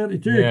 18, I'm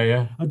 32.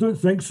 Yeah. I don't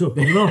think so,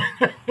 anyway,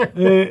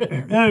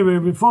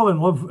 we fall in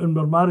love and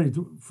we're married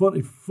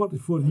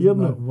 44 years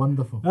now.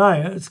 Wonderful. Aye,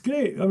 it's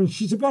great. I mean,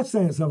 she's the best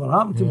thing that's ever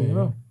happened to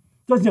me,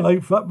 Doesn't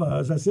like football,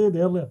 as I said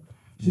earlier.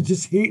 She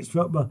just hates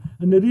football.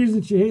 And the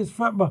reason she hates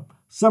football,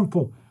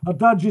 simple. Her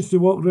dad used to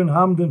walk around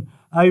Hampden,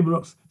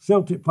 Ibrox,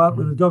 Celtic Park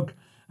with a dog,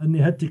 and they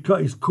had to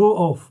cut his coat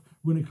off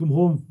when he come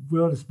home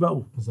with the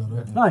spittle. Is that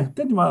right? Aye,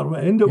 didn't matter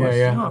what end it was.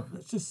 Yeah.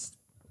 It's just...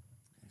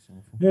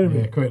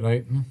 Anyway. Yeah, quite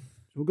right.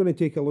 So we're going to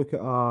take a look at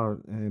our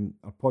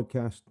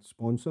podcast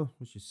sponsor,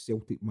 which is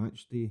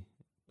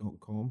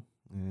CelticMatchday.com.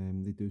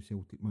 They do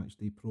Celtic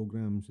Matchday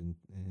programmes and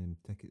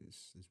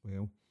tickets as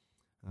well.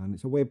 And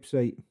it's a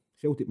website,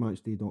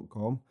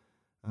 CelticMatchday.com,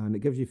 and it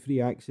gives you free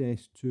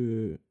access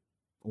to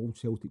all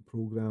Celtic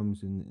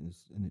programmes, and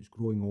it's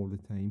growing all the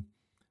time.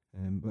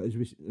 But as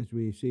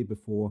we say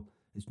before,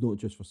 it's not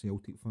just for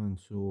Celtic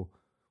fans. So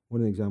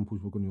one of the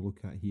examples we're going to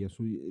look at here.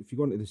 So if you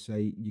go onto the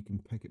site, you can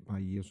pick it by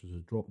year. So there's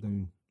a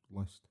drop-down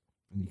list,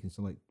 and you can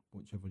select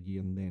whichever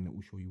year, and then it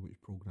will show you which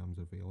programmes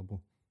are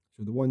available.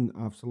 So the one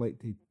I've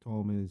selected,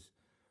 Tom, is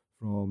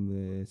from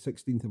the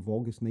 16th of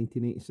August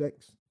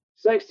 1986.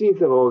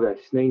 16th of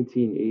August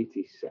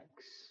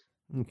 1986.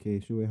 Okay,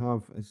 so we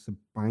have, it's the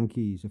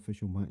Bankies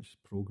official match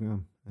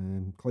programme.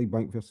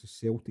 Clydebank versus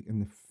Celtic in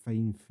the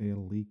Fine Fair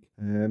League.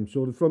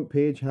 So the front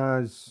page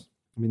has...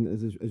 I mean,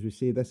 as we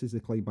say, this is the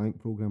Clydebank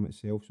programme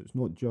itself, so it's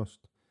not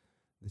just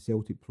the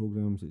Celtic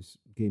programmes, it's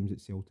games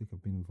that Celtic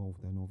have been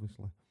involved in,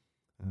 obviously.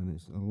 And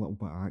it's a little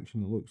bit of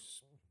action. It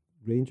looks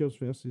Rangers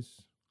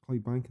versus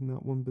Clydebank in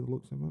that one, by the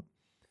looks of it.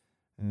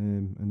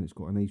 And it's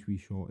got a nice wee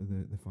shot of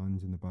the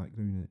fans in the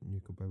background at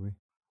Newcobowie.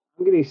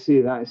 I'm going to say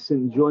that it's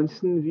St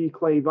Johnstone v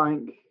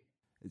Clydebank.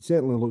 It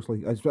certainly looks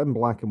like, it's in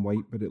black and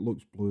white, but it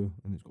looks blue,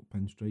 and it's got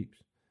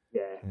pinstripes.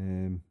 Yeah.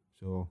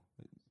 So...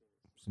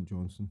 St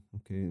Johnstone.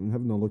 Okay, and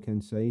having a look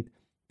inside.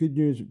 Good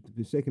news,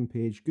 the second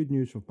page, good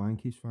news for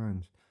Bankies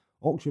fans.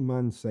 Auction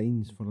Man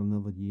signs for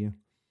another year.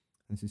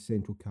 This is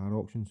Central Car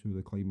Auctions, who were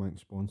the Clydebank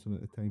sponsor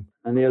at the time.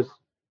 And there's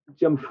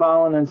Jim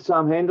Fallon and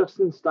Sam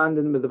Henderson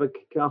standing with a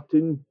big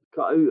cartoon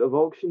cut out of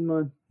Auction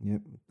Man.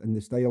 Yep, in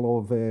the style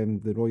of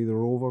the Roy the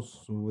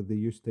Rovers, so they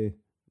used to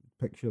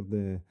picture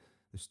the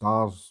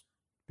stars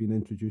being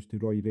introduced to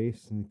Roy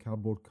Race and the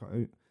cardboard cut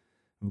out.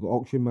 We've got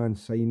Auction Man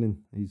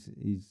signing. He's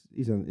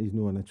not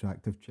an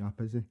attractive chap,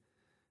 is he?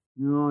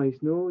 No,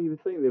 he's no. You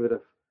would think they would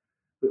have,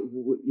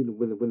 you know,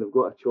 when they've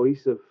got a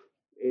choice of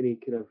any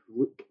kind of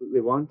look they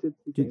wanted.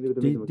 Do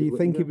you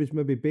think he was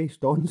maybe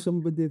based on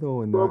somebody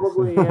though? And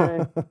probably,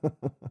 yeah.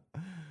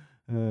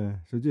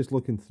 So just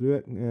looking through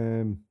it,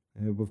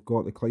 we've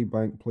got the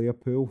Clydebank player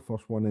pool,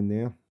 first one in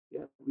there.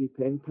 Yeah, wee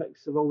pen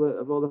picks of all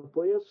the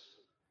players.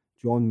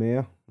 John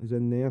Mayer is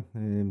in there.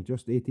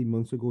 Just 18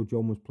 months ago,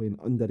 John was playing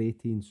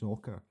under-18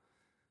 soccer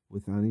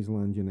with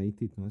Anniesland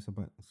United. Now, that's a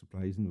bit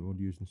surprising that we're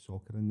using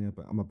soccer in there,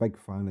 but I'm a big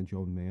fan of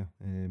John Mayer.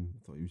 I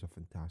thought he was a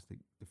fantastic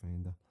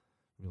defender,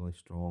 really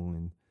strong,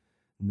 and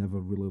never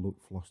really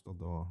looked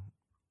flustered or,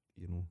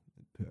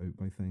 put out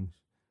by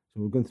things.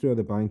 So we're going through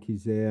the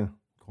Bankies there.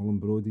 Colin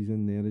Brody's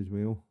in there as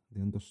well,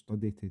 the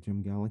understudy to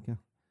Jim Gallagher.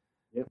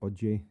 Yep.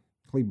 Budgie.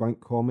 Clydebank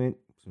comment,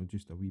 so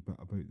just a wee bit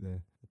about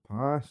the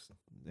past.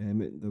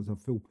 There's a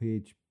full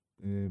page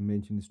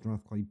mentioning the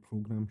Strathclyde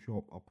programme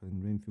shop up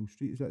in Renfield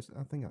Street. I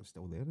think that's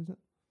still there, is it?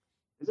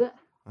 Is it?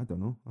 I don't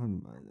know.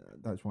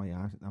 That's why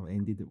I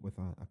ended it with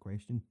a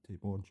question to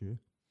board you.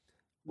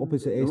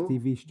 Opposite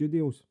STV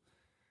Studios.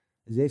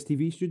 Is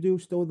STV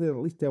Studios still there?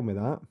 At least tell me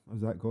that. Or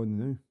is that gone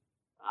now?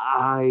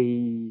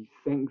 I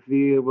think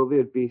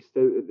they're based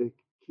out at the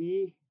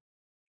Quay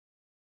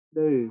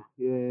now,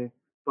 yeah.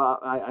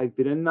 But I've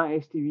been in that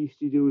STV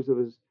Studios. I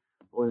was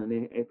on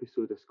an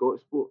episode of Scott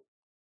Sport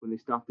when they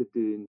started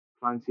doing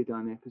Fancy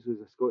Dan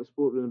episodes of Scott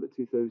Sport around about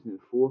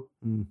 2004.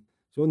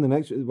 So on the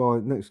next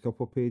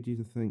couple of pages,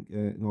 I think,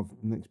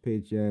 next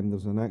page,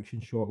 there's an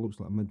action shot, looks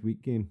like a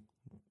midweek game.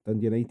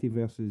 Dundee United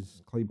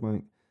versus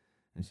Clydebank.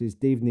 It says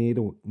Dave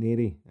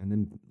Neri, and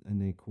in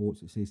the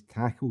quotes it says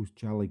tackles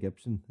Charlie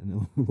Gibson,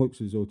 and it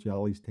looks as though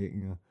Charlie's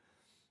taking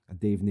a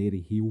Dave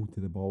Neri heel to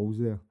the balls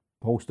there.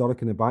 Paul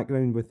Sturrock in the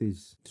background with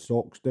his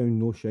socks down,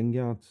 no shin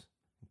guards.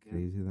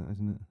 Crazy that,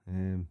 isn't it?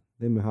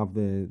 Then we have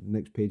the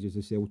next page is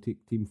the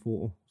Celtic team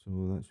photo, so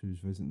that's who's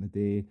visiting the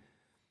day.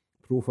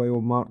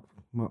 Profile Mark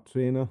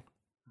Trainer.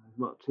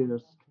 smart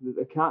trainers. He was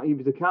the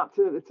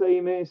captain at the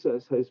time, so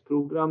it's his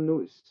programme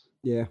notes.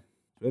 Yeah.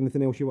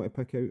 Anything else you want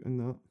to pick out in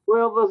that?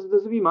 Well,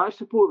 there's a wee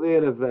match report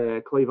there of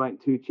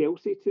Clydebank 2,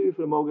 Chelsea 2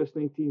 from August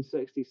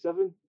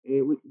 1967,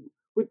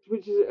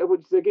 which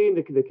is again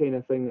the kind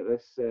of thing that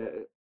this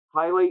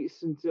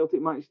highlights in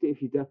Celtic Match Day.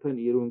 If you dip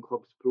into your own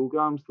club's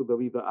programmes, there'll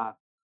be a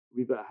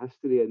wee bit of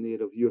history in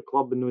there of your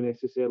club and not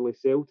necessarily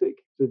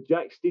Celtic. So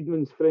Jack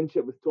Steedman's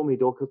friendship with Tommy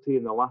Docherty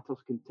and the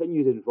latter's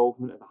continued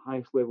involvement at the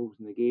highest levels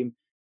in the game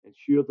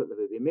ensured that there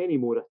would be many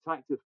more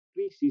attractive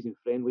pre-season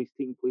friendlies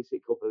taking place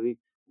at Kilbarry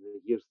in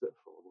the years that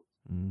followed.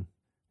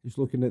 Just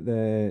looking at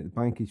the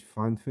Bankies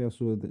fanfare,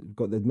 so they've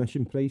got the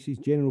admission prices.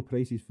 General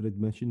prices for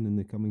admission in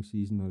the coming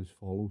season are as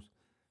follows.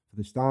 For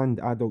the stand,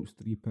 adults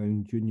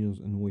 £3, juniors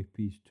and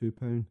OAPs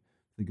 £2.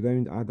 The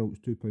ground, adults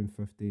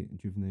 £2.50,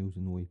 juveniles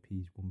and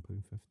OAPs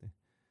 £1.50.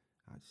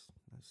 That's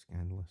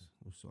scandalous,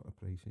 those sort of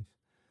prices.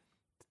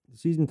 The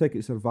season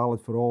tickets are valid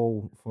for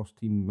all first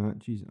team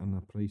matches and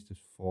are priced as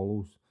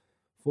follows.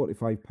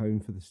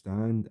 £45 for the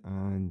stand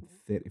and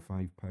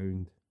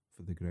 £35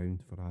 for the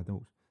ground for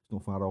adults. It's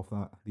not far off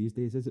that these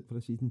days, is it, for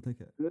a season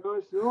ticket? No,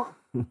 it's not.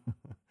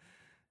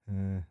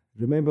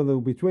 Remember, there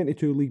will be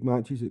 22 league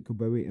matches at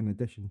Kilbowie in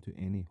addition to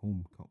any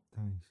home cup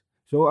ties.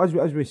 So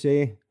as we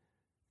say,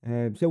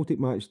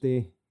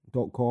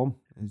 CelticMatchday.com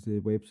is the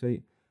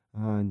website,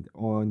 and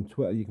on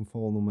Twitter you can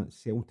follow them at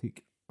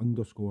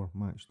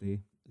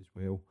Celtic_matchday as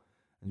well.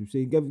 As we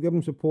say, give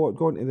them support,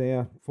 go onto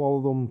there,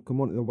 follow them,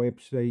 come onto the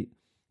website,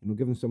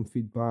 give them some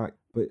feedback.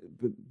 But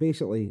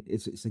basically,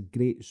 it's a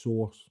great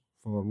source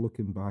for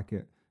looking back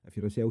at. If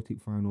you're a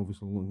Celtic fan,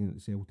 obviously looking at the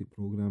Celtic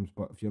programmes,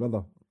 but if you're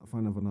a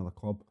fan of another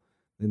club,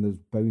 then there's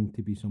bound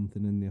to be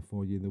something in there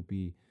for you. There'll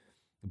be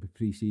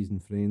pre-season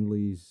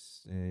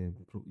friendlies,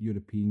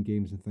 European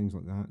games and things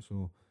like that.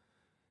 So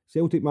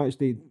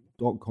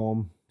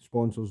CelticMatchday.com,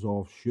 sponsors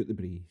of Shoot the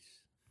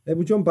Breeze.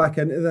 We'll jump back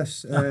into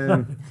this.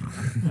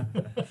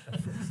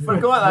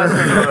 Forgot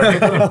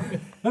that.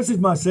 This is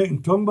my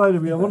second tongue, by the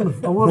way. I want the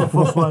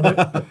first one.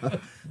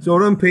 So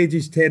we're on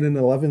pages 10 and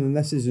 11, and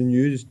this is a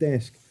news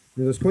desk.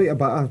 Now, there's quite a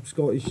bit of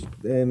Scottish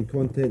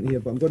content here,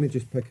 but I'm going to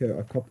just pick out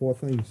a couple of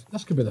things.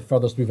 This could be the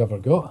furthest we've ever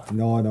got.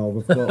 No,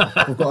 we've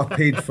got a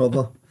page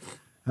further.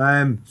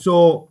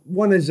 So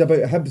one is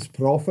about Hibs'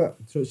 profit.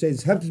 So it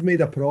says Hibs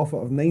made a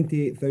profit of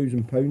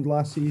 £98,000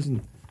 last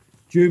season,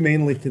 due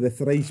mainly to the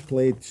thrice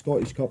played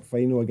Scottish Cup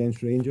final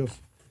against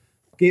Rangers.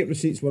 Gate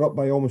receipts were up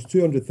by almost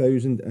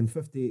 200,000 and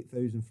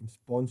 58,000 from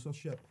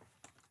sponsorship.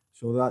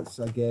 So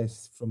that's, I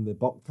guess, from the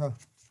Buckta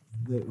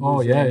that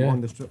was on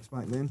the strips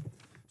back then.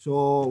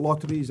 So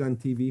lotteries and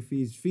TV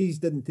fees. Fees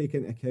didn't take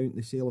into account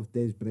the sale of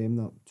Des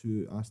Bremner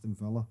to Aston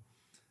Villa.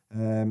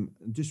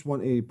 Just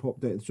want to pop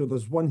down. So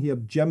there's one here,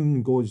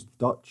 Jim Goes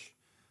Dutch,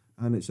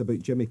 and it's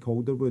about Jimmy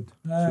Calderwood.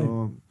 Aye.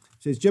 So it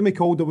says Jimmy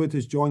Calderwood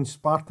has joined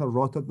Sparta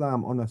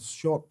Rotterdam on a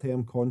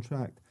short-term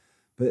contract,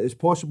 but it's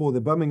possible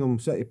the Birmingham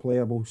City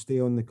player will stay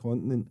on the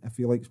continent if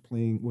he likes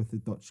playing with the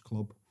Dutch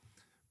club.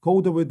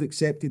 Calderwood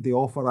accepted the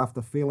offer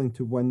after failing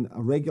to win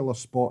a regular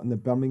spot in the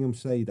Birmingham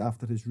side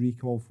after his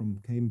recall from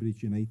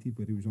Cambridge United,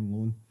 where he was on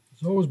loan.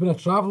 He's always been a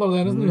traveller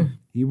then, hasn't he?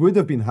 He would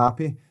have been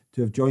happy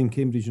to have joined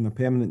Cambridge on a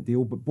permanent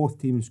deal, but both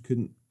teams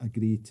couldn't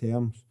agree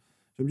terms.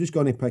 So I'm just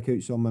going to pick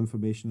out some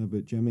information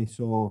about Jimmy.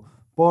 So,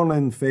 born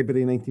in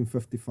February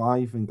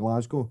 1955 in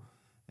Glasgow,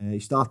 he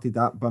started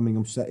at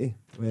Birmingham City,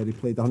 where he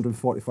played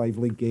 145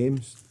 league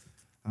games,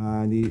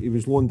 and he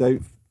was loaned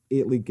out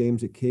 8 league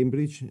games at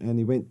Cambridge, and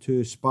he went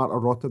to Sparta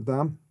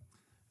Rotterdam,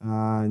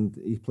 and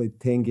he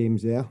played 10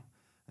 games there,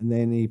 and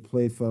then he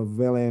played for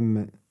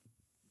Willem.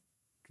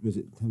 Was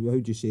it, how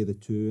do you say the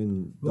two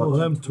in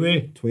Willem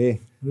Twee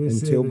in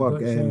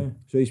Tilburg.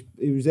 So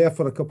he was there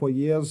for a couple of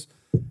years.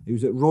 He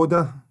was at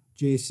Roda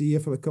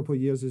JC for a couple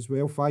of years as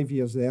well, 5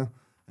 years there,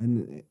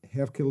 and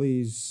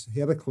Heracles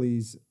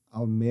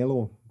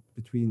Almelo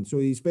between. So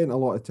he spent a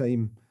lot of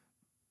time,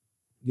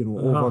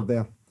 over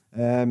there.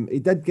 He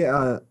did get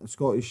a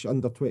Scottish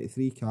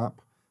under-23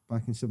 cap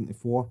back in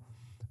 74,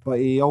 but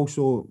he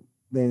also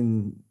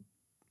then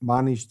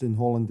managed in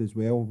Holland as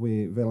well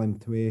with Willem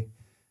Twee.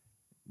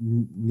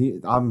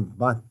 The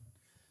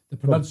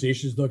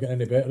pronunciation's not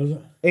getting any better, is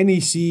it?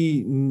 NEC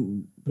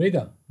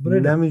Breda.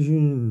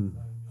 Nimjin.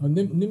 Oh,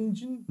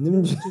 Nimjin?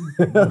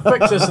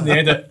 Fix this in the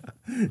edit.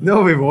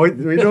 No, we won't.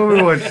 We know we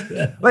won't.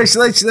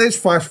 Let's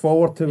fast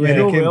forward to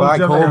when he came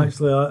back home.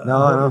 Actually,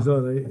 No. He's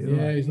all right.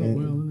 Yeah, he's not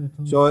well, isn't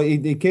he? So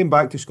he came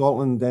back to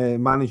Scotland,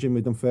 managing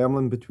with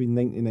Dunfermline between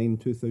 1999 and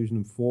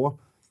 2004.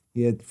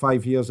 He had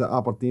 5 years at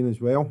Aberdeen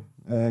as well.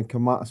 A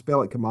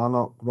spell at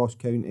Kilmarnock, Ross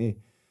County,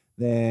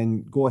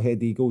 then Go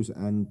Ahead Eagles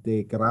and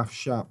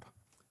Graafschap.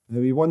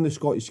 Now he won the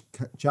Scottish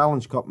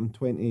Challenge Cup in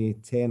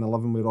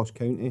 2010-11 with Ross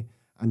County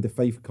and the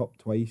Fife Cup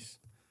twice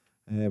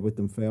with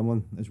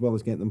Dunfermline, as well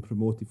as getting them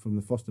promoted from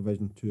the First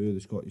Division to the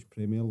Scottish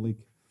Premier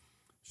League.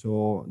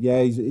 So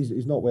yeah,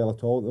 he's not well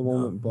at all at the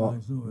moment,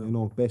 but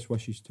best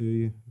wishes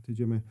to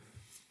Jimmy.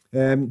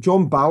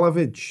 John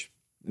Balavich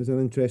is an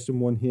interesting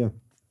one here.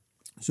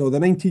 So the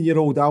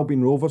 19-year-old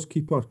Albion Rovers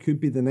keeper could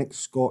be the next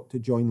Scot to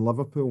join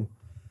Liverpool.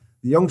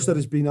 The youngster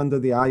has been under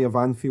the eye of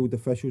Anfield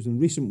officials in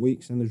recent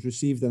weeks and has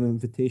received an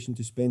invitation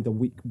to spend a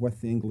week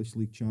with the English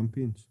League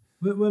champions.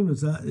 When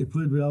was that? He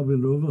played with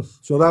Albion Rovers.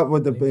 So that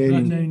would have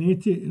been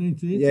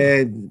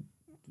 1980.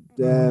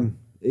 yeah,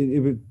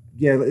 it would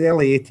the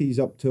early 80s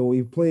up till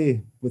he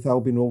played with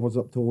Albion Rovers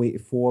up till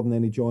 84, and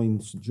then he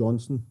joined St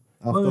Johnstone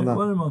after that.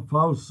 One of my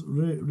pals,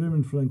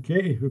 Raymond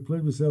Franchetti, who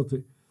played with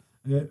Celtic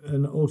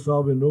and also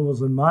Albion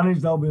Rovers and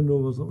managed Albion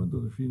Rovers. I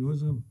wonder if he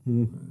knows him.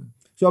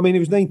 So I mean, he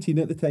was 19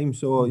 at the time,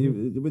 so it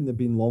wouldn't have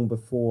been long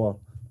before.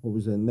 What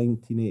was it,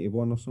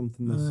 1981 or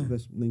something?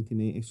 This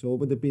 1980, so it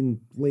would have been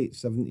late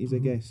 70s, I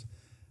guess.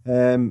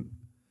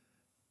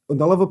 On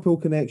the Liverpool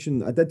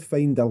connection, I did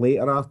find a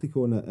later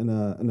article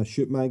in a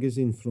Shoot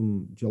magazine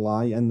from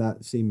July in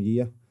that same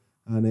year,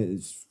 and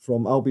it's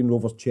from Albion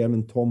Rovers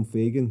chairman Tom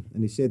Fagan,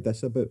 and he said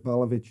this about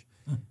Balovic.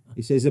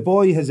 He says the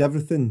boy has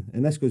everything,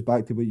 and this goes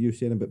back to what you were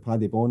saying about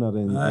Paddy Bonner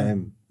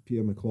and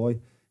Peter McCloy. He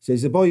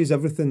says the boy has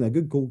everything a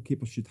good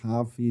goalkeeper should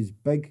have. He is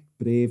big,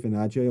 brave, and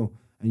agile,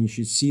 and you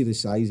should see the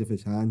size of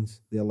his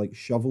hands. They're like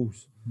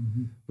shovels.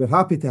 We're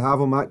happy to have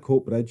him at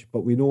Coatbridge,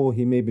 but we know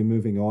he may be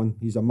moving on.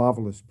 He's a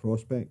marvellous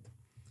prospect.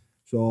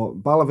 So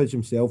Balovic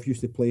himself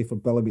used to play for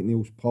Billy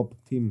McNeil's pub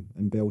team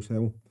in Bells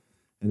Hill,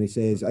 and he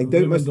says, I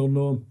doubt Mr.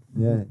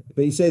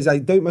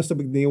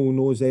 McNeil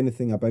knows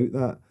anything about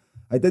that.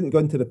 I didn't go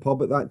into the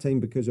pub at that time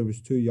because I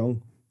was too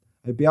young.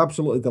 I'd be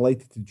absolutely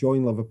delighted to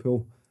join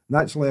Liverpool.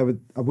 Naturally,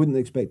 I wouldn't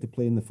expect to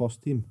play in the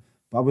first team,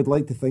 but I would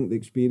like to think the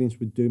experience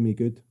would do me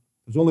good.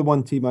 There's only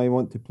one team I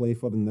want to play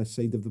for on this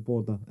side of the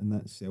border, and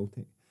that's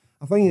Celtic.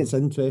 I think it's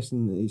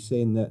interesting that he's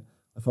saying that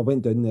if I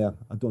went down there,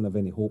 I don't have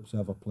any hopes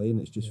of ever playing.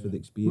 It's just for the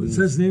experience.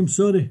 What's his name,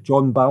 sorry?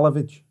 John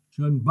Balovic.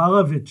 John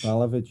Balovic.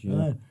 Balovic, yeah.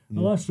 Aye.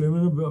 Well, that's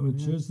remember about him on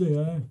Tuesday,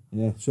 aye.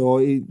 Yeah, so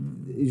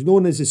he's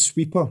known as a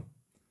sweeper.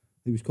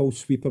 He was called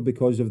sweeper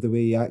because of the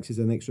way he acts as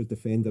an extra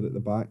defender at the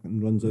back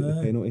and runs out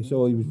the penalty.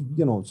 So he was,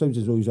 it sounds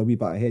as though he was a wee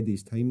bit ahead of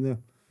his time there.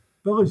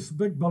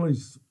 Big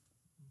Billy's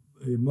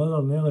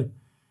mother, Nelly,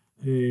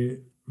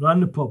 ran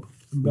the pub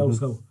in Bells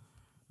Hill.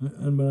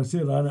 And when I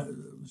say ran it,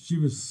 she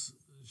was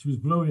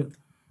brilliant.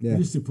 Yeah. I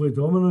used to play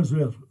dominoes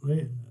with her,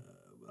 right?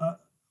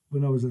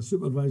 When I was a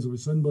supervisor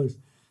with Sunblaze,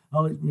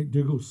 Alex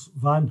McDougall's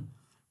van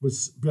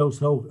was Bells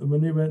Hill, and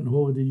when they went on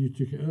holiday, you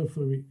took it out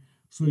for a week.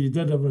 So you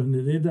did everything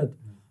that they did.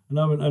 And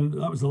I went in,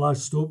 that was the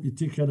last stop. You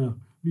take in a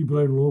wee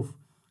brown loaf,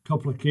 a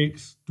couple of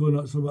cakes,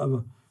 donuts or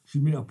whatever.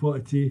 She'd make a pot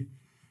of tea,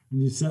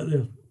 and you sit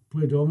there,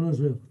 play dominoes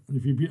with her. And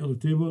if you beat her the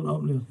table,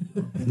 up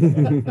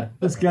there.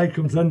 This guy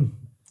comes in,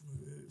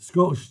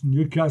 Scottish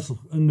Newcastle,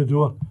 in the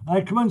door.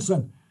 Aye, come in,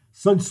 son.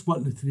 Sun's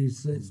splitting the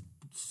trees. It's a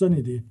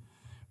sunny day.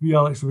 We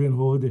Alex away on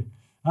holiday.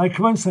 Aye,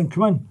 come in, son,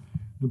 come in.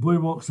 The boy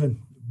walks in.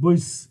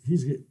 Boys,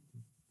 he's got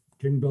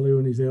King Billy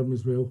on his arm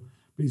as well.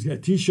 But he's got a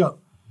t-shirt,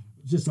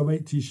 just a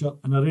white t-shirt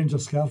and a Ranger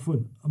scarf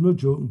on. I'm not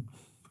joking.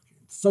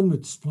 Sun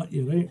would split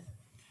you, right?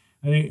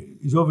 And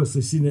he's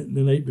obviously seen it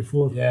the night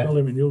before. Yeah.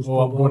 Billy McNeil's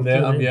I'm going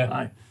there, yeah.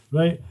 Aye,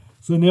 right?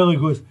 So Nelly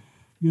goes,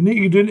 you need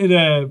to go down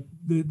to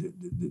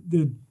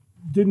the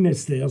down the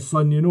stairs,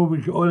 son.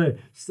 We've got all the...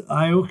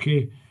 Aye,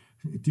 okay.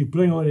 To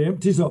bring all the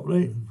empties up,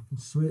 right?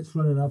 Sweat's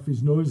running off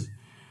his nose.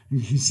 And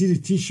you can see the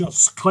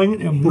t-shirts clinging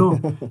to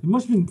him, It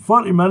must have been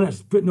 40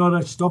 minutes putting all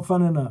that stuff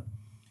in that.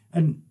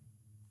 And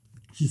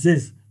she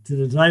says to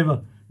the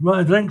driver, you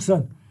want a drink,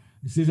 son?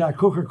 He says,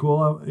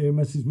 Coca-Cola,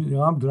 Mrs.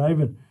 McNeil, I'm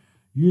driving.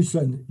 You,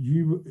 son,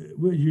 you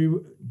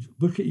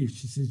look at you.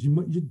 She says,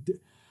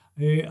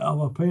 I'll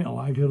have a pint of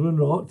lager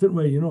unreluctant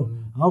way,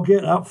 I'll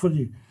get that for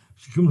you.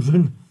 She comes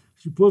in,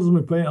 she pours him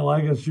a pint of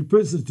lager, she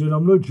puts it to him,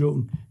 I'm not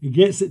joking. He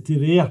gets it to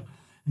there,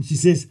 and she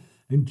says,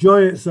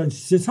 enjoy it, son. She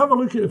says, have a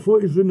look at the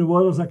photos in the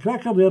wall. There's a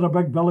cracker there, a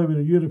big Billy with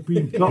a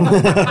European cup.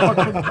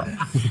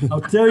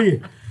 I'll tell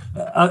you,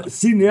 I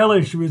seen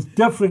Ellie, she was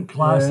different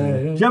class.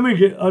 Yeah. Jimmy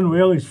got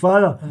unwell, his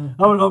father.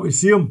 I went up to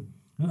see him.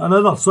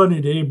 Another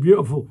sunny day,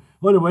 beautiful.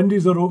 All the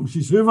windows are open.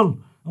 She's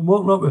hoovering. I'm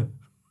walking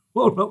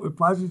up with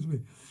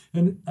passageway.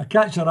 And I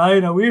catch her eye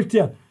and I wave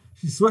to her.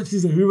 She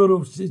switches the hoover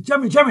off. She says,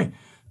 Jimmy,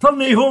 turn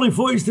the holy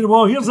photos to the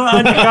wall. Here's that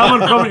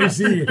anti-camera coming to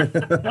see you.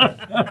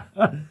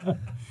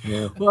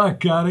 Yeah. What a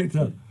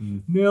character.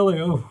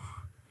 Nearly off.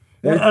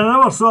 And I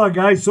never saw a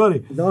guy,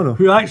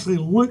 who actually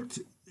looked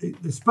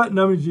the spitting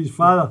image of his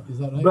father. Is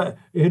that right? But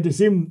he had the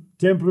same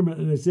temperament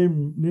and the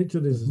same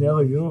nature as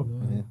Nelly, Yeah.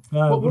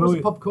 What was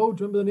the pub called?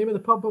 Do you remember the name of the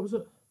pub? What was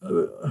it?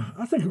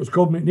 I think it was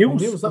called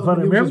McNeil's, if I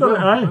remember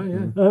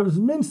it. It was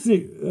Main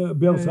Street,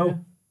 Bells Hill.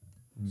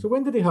 So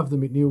when did they have the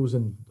McNeil's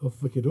off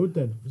Vicky Road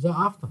then? Was that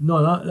after?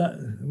 No,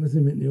 that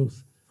wasn't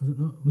McNeil's. Was it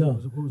not? No,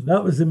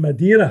 that was in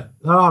Madeira.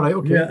 Ah, right,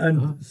 okay. Yeah,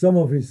 and some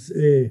of his,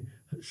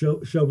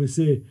 shall we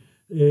say,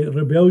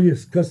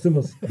 rebellious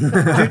customers took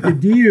the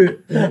D out,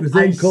 and it was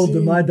then called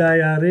the Mad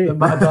IRA. The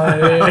Mad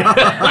IRA.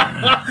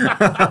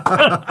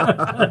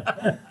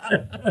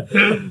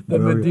 The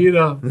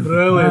Madeira,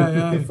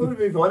 brilliant. Before we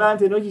move on,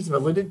 Andy, I know you've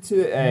alluded to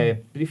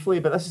it briefly,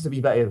 but this is a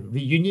wee bit of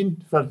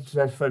reunion for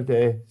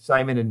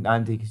Simon and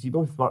Andy, because you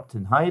both worked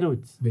in High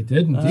Road. We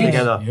did indeed.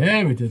 Together.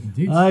 Yeah, we did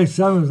indeed. Aye,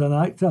 Sam was an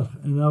actor,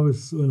 and I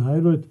was on High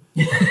Road.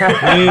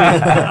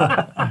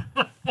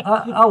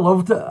 I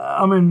loved it.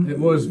 I mean, It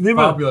was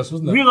fabulous,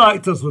 wasn't it? Real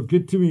actors were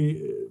good to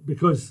me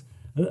because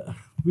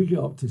we get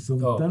up to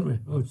something, didn't we?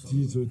 Oh,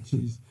 jeez, oh,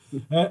 jeez.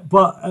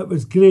 But it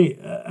was great.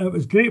 It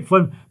was great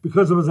fun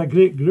because there was a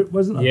great group,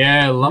 wasn't it?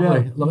 Yeah,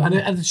 lovely. Yeah. lovely.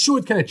 And the show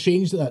had kind of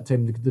changed at that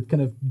time. They'd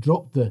kind of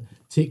dropped the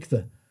take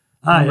the.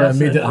 Aye, that's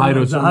made it High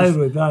Road. The High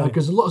Road, aye.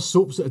 Because a lot of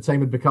soaps at the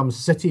time had become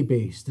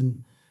city-based,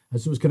 and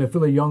so it was kind of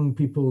full of young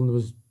people, and there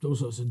was all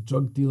sorts of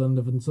drug dealing and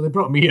everything. So they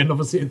brought me in,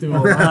 obviously, to do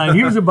all that. Aye,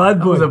 he was a bad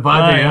boy. I was a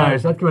baddie, Aye, aye.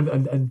 So I'd come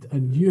in,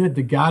 and you had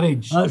the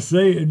garage. That's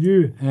right, and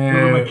you were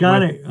a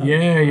mechanic.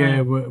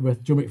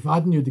 With Joe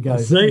McFadden, you had the garage.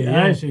 That's right,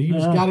 yeah, aye. so he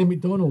was Gary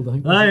McDonald, I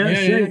think. Aye,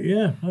 that's right,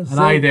 yeah. That's And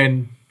right. I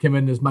then came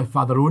in as my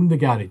father owned the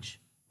garage.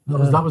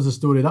 That was the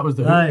story. That was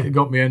the hook that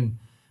got me in.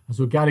 And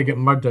so Gary got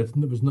murdered,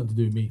 and it was nothing to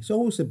do with me. It's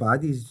always the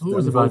baddies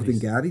Always the involved in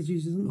baddies.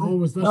 garages, isn't it? Oh,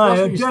 was this? Aye, That's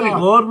where you Derek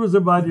start. Lord was a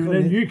baddie, and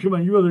then you come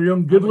in, you were the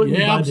young, good-looking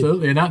Yeah, baddie.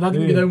 absolutely, and that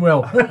didn't get down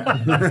well.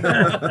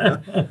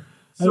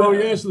 So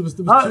yes, there was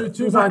two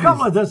There was a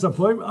couple baddies. of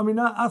disappointments. I mean,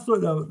 I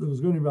thought that there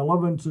was going to be a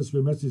love interest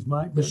with Mrs.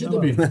 Mac. There should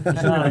have been.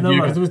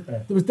 Never. Because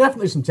there was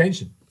definitely some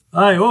tension.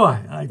 Aye,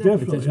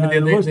 definitely. I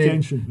mean, There was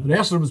tension. The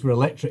rehearsal rooms were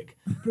electric,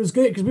 but it was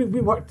great because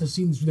we worked the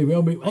scenes really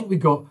well. I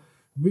think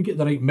we get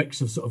the right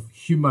mix of sort of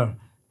humour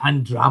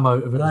and drama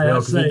out of it as Aye, well,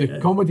 that's because right. the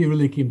comedy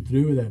really came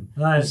through with them.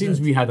 Aye, The scenes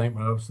we had, I think,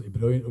 were absolutely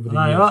brilliant over the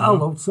Aye, years. I you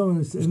know. loved some of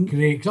this.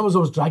 Great, because I was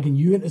always dragging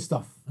you into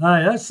stuff.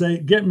 Aye, that's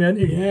right. Get me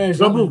into Yeah,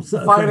 trouble.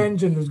 the fire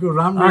engine was going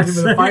ram racing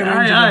with the fire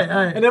engine,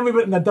 Aye. and then we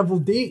went on a double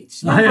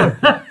date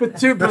with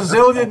two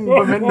Brazilian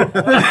women.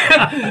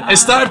 It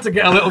started to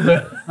get a little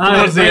bit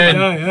towards the end.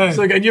 aye.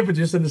 So I got a new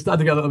producer, and it started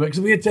to get a little bit because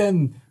we had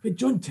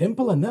John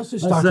Temple in. That's who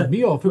started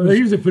me off.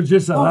 He was a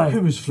producer.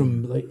 Who was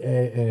from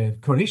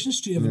Coronation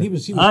Street. I mean, he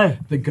was Aye.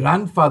 the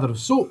grandfather of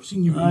soaps. He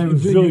knew what Aye, he was it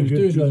was doing. really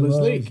He was good, doing John. Liz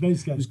Aye, Lake. he's a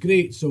nice guy. It was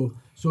great. So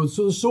the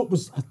soap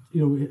was,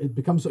 it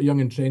became sort of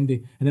young and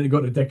trendy, and then it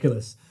got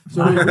ridiculous.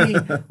 So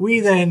we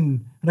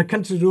then, on a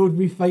country road,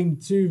 we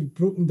find two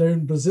broken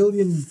down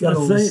Brazilian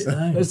girls right,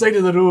 aye. at the side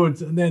of the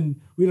road, and then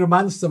we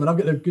romance them, and I've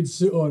got their good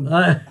suit on.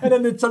 Aye. And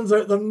then it turns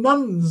out they're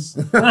nuns.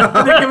 And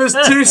they give us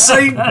two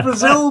signed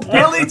Brazil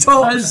belly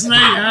tops. That's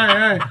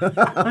right.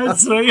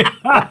 That's right.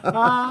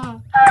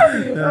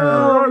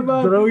 Oh,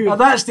 man. Brilliant. At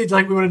that stage, I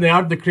think we were in the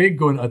Ardna Craig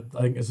going, I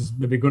think this is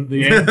maybe going to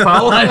the end,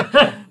 pal.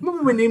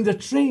 Remember we named a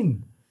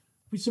train?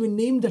 We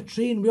named a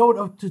train. We all went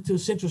up to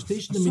Central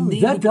Station and we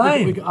named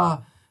it. We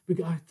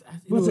got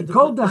Was it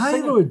called the High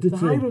Road, the The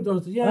train? High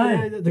Road, Aye.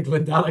 yeah, the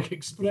Glendalloch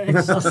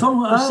Express.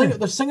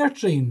 The Singer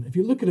train, if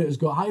you look at it, has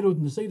got High Road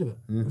on the side of it.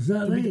 Is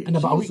that right? And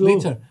about a week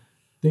later,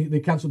 they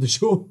cancelled the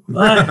show.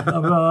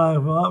 Aye,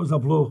 well, that was a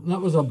blow.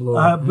 That was a blow.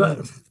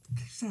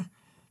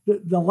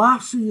 But the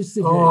laughs we used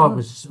to get. Oh, it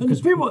was- and the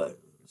people,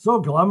 so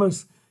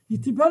glamorous.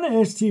 You'd be on at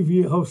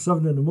STV at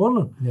 7:30 in the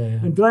morning Yeah.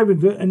 and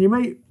driving, and you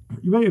might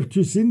have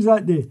two scenes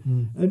that day,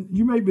 and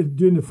you might be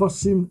doing the first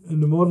scene in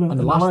the morning And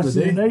the last of the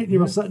scene at day. night, and you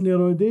were sitting there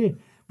all day.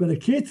 But the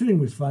catering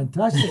was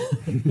fantastic.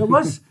 It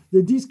was.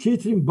 These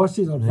catering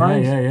buses or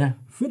vans. Yeah.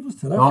 Food was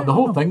terrific. Oh, the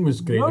whole thing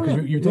was great because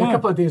Brilliant. you did a Yeah.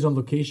 couple of days on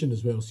location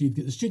as well. So you'd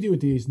get the studio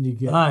days and you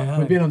get Aye.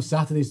 we'd been on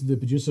Saturdays to the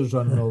producers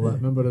run and all that.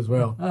 Remember as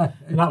well.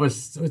 And that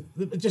was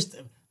it just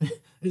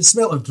it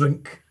smelled of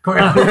drink quite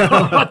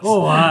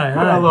Oh, aye.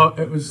 a lot.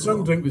 It was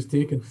strong drink was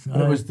taken.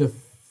 And it was the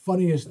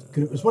funniest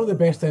group. It was one of the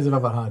best times I've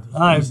ever had.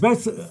 Aye, It was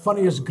best, the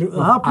funniest group the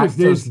of happiest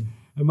actors. days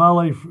in my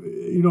life.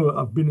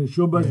 I've been in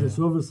show business,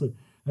 obviously,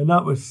 and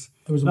that was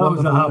It was that was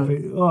a wonderful,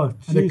 happy. Oh,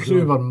 And the jeez,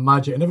 crew oh. were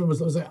magic, and everyone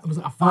was like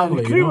a Aye,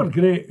 family. the crew were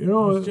great. It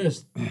was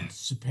just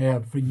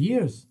superb for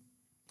years.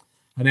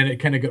 And then it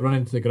kind of got run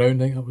into the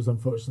ground. I think that was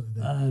unfortunately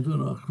the I don't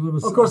know. There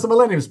was, Of course, the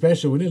Millennium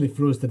Special, we nearly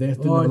froze to death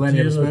doing the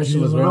Millennium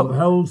Special as well. Up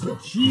hills.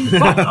 Jeez,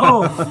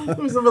 oh, It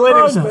was the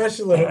Millennium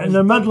Special. And it in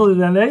the middle of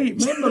the night.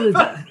 Remember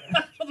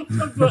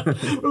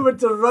the, we were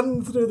to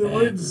run through the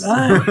woods.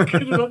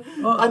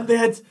 And they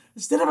had,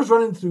 instead of us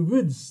running through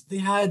woods, they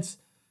had,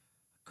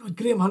 God,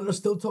 Graham Hunter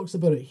still talks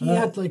about it. He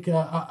had like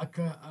an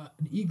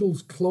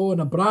eagle's claw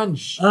and a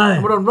branch. Aye.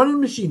 And we're on running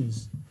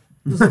machines.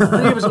 There's like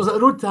three of us, it was at the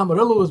road to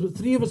Amarillo, there was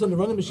 3 of us on the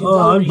running machines.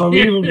 Oh,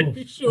 unbelievable.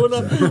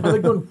 And they're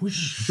going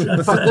whoosh.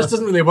 In fact, this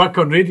doesn't really work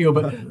on radio,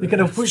 but they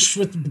kind of whoosh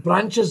with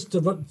branches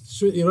to run,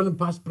 so you're running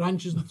past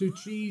branches and through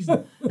trees,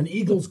 and an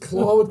eagle's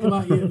claw would come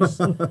at you.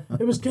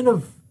 It was kind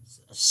of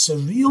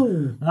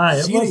surreal aye,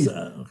 series.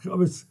 it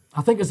was.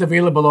 I think it's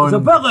available on It's a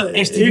bit like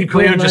STV Acorn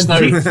Player just now.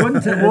 Antiques, wasn't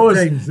it, It was.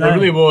 at times, It aye.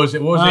 really was.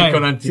 It was Aye.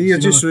 Acorn Antiques. See, you're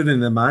you just know. ruining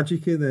the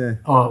magic of the.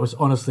 Oh, it was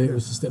honestly. It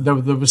was just, there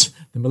was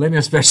the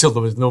Millennium Special.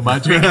 There was no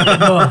magic.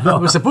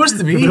 It was supposed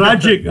to be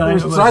Tragic, aye, It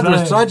was, it was, it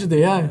was aye. tragedy.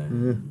 Yeah,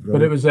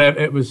 but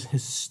it was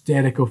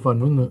hysterical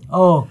fun, wasn't it?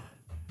 Oh,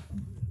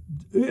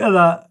 out of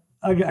that,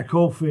 I get a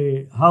call for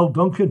Hal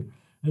Duncan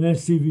in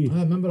STV.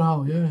 I remember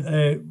how.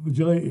 Yeah. Would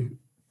you like to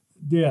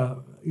do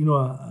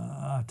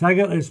a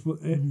Taggart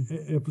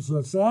episode.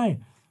 I said, aye,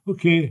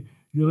 okay,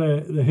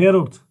 you're the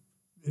Herald,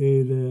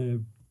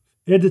 the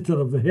editor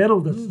of the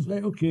Herald. I said,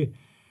 right, okay.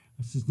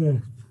 I said,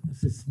 no,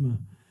 this is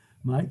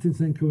my acting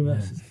thing coming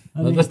out.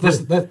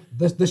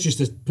 This used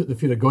to put the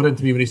fear of God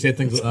into me when he said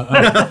things like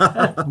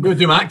that. I'm going to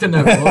do my acting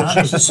now. Oh,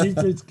 Jesus.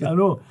 I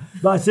know.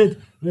 But I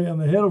said, right,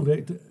 I'm a Herald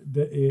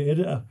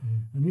editor.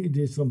 I need to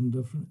do something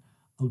different.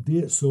 I'll do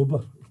it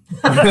sober.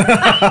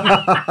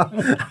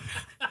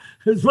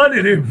 It's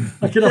funny,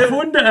 I could have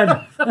phoned it in.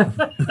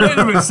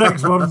 About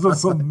 6 words or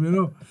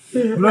something,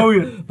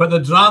 Brilliant. But the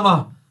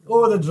drama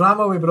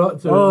we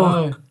brought to it.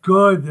 Oh,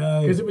 God.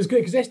 Because it was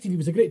great, because STV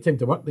was a great time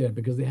to work there,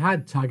 because they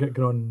had Taggart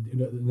going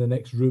on in the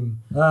next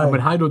room. And when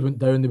High Road went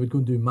down, they would go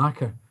and do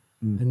Macca.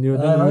 And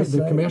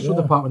the commercial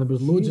department, there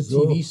was loads of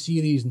TV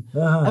series, and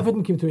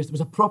everything came to us. It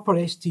was a proper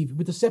STV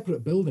with a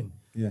separate building.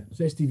 Yeah. It was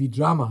STV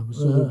drama.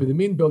 So there would be the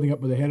main building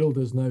up where the Herald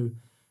is now,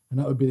 and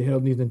that would be the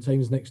Herald and Evening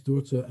Times next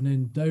door to it. And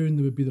then down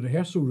there would be the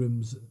rehearsal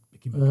rooms that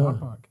became a car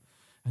park.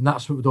 And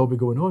that's what would all be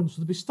going on. So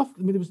there'd be stuff.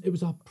 I mean, it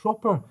was a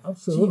proper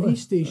TV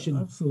station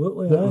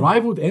that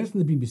rivaled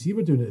anything the BBC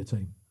were doing at the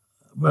time.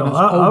 Well,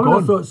 I would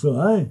have thought so,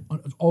 aye.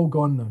 It's all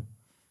gone now.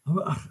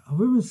 A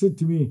woman said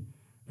to me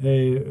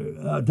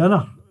at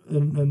dinner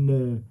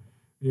in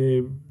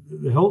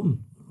the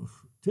Hilton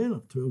 10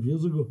 or 12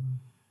 years ago,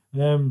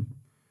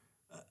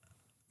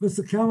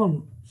 Mr.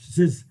 Cameron, she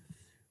says,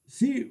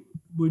 see,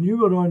 when you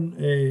were on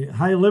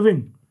High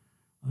Living,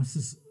 I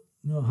says,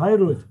 no, High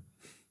Road.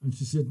 And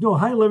she said, no,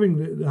 High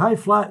Living, the high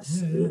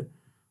flats.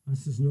 I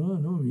says,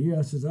 no, yeah.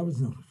 I says, I was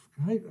not.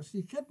 I said,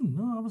 you kidding?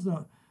 No, I was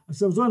not. I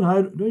said, I was on High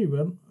Road. No, you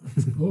weren't.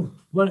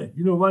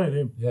 One of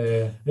them.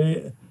 Yeah.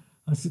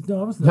 I said, no,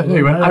 I was not. No,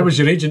 you weren't. I was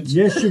your agent.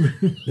 Yes, you were.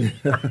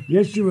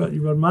 Yes, you were.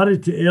 You were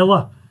married to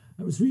Ella.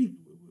 It was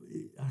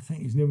I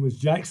think his name was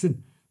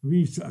Jackson.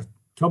 Wee sort of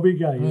tubby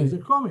guy. He was a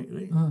comic,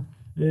 right?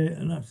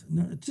 And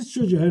it just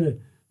shows you how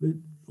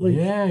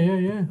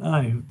Yeah.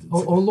 Aye.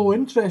 Although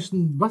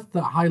interesting with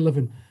that High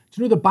Living, do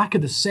you know the back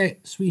of the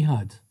sets we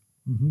had?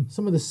 Mm-hmm.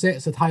 Some of the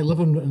sets had High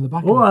Living written in the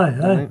back.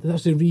 Aye. They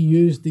actually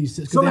reused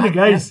these. Some of the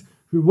guys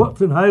who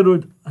worked in High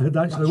Road had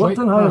actually worked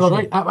in High Road.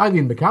 Right.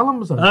 Eileen McCallum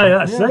was in it. Aye,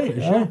 that's right.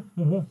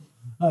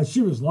 Sure.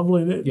 She was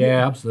lovely.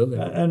 Yeah, absolutely.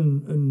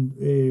 And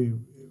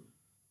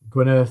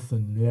Gwyneth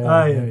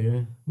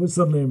and What's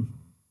her name?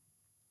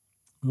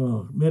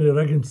 Oh, Mary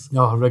Riggins.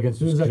 Oh, Riggins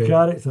was great. A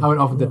character. I went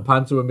off and did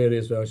Panto with Mary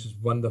as well. She's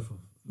wonderful.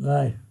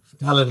 Aye.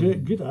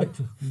 Good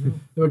actor.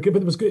 They were good,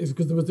 but it was great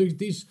because there was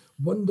these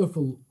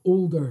wonderful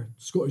older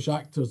Scottish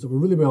actors that were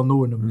really well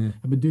known and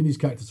had been doing these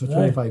characters for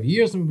 25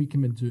 years, and we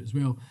came into it as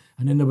well.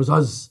 And then there was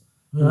us,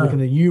 the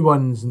kind of new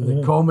ones and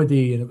the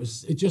comedy, and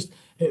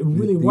it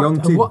really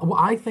worked. And what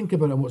I think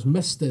about it and what's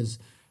missed is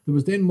there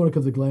was then Monarch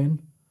of the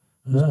Glen.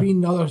 There's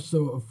been other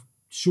sort of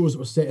shows that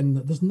were set in.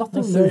 There's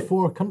nothing now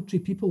for country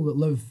people that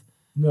live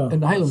in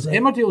the Highlands.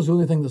 Emmerdale's the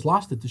only thing that's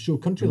lasted to show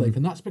country life,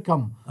 and that's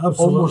become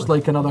almost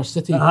like another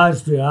city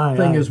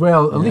thing as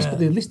well. At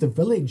least the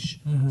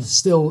village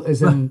still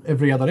is in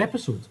every other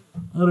episode.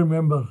 I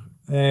remember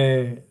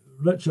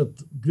Richard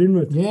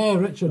Greenwood. Yeah,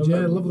 Richard.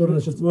 Yeah, lovely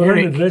Richard. We were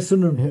in the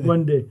dressing room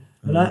one day,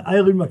 and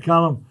Eileen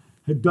McCallum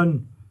had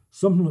done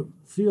something like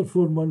 3 or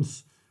 4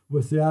 months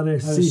with the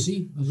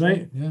RSC,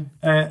 right? Yeah.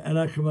 And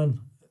I come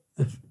in,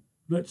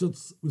 Richard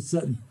was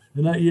sitting,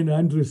 and Ian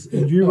Andrews,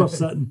 and you were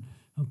sitting.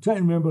 I'm trying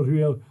to remember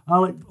who else.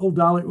 Old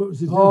Alec, what was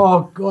his name?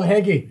 Oh, God,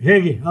 Heggie.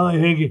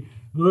 Alec Heggie.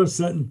 We were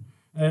sitting,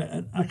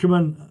 and I come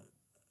in,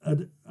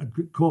 I'd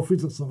got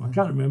coffees or something, I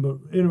can't remember.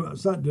 Anyway, I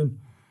sat down,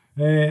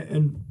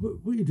 and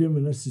what are you doing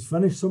when this is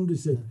finished? Somebody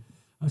said,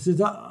 I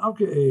said, I've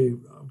got 2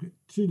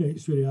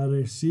 nights with the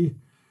RSC,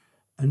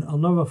 and I'll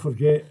never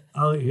forget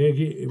Alec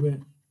Heggie. He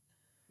went,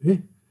 eh?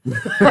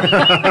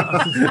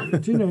 I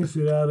said, 2 nights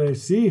with the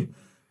RSC.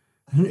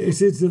 And he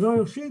said, the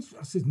Royal Shades?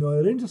 I said, no,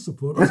 the Rangers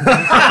supporters.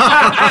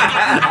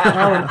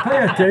 I went,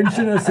 pay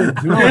attention. I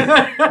said,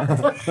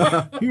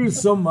 no. He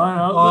was some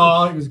man.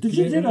 It was Did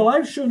you do a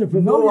live show in the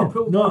pavilion?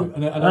 No.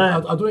 And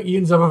I don't think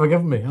Ian's ever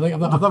forgiven me. I think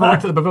I've never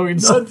worked at the pavilion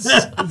since.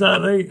 Is that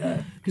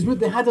right? Because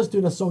they had us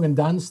doing a song and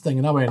dance thing,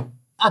 and I went,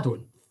 I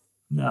don't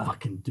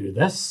fucking do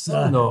this.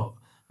 No.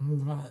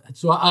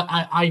 So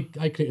I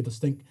created a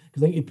stink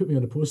because I think he put me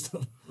on the poster.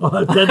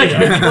 Oh, did he?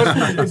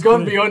 It's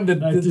gone beyond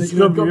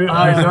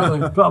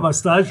exactly. Put a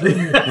moustache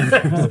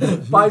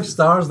on 5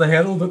 stars, the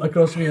Herald went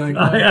across me.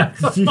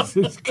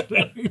 Jesus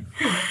Christ.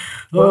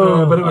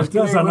 But it was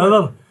that's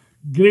another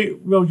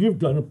great. Well, you've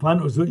done a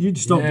pantos. You'd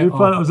stop doing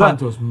pantos.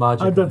 Pantos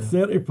magic. I did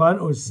 30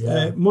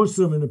 pantos, most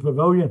of them in the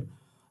pavilion.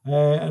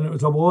 And it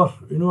was a war,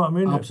 you know what I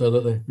mean?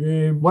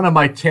 Absolutely. One of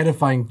my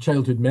terrifying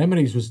childhood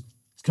memories was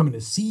coming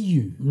to see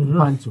you in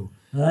Panto.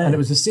 And it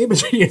was the same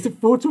as the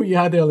photo you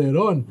had earlier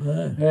on.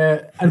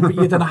 But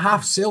you had a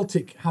half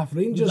Celtic, half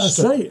Rangers. That's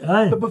right,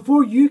 aye. But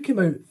before you came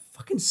out,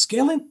 fucking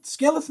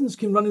skeletons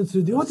came running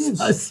through the audience.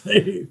 That's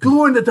right.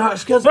 Glow in the dark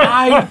skulls.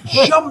 I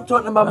jumped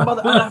onto my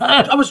mother and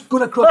I was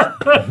going across.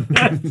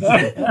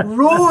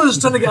 Rose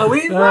trying to get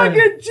away.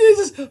 Fucking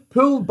Jesus.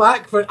 Pulled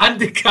back for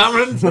Andy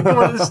Cameron to come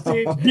on the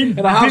stage. And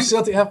a half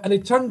Celtic half. And he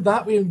turned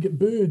that way and get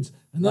booed.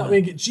 And that way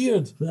and get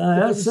cheered.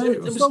 That's right.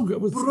 It was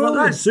brilliant.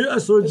 That suit I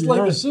showed It's you. like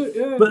yeah. the suit,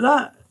 yeah. But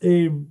that,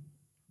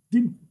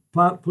 Dean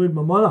Park played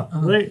my mother,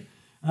 right?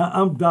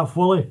 I'm Daft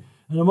Wally,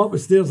 and I'm up the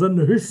stairs in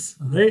the house,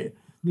 right?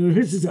 Now, the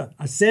house is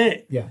a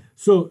set. Yeah.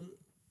 So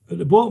at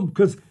the bottom,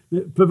 because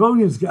the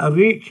pavilion's got a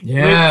rake from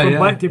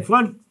back to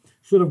front,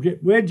 so they've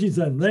got wedges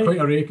in, right? Quite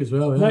a rake as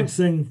well, yeah. Next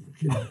thing,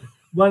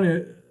 one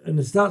and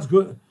the starts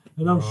going,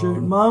 and I'm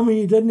shouting,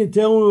 "Mommy, you didn't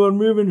tell me we were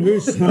moving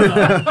house."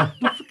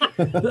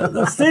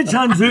 the stage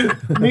hands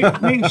out,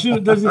 make sure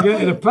it doesn't get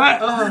to the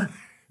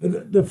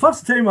pit. The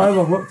first time I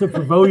ever worked at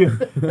Pavilion,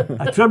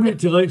 a tribute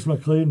to Lex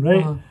McLean,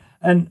 right?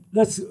 And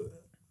this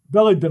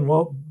Billy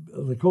Dunlop,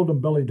 they called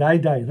him Billy Di,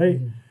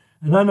 right?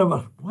 And I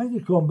never, why do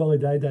they call him Billy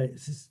Di?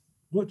 It's just,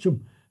 watch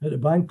him at the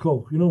band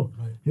call, you know.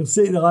 Right. He'll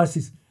say to the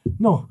lasses,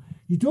 "No,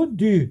 you don't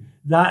do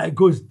that. It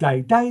goes die,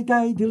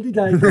 dilly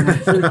die."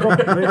 So they come,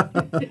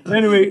 right?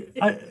 Anyway,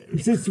 he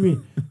says to me,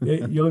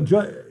 "You'll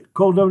enjoy."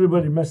 Called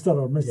everybody Mr.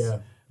 or Miss. Yeah.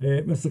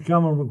 Mr.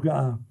 Cameron, we've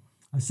got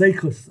a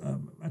cyclist,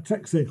 a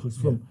trick cyclist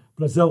from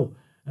Brazil,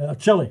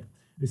 Chile.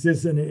 He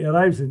says, and he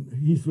arrives in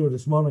Heathrow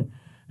this morning.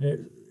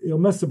 He'll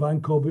miss the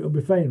band call, but he'll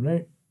be fine,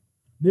 right?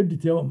 Nobody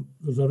tell him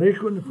there's a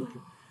rake on the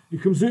fucking. He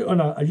comes out on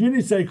a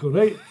unicycle,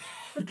 right?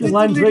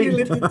 Lands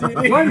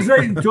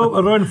right in top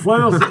of Ron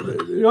Flowers.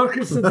 The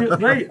orchestra did it,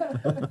 right?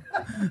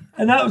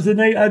 And that was the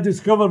night I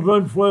discovered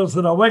Ron Flowers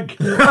in a wig.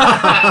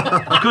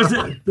 Because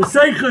the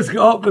cyclist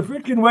got up, the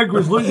freaking wig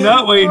was looking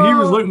that way and he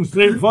was looking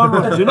straight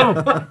forward, you know.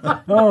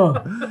 Oh,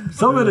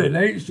 some of the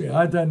nights we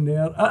had in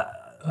there.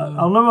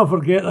 I'll never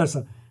forget this.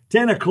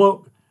 10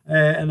 o'clock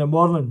in the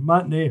morning,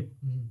 matinee.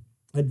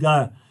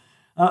 And,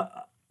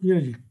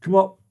 you come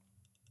up,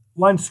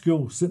 one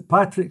school, St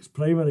Patrick's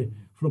Primary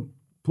from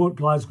Port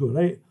Glasgow,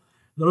 right?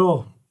 They're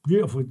all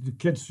beautiful, the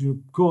kids,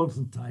 collars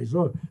and ties,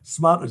 all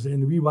smart as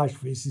any, wee wash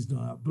faces and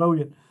all that,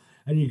 brilliant.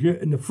 And you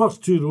get in the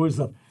first two rows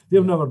there,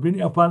 they've never been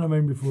to a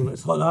pantomime before,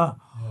 it's like that.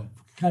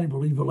 Can't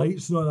believe the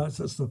lights and all that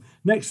sort of stuff.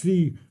 Next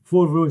 3-4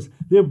 rows,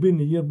 they've been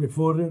the year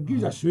before,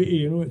 they're a sweetie,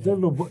 you know, they're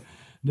no,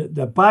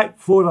 the back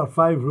 4 or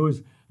 5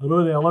 rows are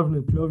all the 11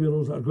 and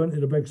 12-year-olds that are going to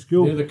the big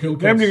school. They're the cool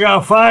kids. Them you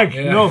got a fag,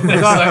 you know.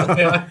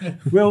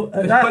 Well,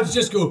 Let's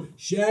just go,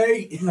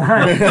 Shay.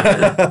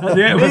 At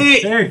the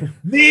end,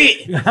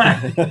 Mate.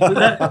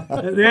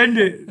 at the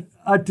end,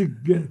 I had to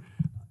get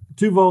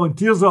 2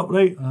 volunteers up,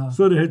 right?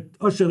 So they had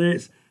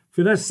usherettes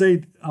for this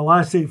side, a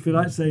lassie, for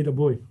that side, a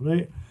boy,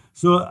 right?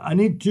 So I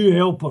need 2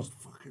 helpers.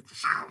 Fucking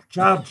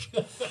charge.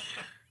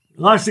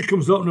 Lassie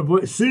comes up in the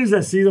boat. As soon as I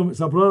see them,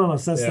 it's a brother and a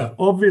sister,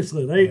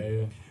 obviously,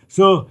 right?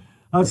 So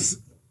that's.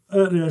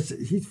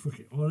 He's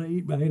fucking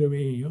alright behind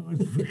me. You know,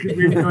 he's fucking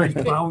waving on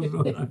his pals.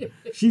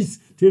 She's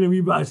taking a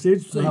wee bit of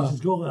stage beside. She's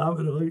got like that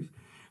with the lights.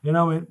 And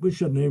I went, "What's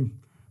your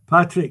name?"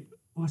 "Patrick."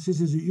 Well, I says,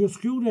 "Is it your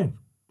school then?"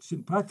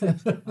 "St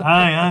Patrick's."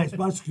 aye, it's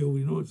my school,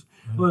 you know. It's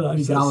all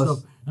that sort of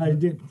stuff. I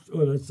did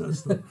all that sort of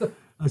stuff.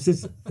 I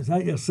says, "Is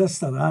that your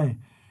sister?" Aye,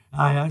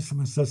 that's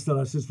my sister.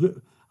 I says,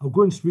 "Look, I'll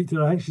go and speak to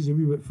her. I think she's a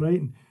wee bit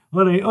frightened."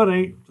 All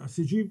right. I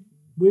says, "You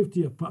wave to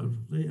your partner."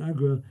 Right, I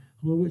go,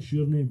 "Hello, what's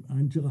your name?"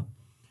 "Angela."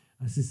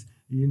 I says,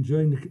 "Are you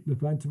enjoying the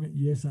pantomime?"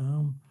 "Yes, I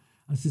am."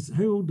 I says,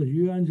 "How old are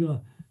you,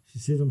 Angela?" She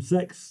says, "I'm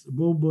 6.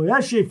 The old boy,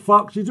 "She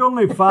fuck, she's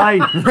only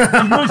 5. She's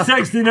not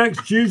 60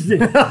 next Tuesday."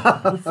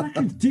 The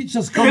fucking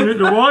teacher's coming out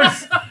the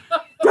was.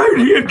 "Down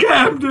here,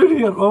 get him down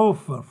here." Oh,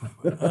 for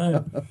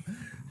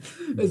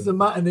It's the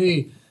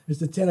matinee. It's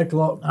the 10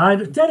 o'clock. Aye,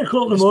 10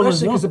 o'clock in the morning.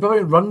 Especially because the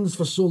pavilion runs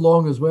for so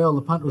long as well.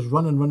 The panto's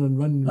running.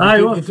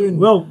 Aye, well,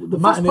 the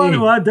first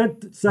panto I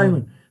did,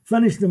 Simon,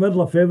 finished in the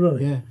middle of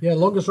February. Yeah,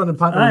 longest running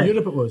panto in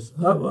Europe it was.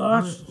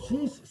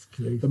 Jesus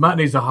Christ. The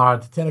matinees are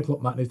hard. 10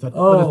 o'clock matinees are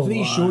hard. But the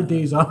 3 show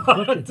days are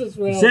hard as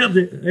well.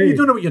 Saturday, You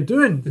don't know what you're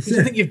doing because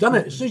you think you've done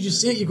it. As soon as you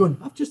say it, you're going,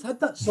 "I've just had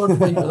that sword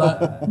fight with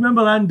that."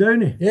 Remember Anne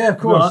Downey? Yeah, of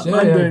course.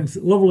 Anne Downey's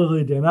a lovely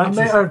lady. And I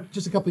met her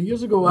just a couple of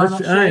years ago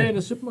in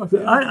a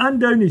supermarket. Anne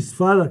Downey's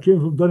father came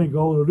from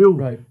Donegal, a real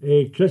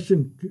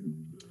Christian,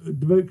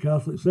 devout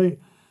Catholic, right?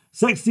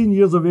 16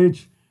 years of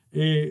age,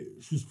 she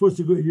was supposed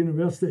to go to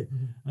university,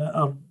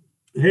 or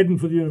heading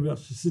for the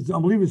university. She said,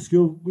 "I'm leaving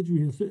school." "What do you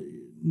mean?" I said,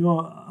 "No,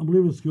 I'm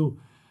leaving school.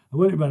 I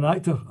want to be an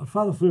actor." Her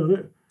father threw her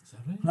out. Is that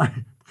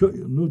right?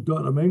 No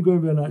daughter of mine going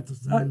to be an actor.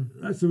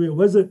 That's the way it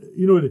was.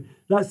 You know,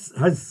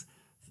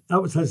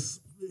 that was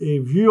his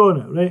view on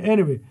it, right?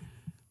 Anyway,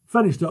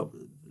 finished up.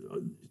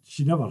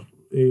 She never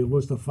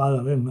lost her father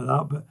or anything like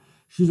that, but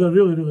she's a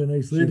really, really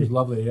nice lady. She was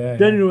lovely, yeah.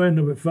 Didn't know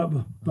anything about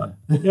football, but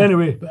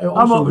anyway,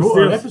 I'm up the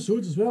stairs.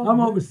 Episodes as well.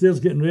 I'm up the stairs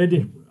getting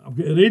ready. I've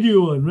got the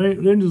radio on, right?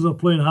 Rangers are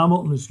playing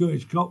Hamilton in the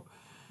Scottish Cup.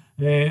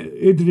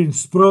 Adrian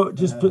Sprott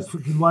just puts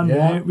fucking one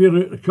minute.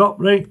 We're out the cup,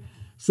 right?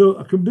 So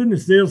I come down the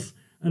stairs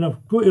and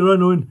I've got to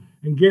run on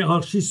and get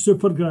her. She's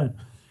super grand.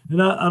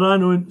 And I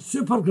ran on,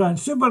 Super Grand,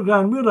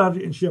 where are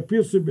you? And she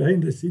appears from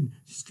behind the scene.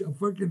 She's got a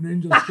fucking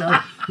Rangers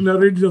scarf and the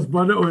Rangers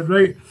bonnet on,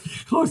 right?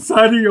 Oh,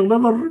 Sandy, you'll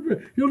never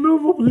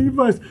believe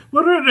this.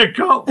 We're in the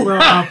cup.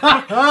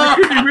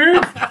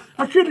 I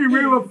couldn't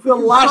move. The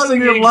last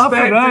thing you expect,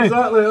 laughing,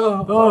 exactly.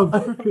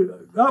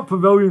 That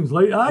pavilion's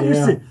like that. I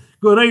used to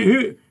go, right,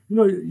 you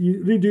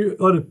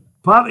redo all the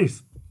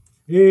parties.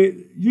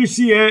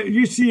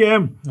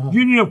 UCM,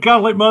 Union of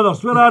Catholic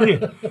Mothers, where are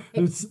you?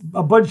 It's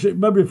a bunch of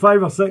maybe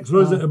 5 or 6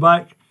 rows at the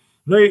back.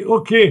 Right,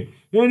 okay.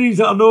 Any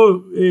that I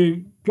know,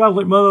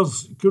 Catholic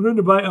Mothers, come round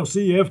the back, I'll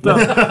see you after.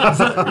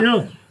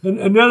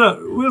 And the other,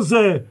 where's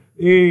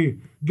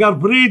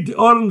Garbrade,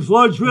 Orange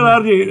Lodge, where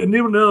are you? And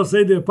they were on the other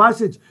side of the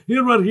passage.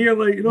 Here we're here,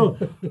 like,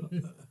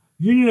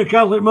 Union of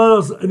Catholic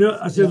Mothers. And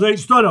I said, right,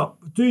 stand up.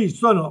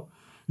 Stand up.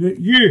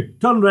 You,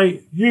 turn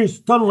right. You,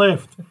 turn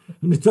left.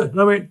 And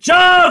I went,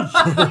 charge!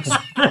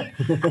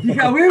 You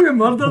get away with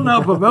murder in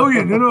that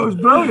pavilion, it was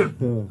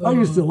brilliant. I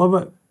used to love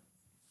it.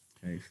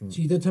 Excellent.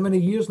 So you did how many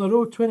years in a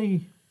row?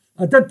 20?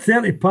 I did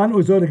 30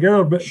 pantos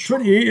altogether, but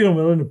 28 of them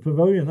were in the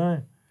pavilion,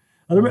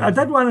 I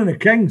did one in the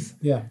Kings.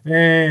 Yeah.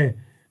 And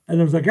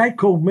there was a guy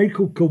called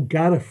Michael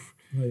Kilgariff.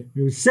 Right.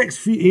 He was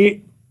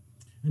 6'8",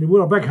 and he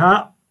wore a big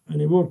hat, and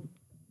he wore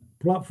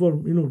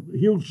platform,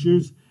 heeled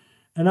shoes.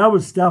 And I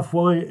was Staff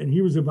Wally, and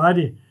he was a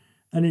baddie.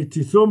 And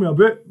he throw me a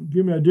boot,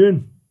 give me a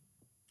doon.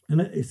 And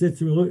he said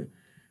to me, look, have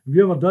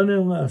you ever done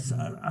anything like this?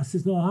 I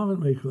says, no, I haven't,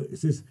 Michael. He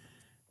says,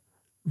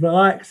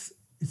 relax.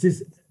 He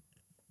says,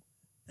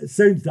 it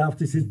sounds daft.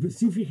 He says, but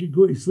see if you could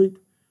go to sleep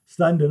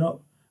standing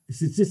up. He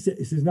says,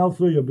 and I'll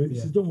throw you a boot. He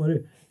says, don't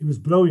worry. He was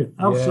brilliant,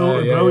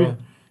 absolutely brilliant.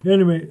 Yeah.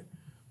 Anyway,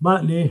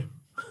 matinee,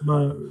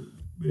 my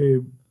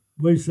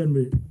wife's in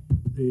with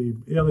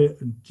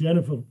Elliot and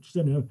Jennifer,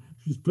 she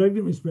was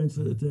pregnant with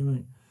Spencer at the time,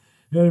 right?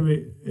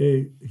 Anyway,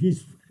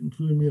 he's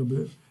throwing me a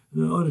bit.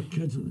 And all the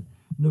kids, and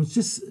it was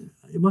just,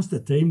 he must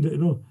have timed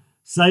it,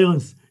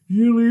 silence.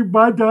 You leave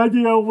my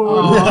daddy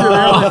alone.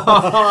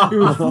 He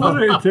was 4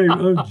 at the time.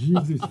 Oh,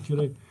 Jesus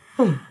Christ.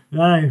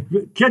 Aye,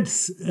 but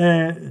kids,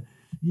 they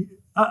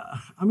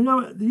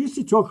used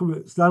to talk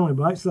about Stanley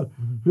Baxter,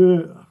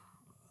 who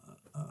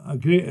a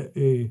great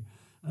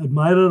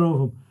admirer of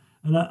him.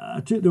 And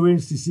I took the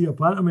Waynes to see a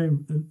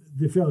pantomime, and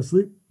they fell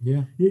asleep.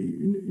 Yeah.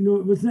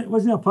 It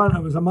wasn't a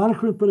pantomime, it was a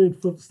mannequin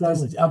parade for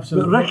Stanley.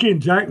 Absolutely. But Ricky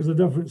and Jack was a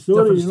different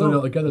story. Different story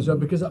altogether as well,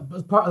 because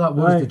part of that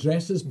was the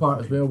dresses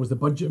part as well, was the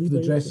budget for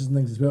the dresses and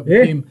things as well.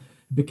 It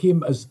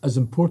became as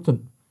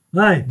important.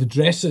 Aye. The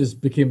dresses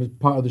became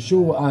part of the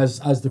show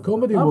as the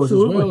comedy was as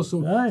well.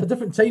 So it's a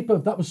different type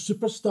of, that was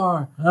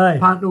superstar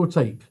panto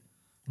type.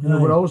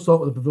 What I always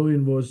thought with the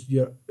pavilion was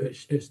they're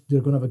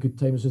going to have a good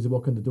time as soon as they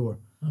walk in the door.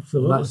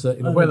 Absolutely. And that's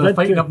it. Whether they're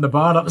fighting up in the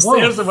bar,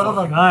 upstairs or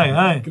whatever.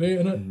 Aye. Great,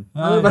 isn't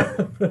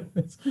it?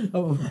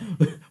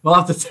 We'll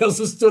have to tell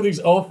some stories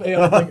off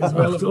air, I think, as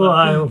well.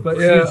 But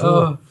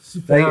yeah,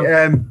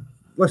 right,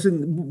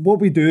 listen, what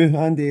we do,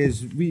 Andy,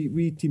 is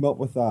we team up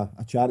with a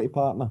charity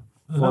partner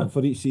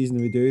for each season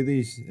we do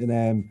these.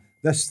 And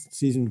this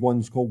season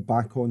one's called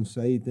Back On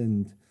Side,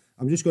 and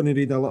I'm just going to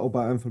read a little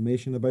bit of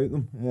information about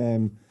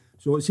them.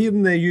 So it's here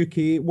in the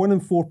UK, 1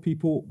 in 4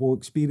 people will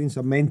experience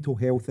a mental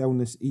health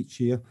illness each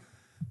year.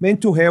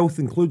 Mental health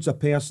includes a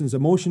person's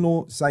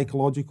emotional,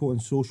 psychological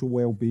and social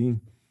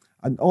well-being.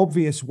 An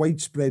obvious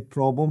widespread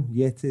problem,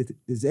 yet it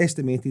is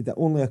estimated that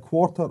only a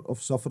quarter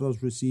of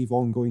sufferers receive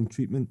ongoing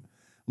treatment,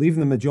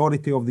 leaving the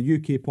majority of the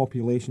UK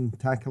population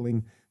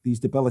tackling these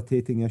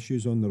debilitating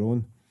issues on their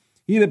own.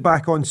 Here at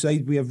Back On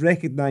Side, we have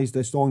recognised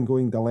this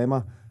ongoing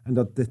dilemma and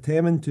are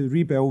determined to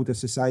rebuild a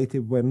society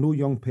where no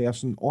young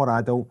person or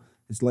adult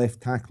is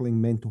left tackling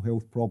mental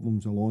health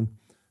problems alone.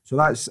 So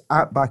that's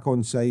at Back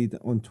On Side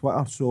on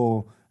Twitter.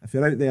 So if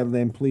you're out there,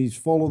 then please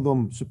follow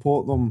them,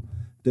 support them,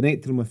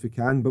 donate to them if you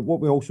can. But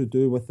what we also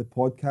do with the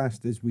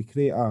podcast is we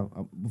create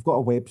we've got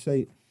a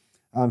website,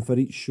 and for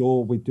each show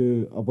we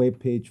do a web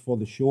page for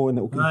the show, and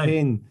it will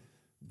contain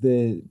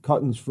the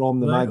cuttings from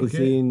the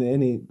magazine,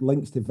 any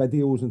links to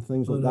videos and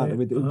things like that.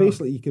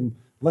 Basically, you can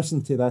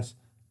listen to this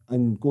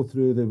and go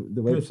through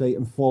the website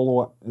and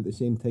follow it at the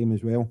same time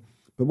as well.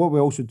 But what we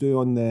also do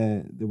on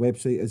the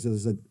website is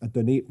there's a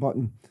donate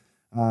button,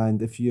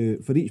 and if you,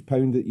 for each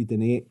 £1 that you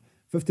donate,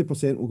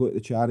 50% will go to the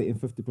charity and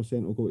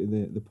 50% will go to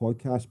the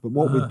podcast. But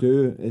what we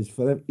do is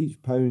for each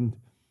 £1,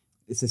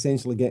 it's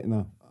essentially getting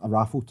a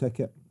raffle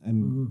ticket,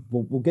 and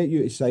we'll get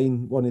you to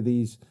sign one of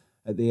these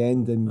at the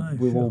end, and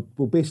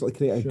we'll basically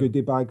create a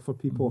goodie bag for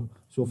people.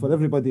 So for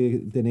everybody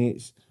who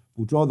donates,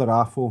 we'll draw the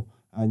raffle,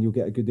 and you'll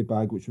get a goodie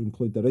bag which will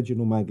include the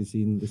original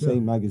magazine, the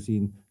signed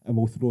magazine, and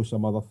we'll throw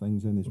some other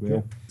things in as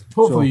well.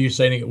 Hopefully you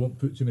signing it won't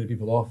put too many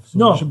people off.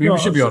 So we should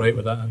be all right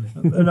with that.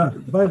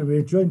 And by the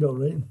way, joined all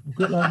right. We'll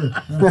get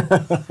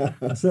that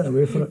now. Sit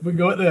away for it. We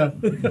got there.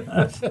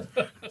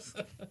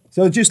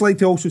 So I'd just like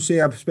to also say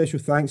a special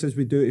thanks, as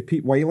we do, to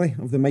Pete Wiley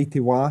of the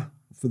Mighty Wah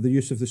for the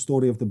use of the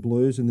story of the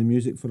blues and the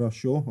music for our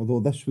show. Although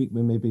this week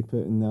we may be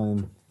putting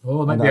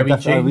Oh, it might and be a wee a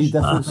change. wee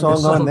different song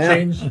subtle on there.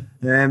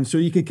 change. So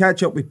you can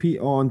catch up with Pete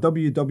on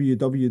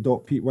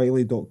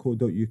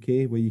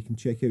www.petewiley.co.uk, where you can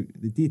check out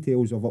the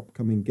details of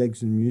upcoming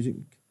gigs and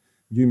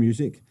new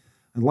music.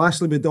 And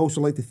lastly, we'd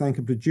also like to thank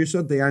our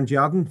producer, Diane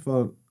Jardin,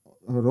 for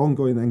her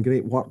ongoing and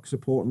great work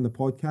supporting the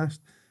podcast.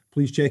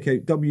 Please check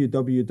out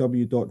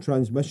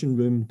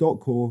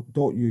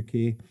www.transmissionroom.co.uk,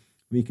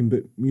 where you can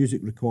book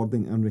music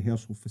recording and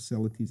rehearsal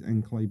facilities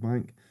in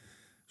Clydebank.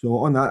 So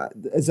on that,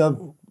 is there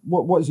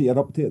what is it you're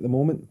up to at the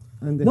moment,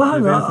 Andy?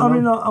 Nothing. I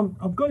mean,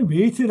 I'm going to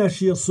be 80 this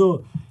year,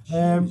 so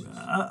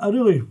I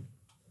really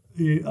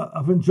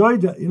I've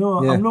enjoyed it. You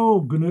know, Yeah. I'm not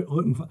going out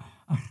looking for.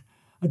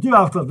 I do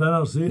after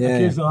dinners, Yeah.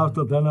 occasional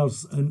after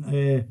dinners, and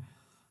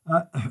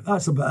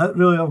that's about it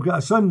really. I've got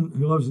a son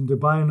who lives in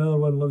Dubai, another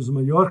one lives in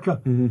Mallorca,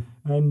 and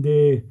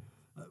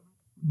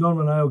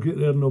Norman and I will get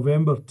there in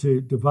November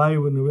to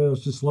Dubai when the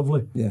weather's just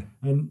lovely. Yeah.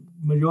 And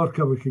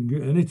Mallorca we can go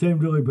any time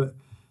really, but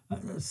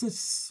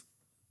it's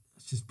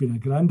just been a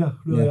grander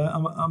really. Yeah.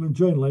 I'm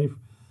enjoying life.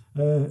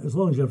 As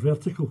long as you're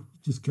vertical,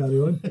 just carry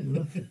on.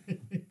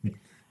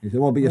 You know?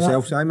 What about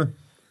yourself, Simon?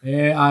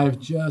 I've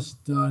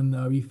just done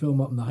a wee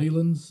film up in the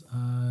Highlands,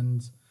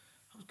 and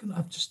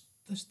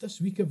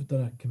this week I've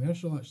done a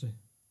commercial actually.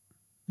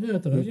 Yeah, I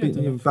don't know.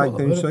 You're back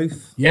down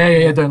south?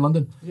 Yeah, down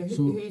London. Yeah,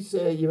 So, who's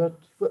you were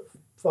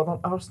former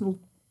Arsenal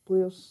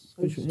players?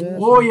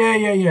 oh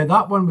yeah.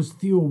 That one was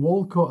Theo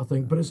Walcott, I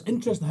think. But it's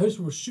interesting. The house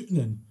we were shooting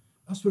in,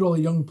 that's where all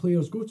the young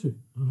players go to.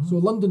 So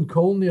London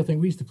Colney, I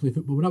think we used to play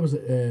football when I was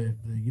at the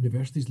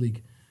Universities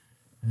League.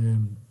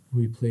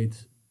 We played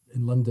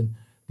in London.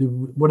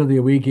 One of the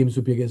away games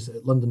would be against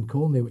London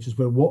Colney, which is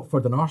where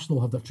Watford and Arsenal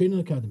have their training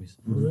academies.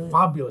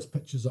 Fabulous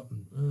pitches up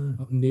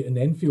in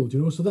Enfield,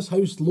 you know. So this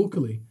house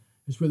locally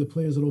is where the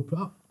players are all put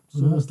up.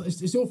 So it's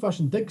the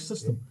old-fashioned dig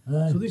system.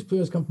 So these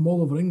players come from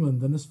all over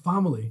England, and this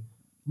family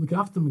look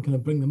after them and kind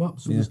of bring them up.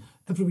 So there's,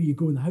 everywhere you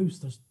go in the house,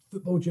 there's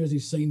football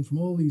jerseys signed from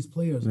all these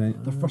players.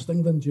 Their first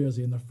England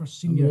jersey and their first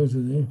senior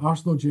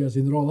Arsenal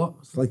jersey, and they're all up.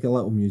 It's like a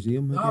little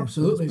museum. I guess.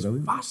 Absolutely, That's it's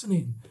brilliant.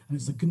 fascinating, and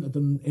I couldn't have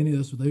done any of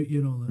this without you.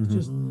 You know, it's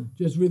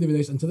just really, really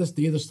nice. And to this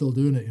day, they're still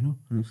doing it. You know,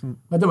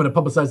 I don't want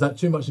to publicise that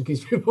too much in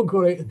case people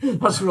go right.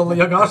 That's where all the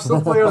young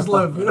Arsenal players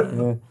live. You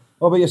know?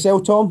 What about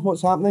yourself, Tom?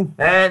 What's happening?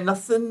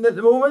 Nothing at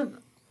the moment.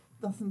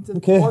 Nothing to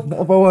Okay, plug.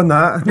 well on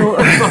that.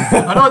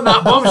 And on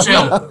that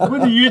bombshell,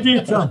 What do you do,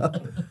 Tom?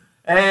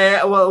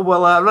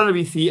 Well, I run a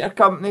wee theatre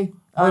company.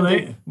 And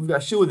right. we've got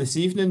a show this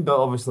evening, but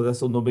obviously this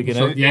will not be going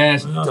out.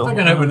 yes, it's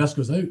figuring out when this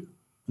goes out.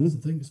 That's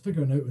the thing. It's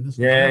figuring out when this.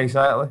 Yeah, goes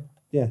out. exactly.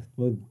 Yeah.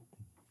 Well,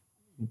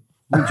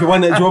 do you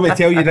want me to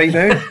tell you right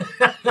now?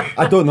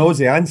 I don't know is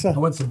the answer. I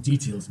want some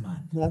details,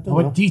 man. I don't I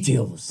want know.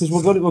 details. Because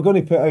we're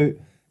going to put out,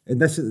 and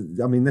this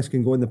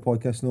can go in the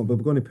podcast now, but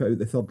we're going to put out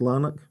the third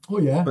Lanark Oh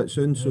yeah. bit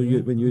soon. So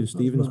when you and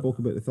Stephen spoke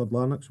about the third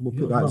Lanark, so we'll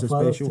put that as a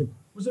special.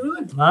 Was it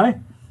really? Aye.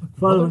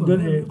 Father went down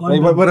to Right,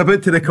 London. we're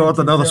about to record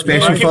another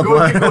special Keep third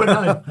going, keep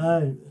Lanark. going now.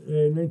 Aye,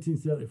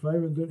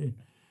 1935 went down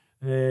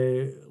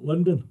to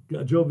London,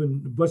 got a job in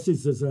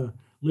buses as a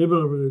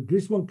labourer with the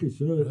Grease Monkeys,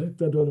 you know, that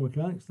did all the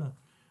mechanics that.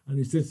 And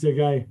he said to the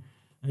guy,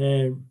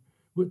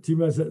 what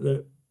team is it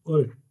that all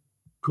the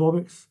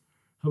comics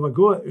have a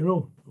go at, you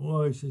know?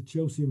 Oh, he said,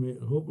 Chelsea, mate,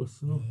 they're hopeless,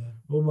 you know.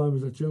 Old man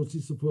was a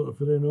Chelsea supporter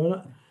for then on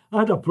it. I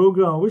had a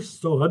programme, I wish I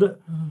still had it,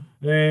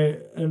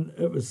 and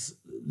it was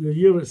the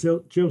year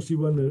that Chelsea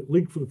won the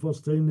league for the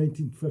first time,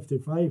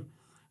 1955,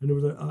 and there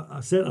was a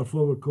centre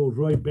forward called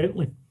Roy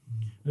Bentley,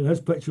 and his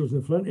picture was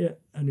in front of it,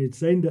 and he'd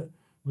signed it.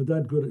 My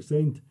dad got it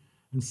signed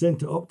and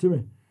sent it up to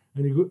me,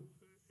 and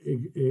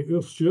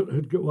Earl Stewart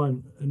had got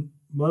one, and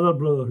my other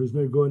brother, who's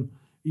now gone,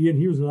 Ian,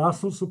 he was an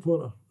Arsenal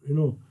supporter, you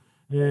know,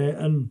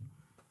 and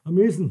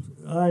amazing.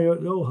 Aye,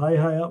 oh, hi,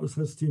 that was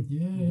his team.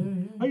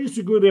 Yeah. I used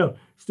to go there,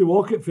 used to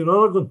walk it for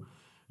Rutherglen,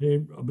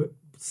 about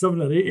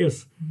 7 or 8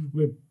 years,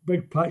 with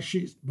big patch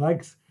sheets,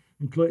 bags,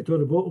 and collect all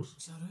the bottles.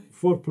 Is that right?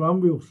 4 pram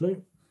wheels,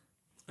 right?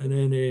 And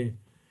then they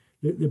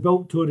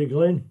built Tory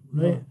Glen,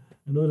 right?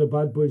 And all the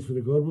bad boys for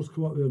the Gorbals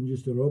come up there and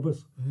used to rob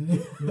us. Yeah,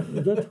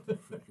 they did.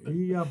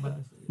 Yeah,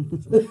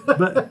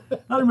 but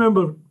I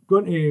remember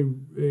going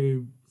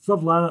to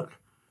Third Lanark,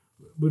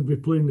 would be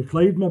playing the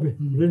Clyde maybe,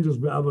 Rangers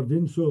beat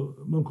Aberdeen, so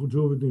my Uncle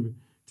Joe wouldn't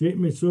take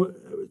me. So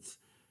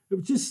it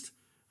was just,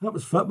 that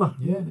was fitma.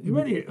 Yeah. You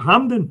went to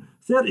Hampden,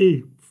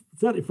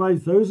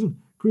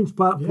 35,000, Queen's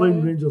Park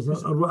playing Rangers or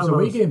It was whatever.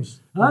 away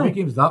games. Aye. Away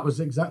games, that was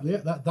exactly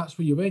it. That's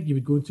where you went. You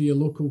would go to your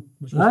local,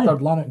 which was Aye.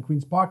 Third Lanark and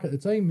Queen's Park at the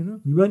time, you know.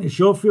 You went to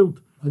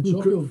Shawfield. And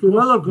Shawfield, For of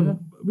course, Rutherglen,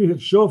 we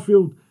had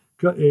Shawfield,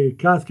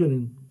 Cathkin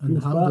and And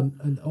Queen's Park. Hampden,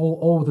 and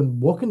all within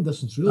walking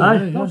distance, really.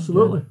 Aye, yeah,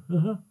 absolutely.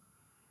 Uh-huh.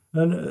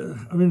 And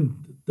I mean,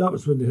 that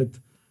was when they had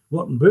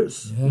working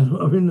boots. Yeah. You know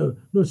what I mean,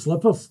 no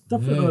slippers,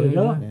 different Yeah,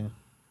 altogether. yeah.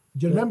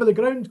 Do you remember the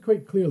ground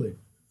quite clearly?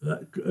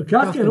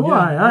 Cathkin, oh,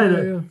 yeah. aye.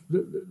 Yeah.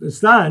 The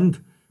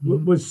stand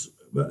was,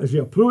 as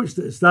you approached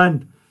the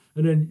stand,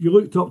 and then you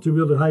looked up to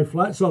where the high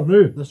flats are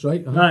now. That's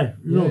right. Aye,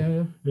 you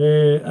know.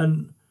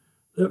 And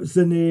it was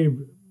in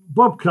the,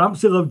 Bob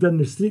Crampsey lived in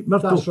the street,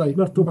 Myrtle, That's right.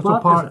 Myrtle Myrtle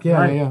Park. Park, is it? yeah,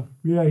 Aye. yeah.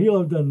 Yeah, he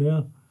lived in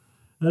there.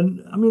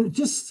 And I mean, it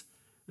just,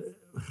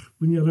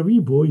 when you're a wee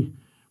boy,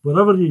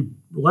 wherever you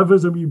live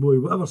as a wee boy,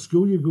 whatever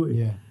school you go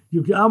to,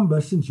 you've got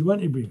ambitions. You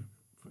want to be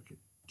fucking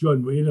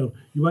John Wayne, or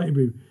you want to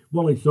be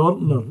Wally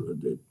Thornton or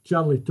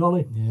Charlie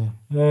Tully.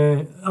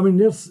 I mean,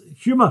 there's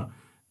humour.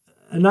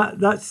 And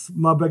that's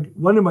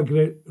one of my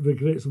great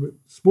regrets about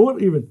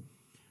sport even.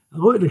 A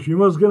lot of the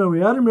humour's gone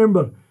away. I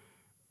remember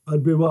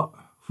I'd be,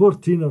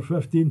 14 or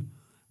 15,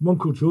 my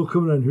Uncle Joe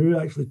coming in, who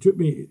actually took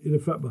me to the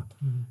Fitba.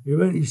 He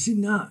went, "You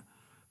seen that?"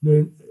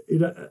 Now,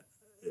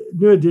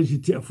 nowadays you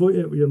take a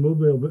photo with your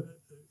mobile, but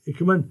he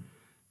come in,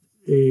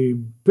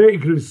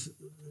 Pettigrew's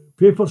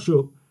paper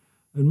shop,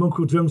 and my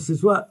Uncle Jim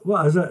says, what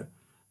is it?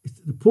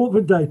 The Pope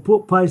had died,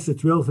 Pope Pius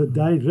XII had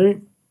died,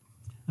 right?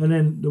 And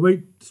then the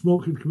white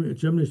smoke had come out of the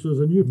chimney, so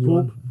there's a new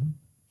Pope.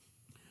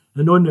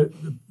 And on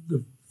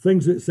the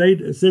things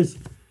outside, it says,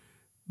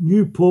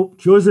 "New Pope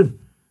chosen."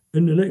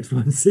 And the next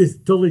one says,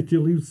 "Tully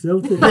to leave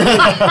Celtic."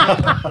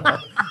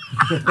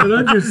 And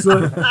I just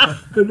thought,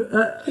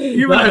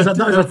 even as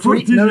a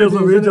 14 years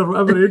of age or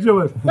whatever age I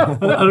was,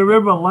 I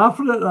remember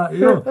laughing at that,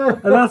 you know.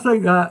 And I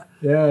think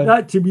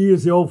that to me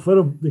is the old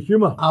film, the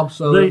humour.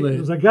 Absolutely. Right,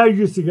 there's a guy who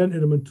used to get into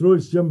the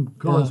Montrose, Jim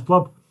Collins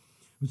pub,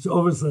 which is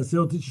obviously a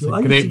Celtic show.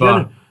 It's a great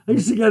bar. I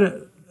used to get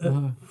it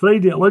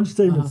Friday at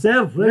lunchtime and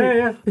serve,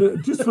 right?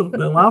 Just for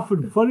the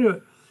laughing, funny.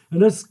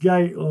 And this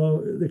guy,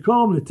 they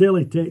call him the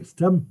teletext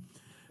Tim.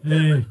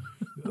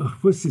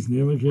 What's his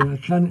name again?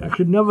 I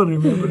could never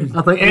remember his name.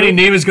 I think any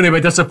name is going to be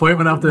a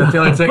disappointment after the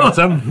teletext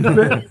Tim.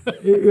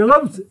 He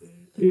loved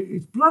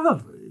his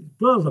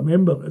brother's a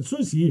member, and so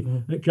is he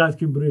at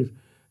Caskin Braes.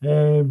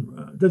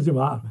 Doesn't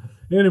matter.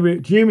 Anyway,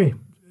 Jamie,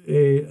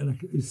 and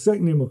his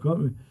second name will come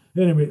to me.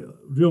 Anyway,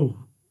 real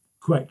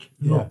quick,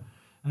 you know.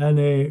 And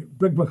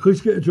Big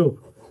McLeish got a job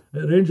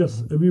at Rangers,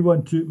 and we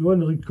won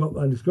the League Cup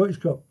and the Scottish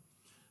Cup.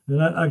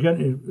 And I got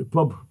into the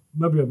pub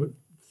maybe about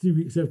 3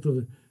 weeks after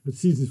the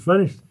season's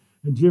finished,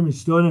 and Jamie's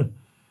stoning.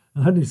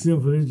 I hadn't seen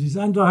him for ages. He says,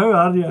 "Andrew, how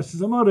are you?" I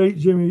says, "I'm all right,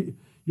 Jamie.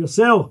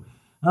 Yourself?"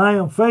 "Aye,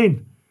 I'm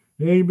fine."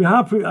 "You'll be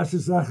happy?" I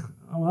says, "I'm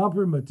happy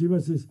with my team." I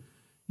says,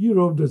 "You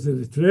robbed us of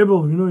the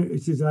treble, you know." He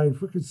says, "Aye, in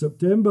fucking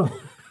September."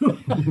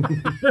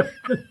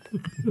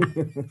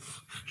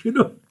 You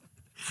know?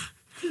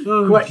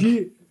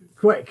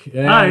 Quick.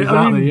 Yeah, Aye, exactly.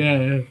 I mean,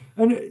 yeah.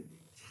 And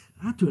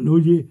I don't know,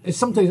 It's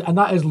sometimes, and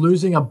that is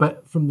losing a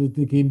bit from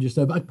the game just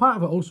now. But part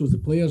of it also is the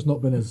players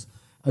not being as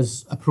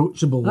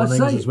approachable and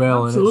things as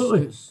well.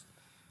 Absolutely.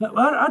 And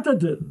I did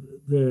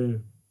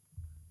the.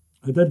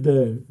 We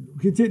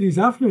can take these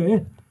after me, eh?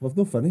 We've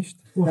not finished.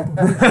 Right.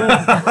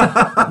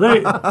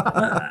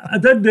 I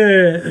did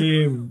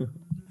the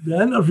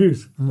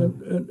interviews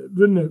and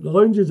running the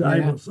lounges at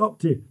Ibrox up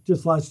to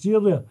just last year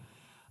there.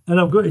 And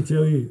I've got to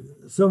tell you,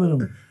 some of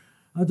them,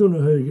 I don't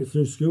know how to get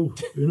through school.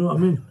 You know what I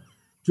mean?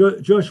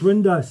 Josh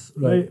Windass,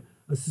 right?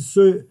 I said,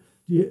 "So, do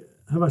you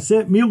have a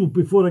set meal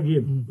before a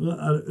game?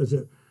 Is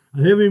it a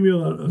heavy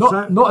meal?"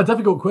 not a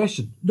difficult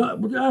question. Not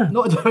a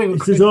difficult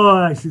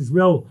question. He says,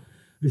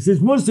 he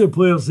says, most of the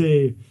players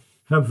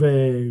have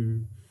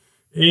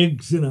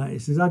eggs and that. He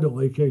says, "I don't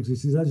like eggs." He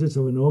says, "I just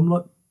have an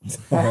omelette."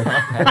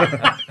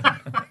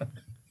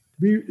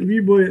 wee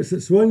boy at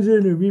Swansea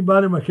and wee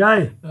Barry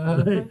Mackay,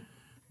 right,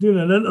 doing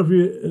an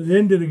interview at the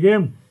end of the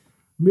game.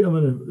 Meet him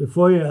in the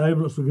foyer at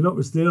Ibrox. We're going up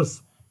the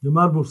stairs, the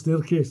marble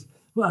staircase.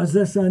 "What is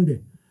this,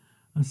 Andy?"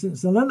 I said,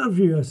 "It's an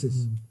interview." I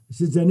says, he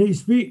says, "I need to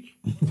speak."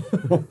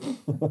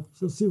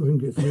 So see if we can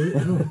get through it.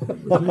 You know?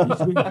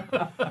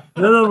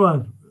 The other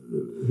one,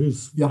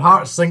 who's your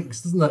heart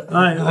sinks, doesn't it?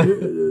 Aye,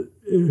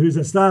 who's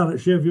a star at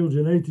Sheffield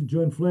United,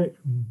 John Fleck,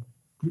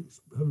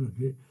 having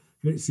a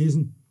great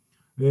season.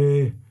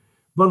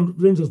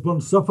 Rangers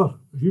Burn Supper.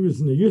 He was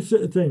in the youth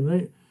at the time,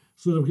 right?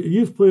 So they've got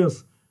youth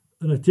players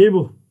on a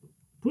table.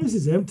 Place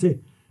is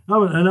empty. I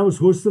went in, I was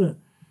hosting it,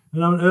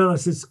 and I went out. I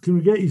says, "Can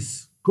we get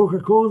his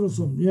Coca-Cola or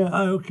something?" "Yeah,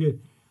 aye, okay."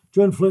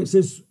 John Fleck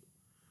says,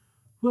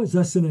 "What is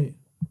this tonight?"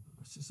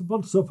 I says, "It's a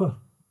bird supper."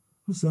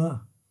 "What's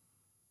that?"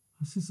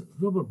 I says,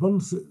 "Robert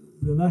Burns,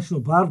 the national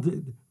bard,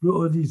 wrote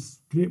all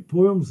these great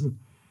poems and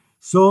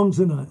songs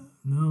and that."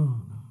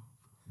 No,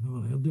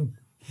 never heard of him.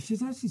 He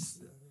says, "It's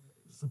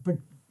a big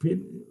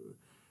paint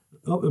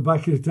up the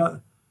back of the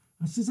tap."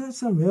 I says,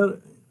 "That's him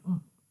there."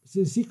 He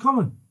says, "Is he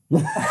coming?"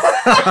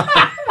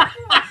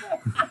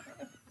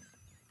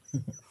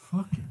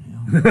 Fucking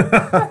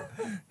hell.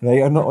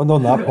 Right, I'm not on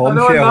that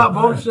bombshell.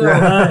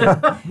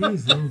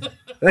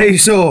 Right,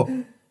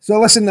 so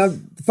listen,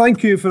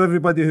 thank you for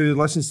everybody who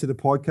listens to the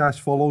podcast,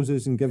 follows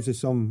us and gives us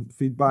some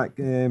feedback.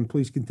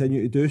 Please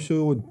continue to do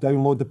so.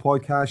 Download the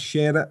podcast,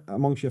 share it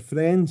amongst your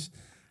friends.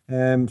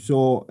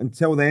 So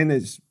until then,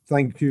 it's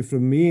thank you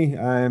from me.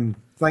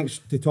 Thanks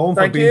to Tom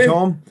for being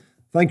Tom.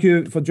 Thank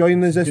you for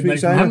joining us this week,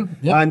 Simon.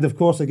 Yep. And of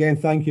course, again,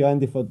 thank you,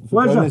 Andy, for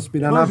joining us. It's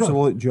been an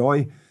absolute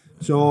joy.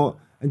 So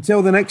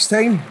until the next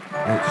time,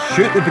 let's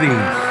shoot the breeze.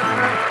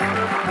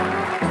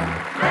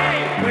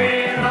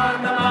 We're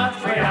on the march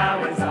for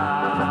our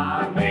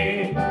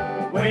army.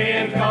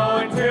 We're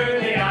going to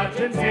the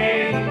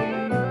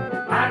Argentine,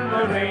 and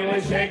we'll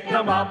really shake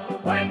them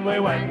up when we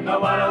win the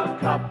World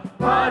Cup.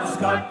 'cause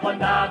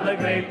Scotland are the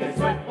greatest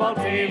football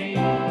team.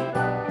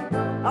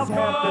 I've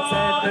heard it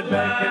said that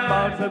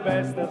Beckenbauer's the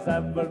best there's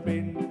ever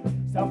been.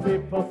 Some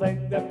people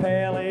think that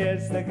Pele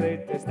is the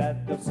greatest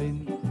that they've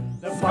seen.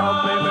 The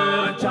Bobby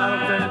Moore and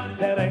Charlton,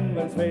 they're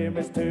England's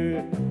famous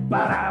too.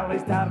 But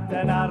Ali's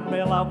Tartan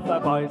Army love the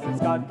boys in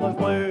Scotland's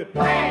blue.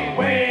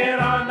 We're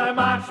on the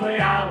march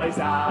with Ali's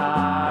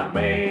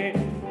Army.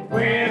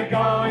 We're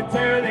going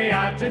to the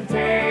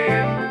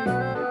Argentine.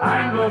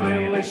 And we'll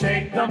really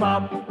shake them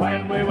up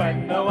when we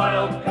win the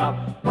World Cup.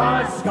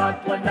 'Cause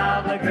Scotland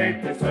are the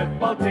greatest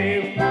football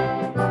team.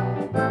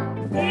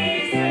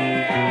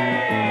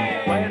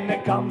 When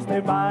it comes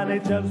to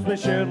managers, we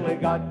surely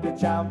got the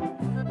champ.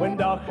 When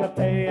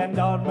Doherty and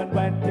Ormond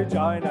went to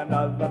join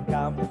another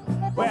camp,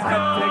 we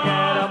had to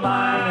get a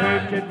man who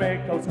could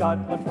make all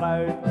Scotland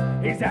proud.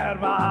 He's our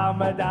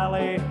Muhammad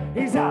Ali,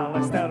 he's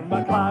Alistair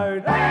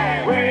MacLeod.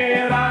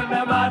 We're on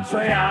the march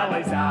with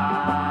Ali's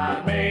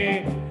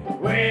Army.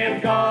 We're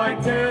going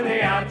to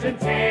the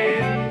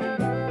Argentine.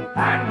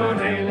 And we'll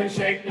really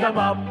shake them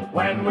up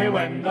when we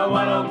win the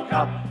World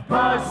Cup.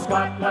 'Cause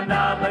Scotland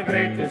are the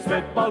greatest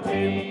football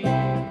team.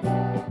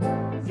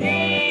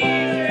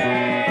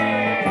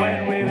 When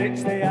we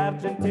reach the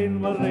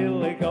Argentine, we're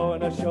really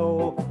going to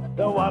show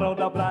the world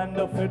a brand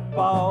of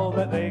football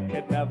that they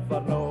could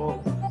never know.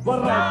 We're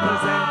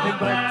representing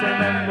Britain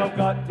and we've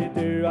got to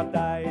do or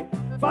die.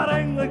 For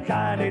England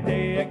can't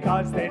do it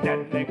 'cause they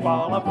didn't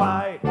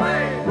qualify.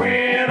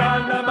 We're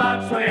on the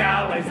march with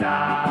Ali's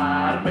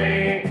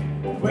Army.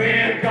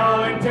 We're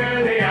going to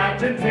the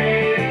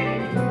Argentine.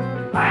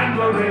 And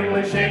we'll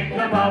really shake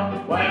them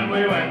up when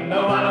we win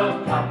the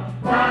World Cup.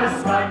 'Cause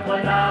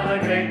Scotland are the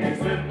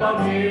greatest football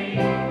team.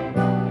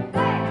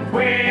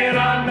 We're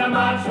on the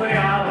march with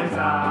Ali's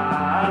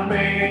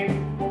Army.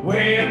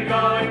 We're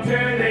going to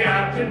the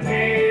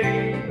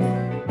Argentine.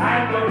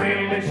 And we'll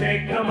really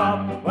shake them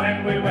up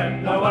when we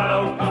win the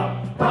World Cup.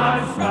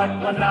 'Cause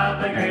Scotland are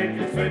the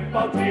greatest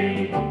football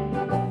team.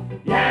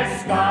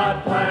 Yes,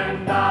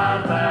 Scotland are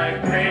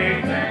the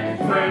greatest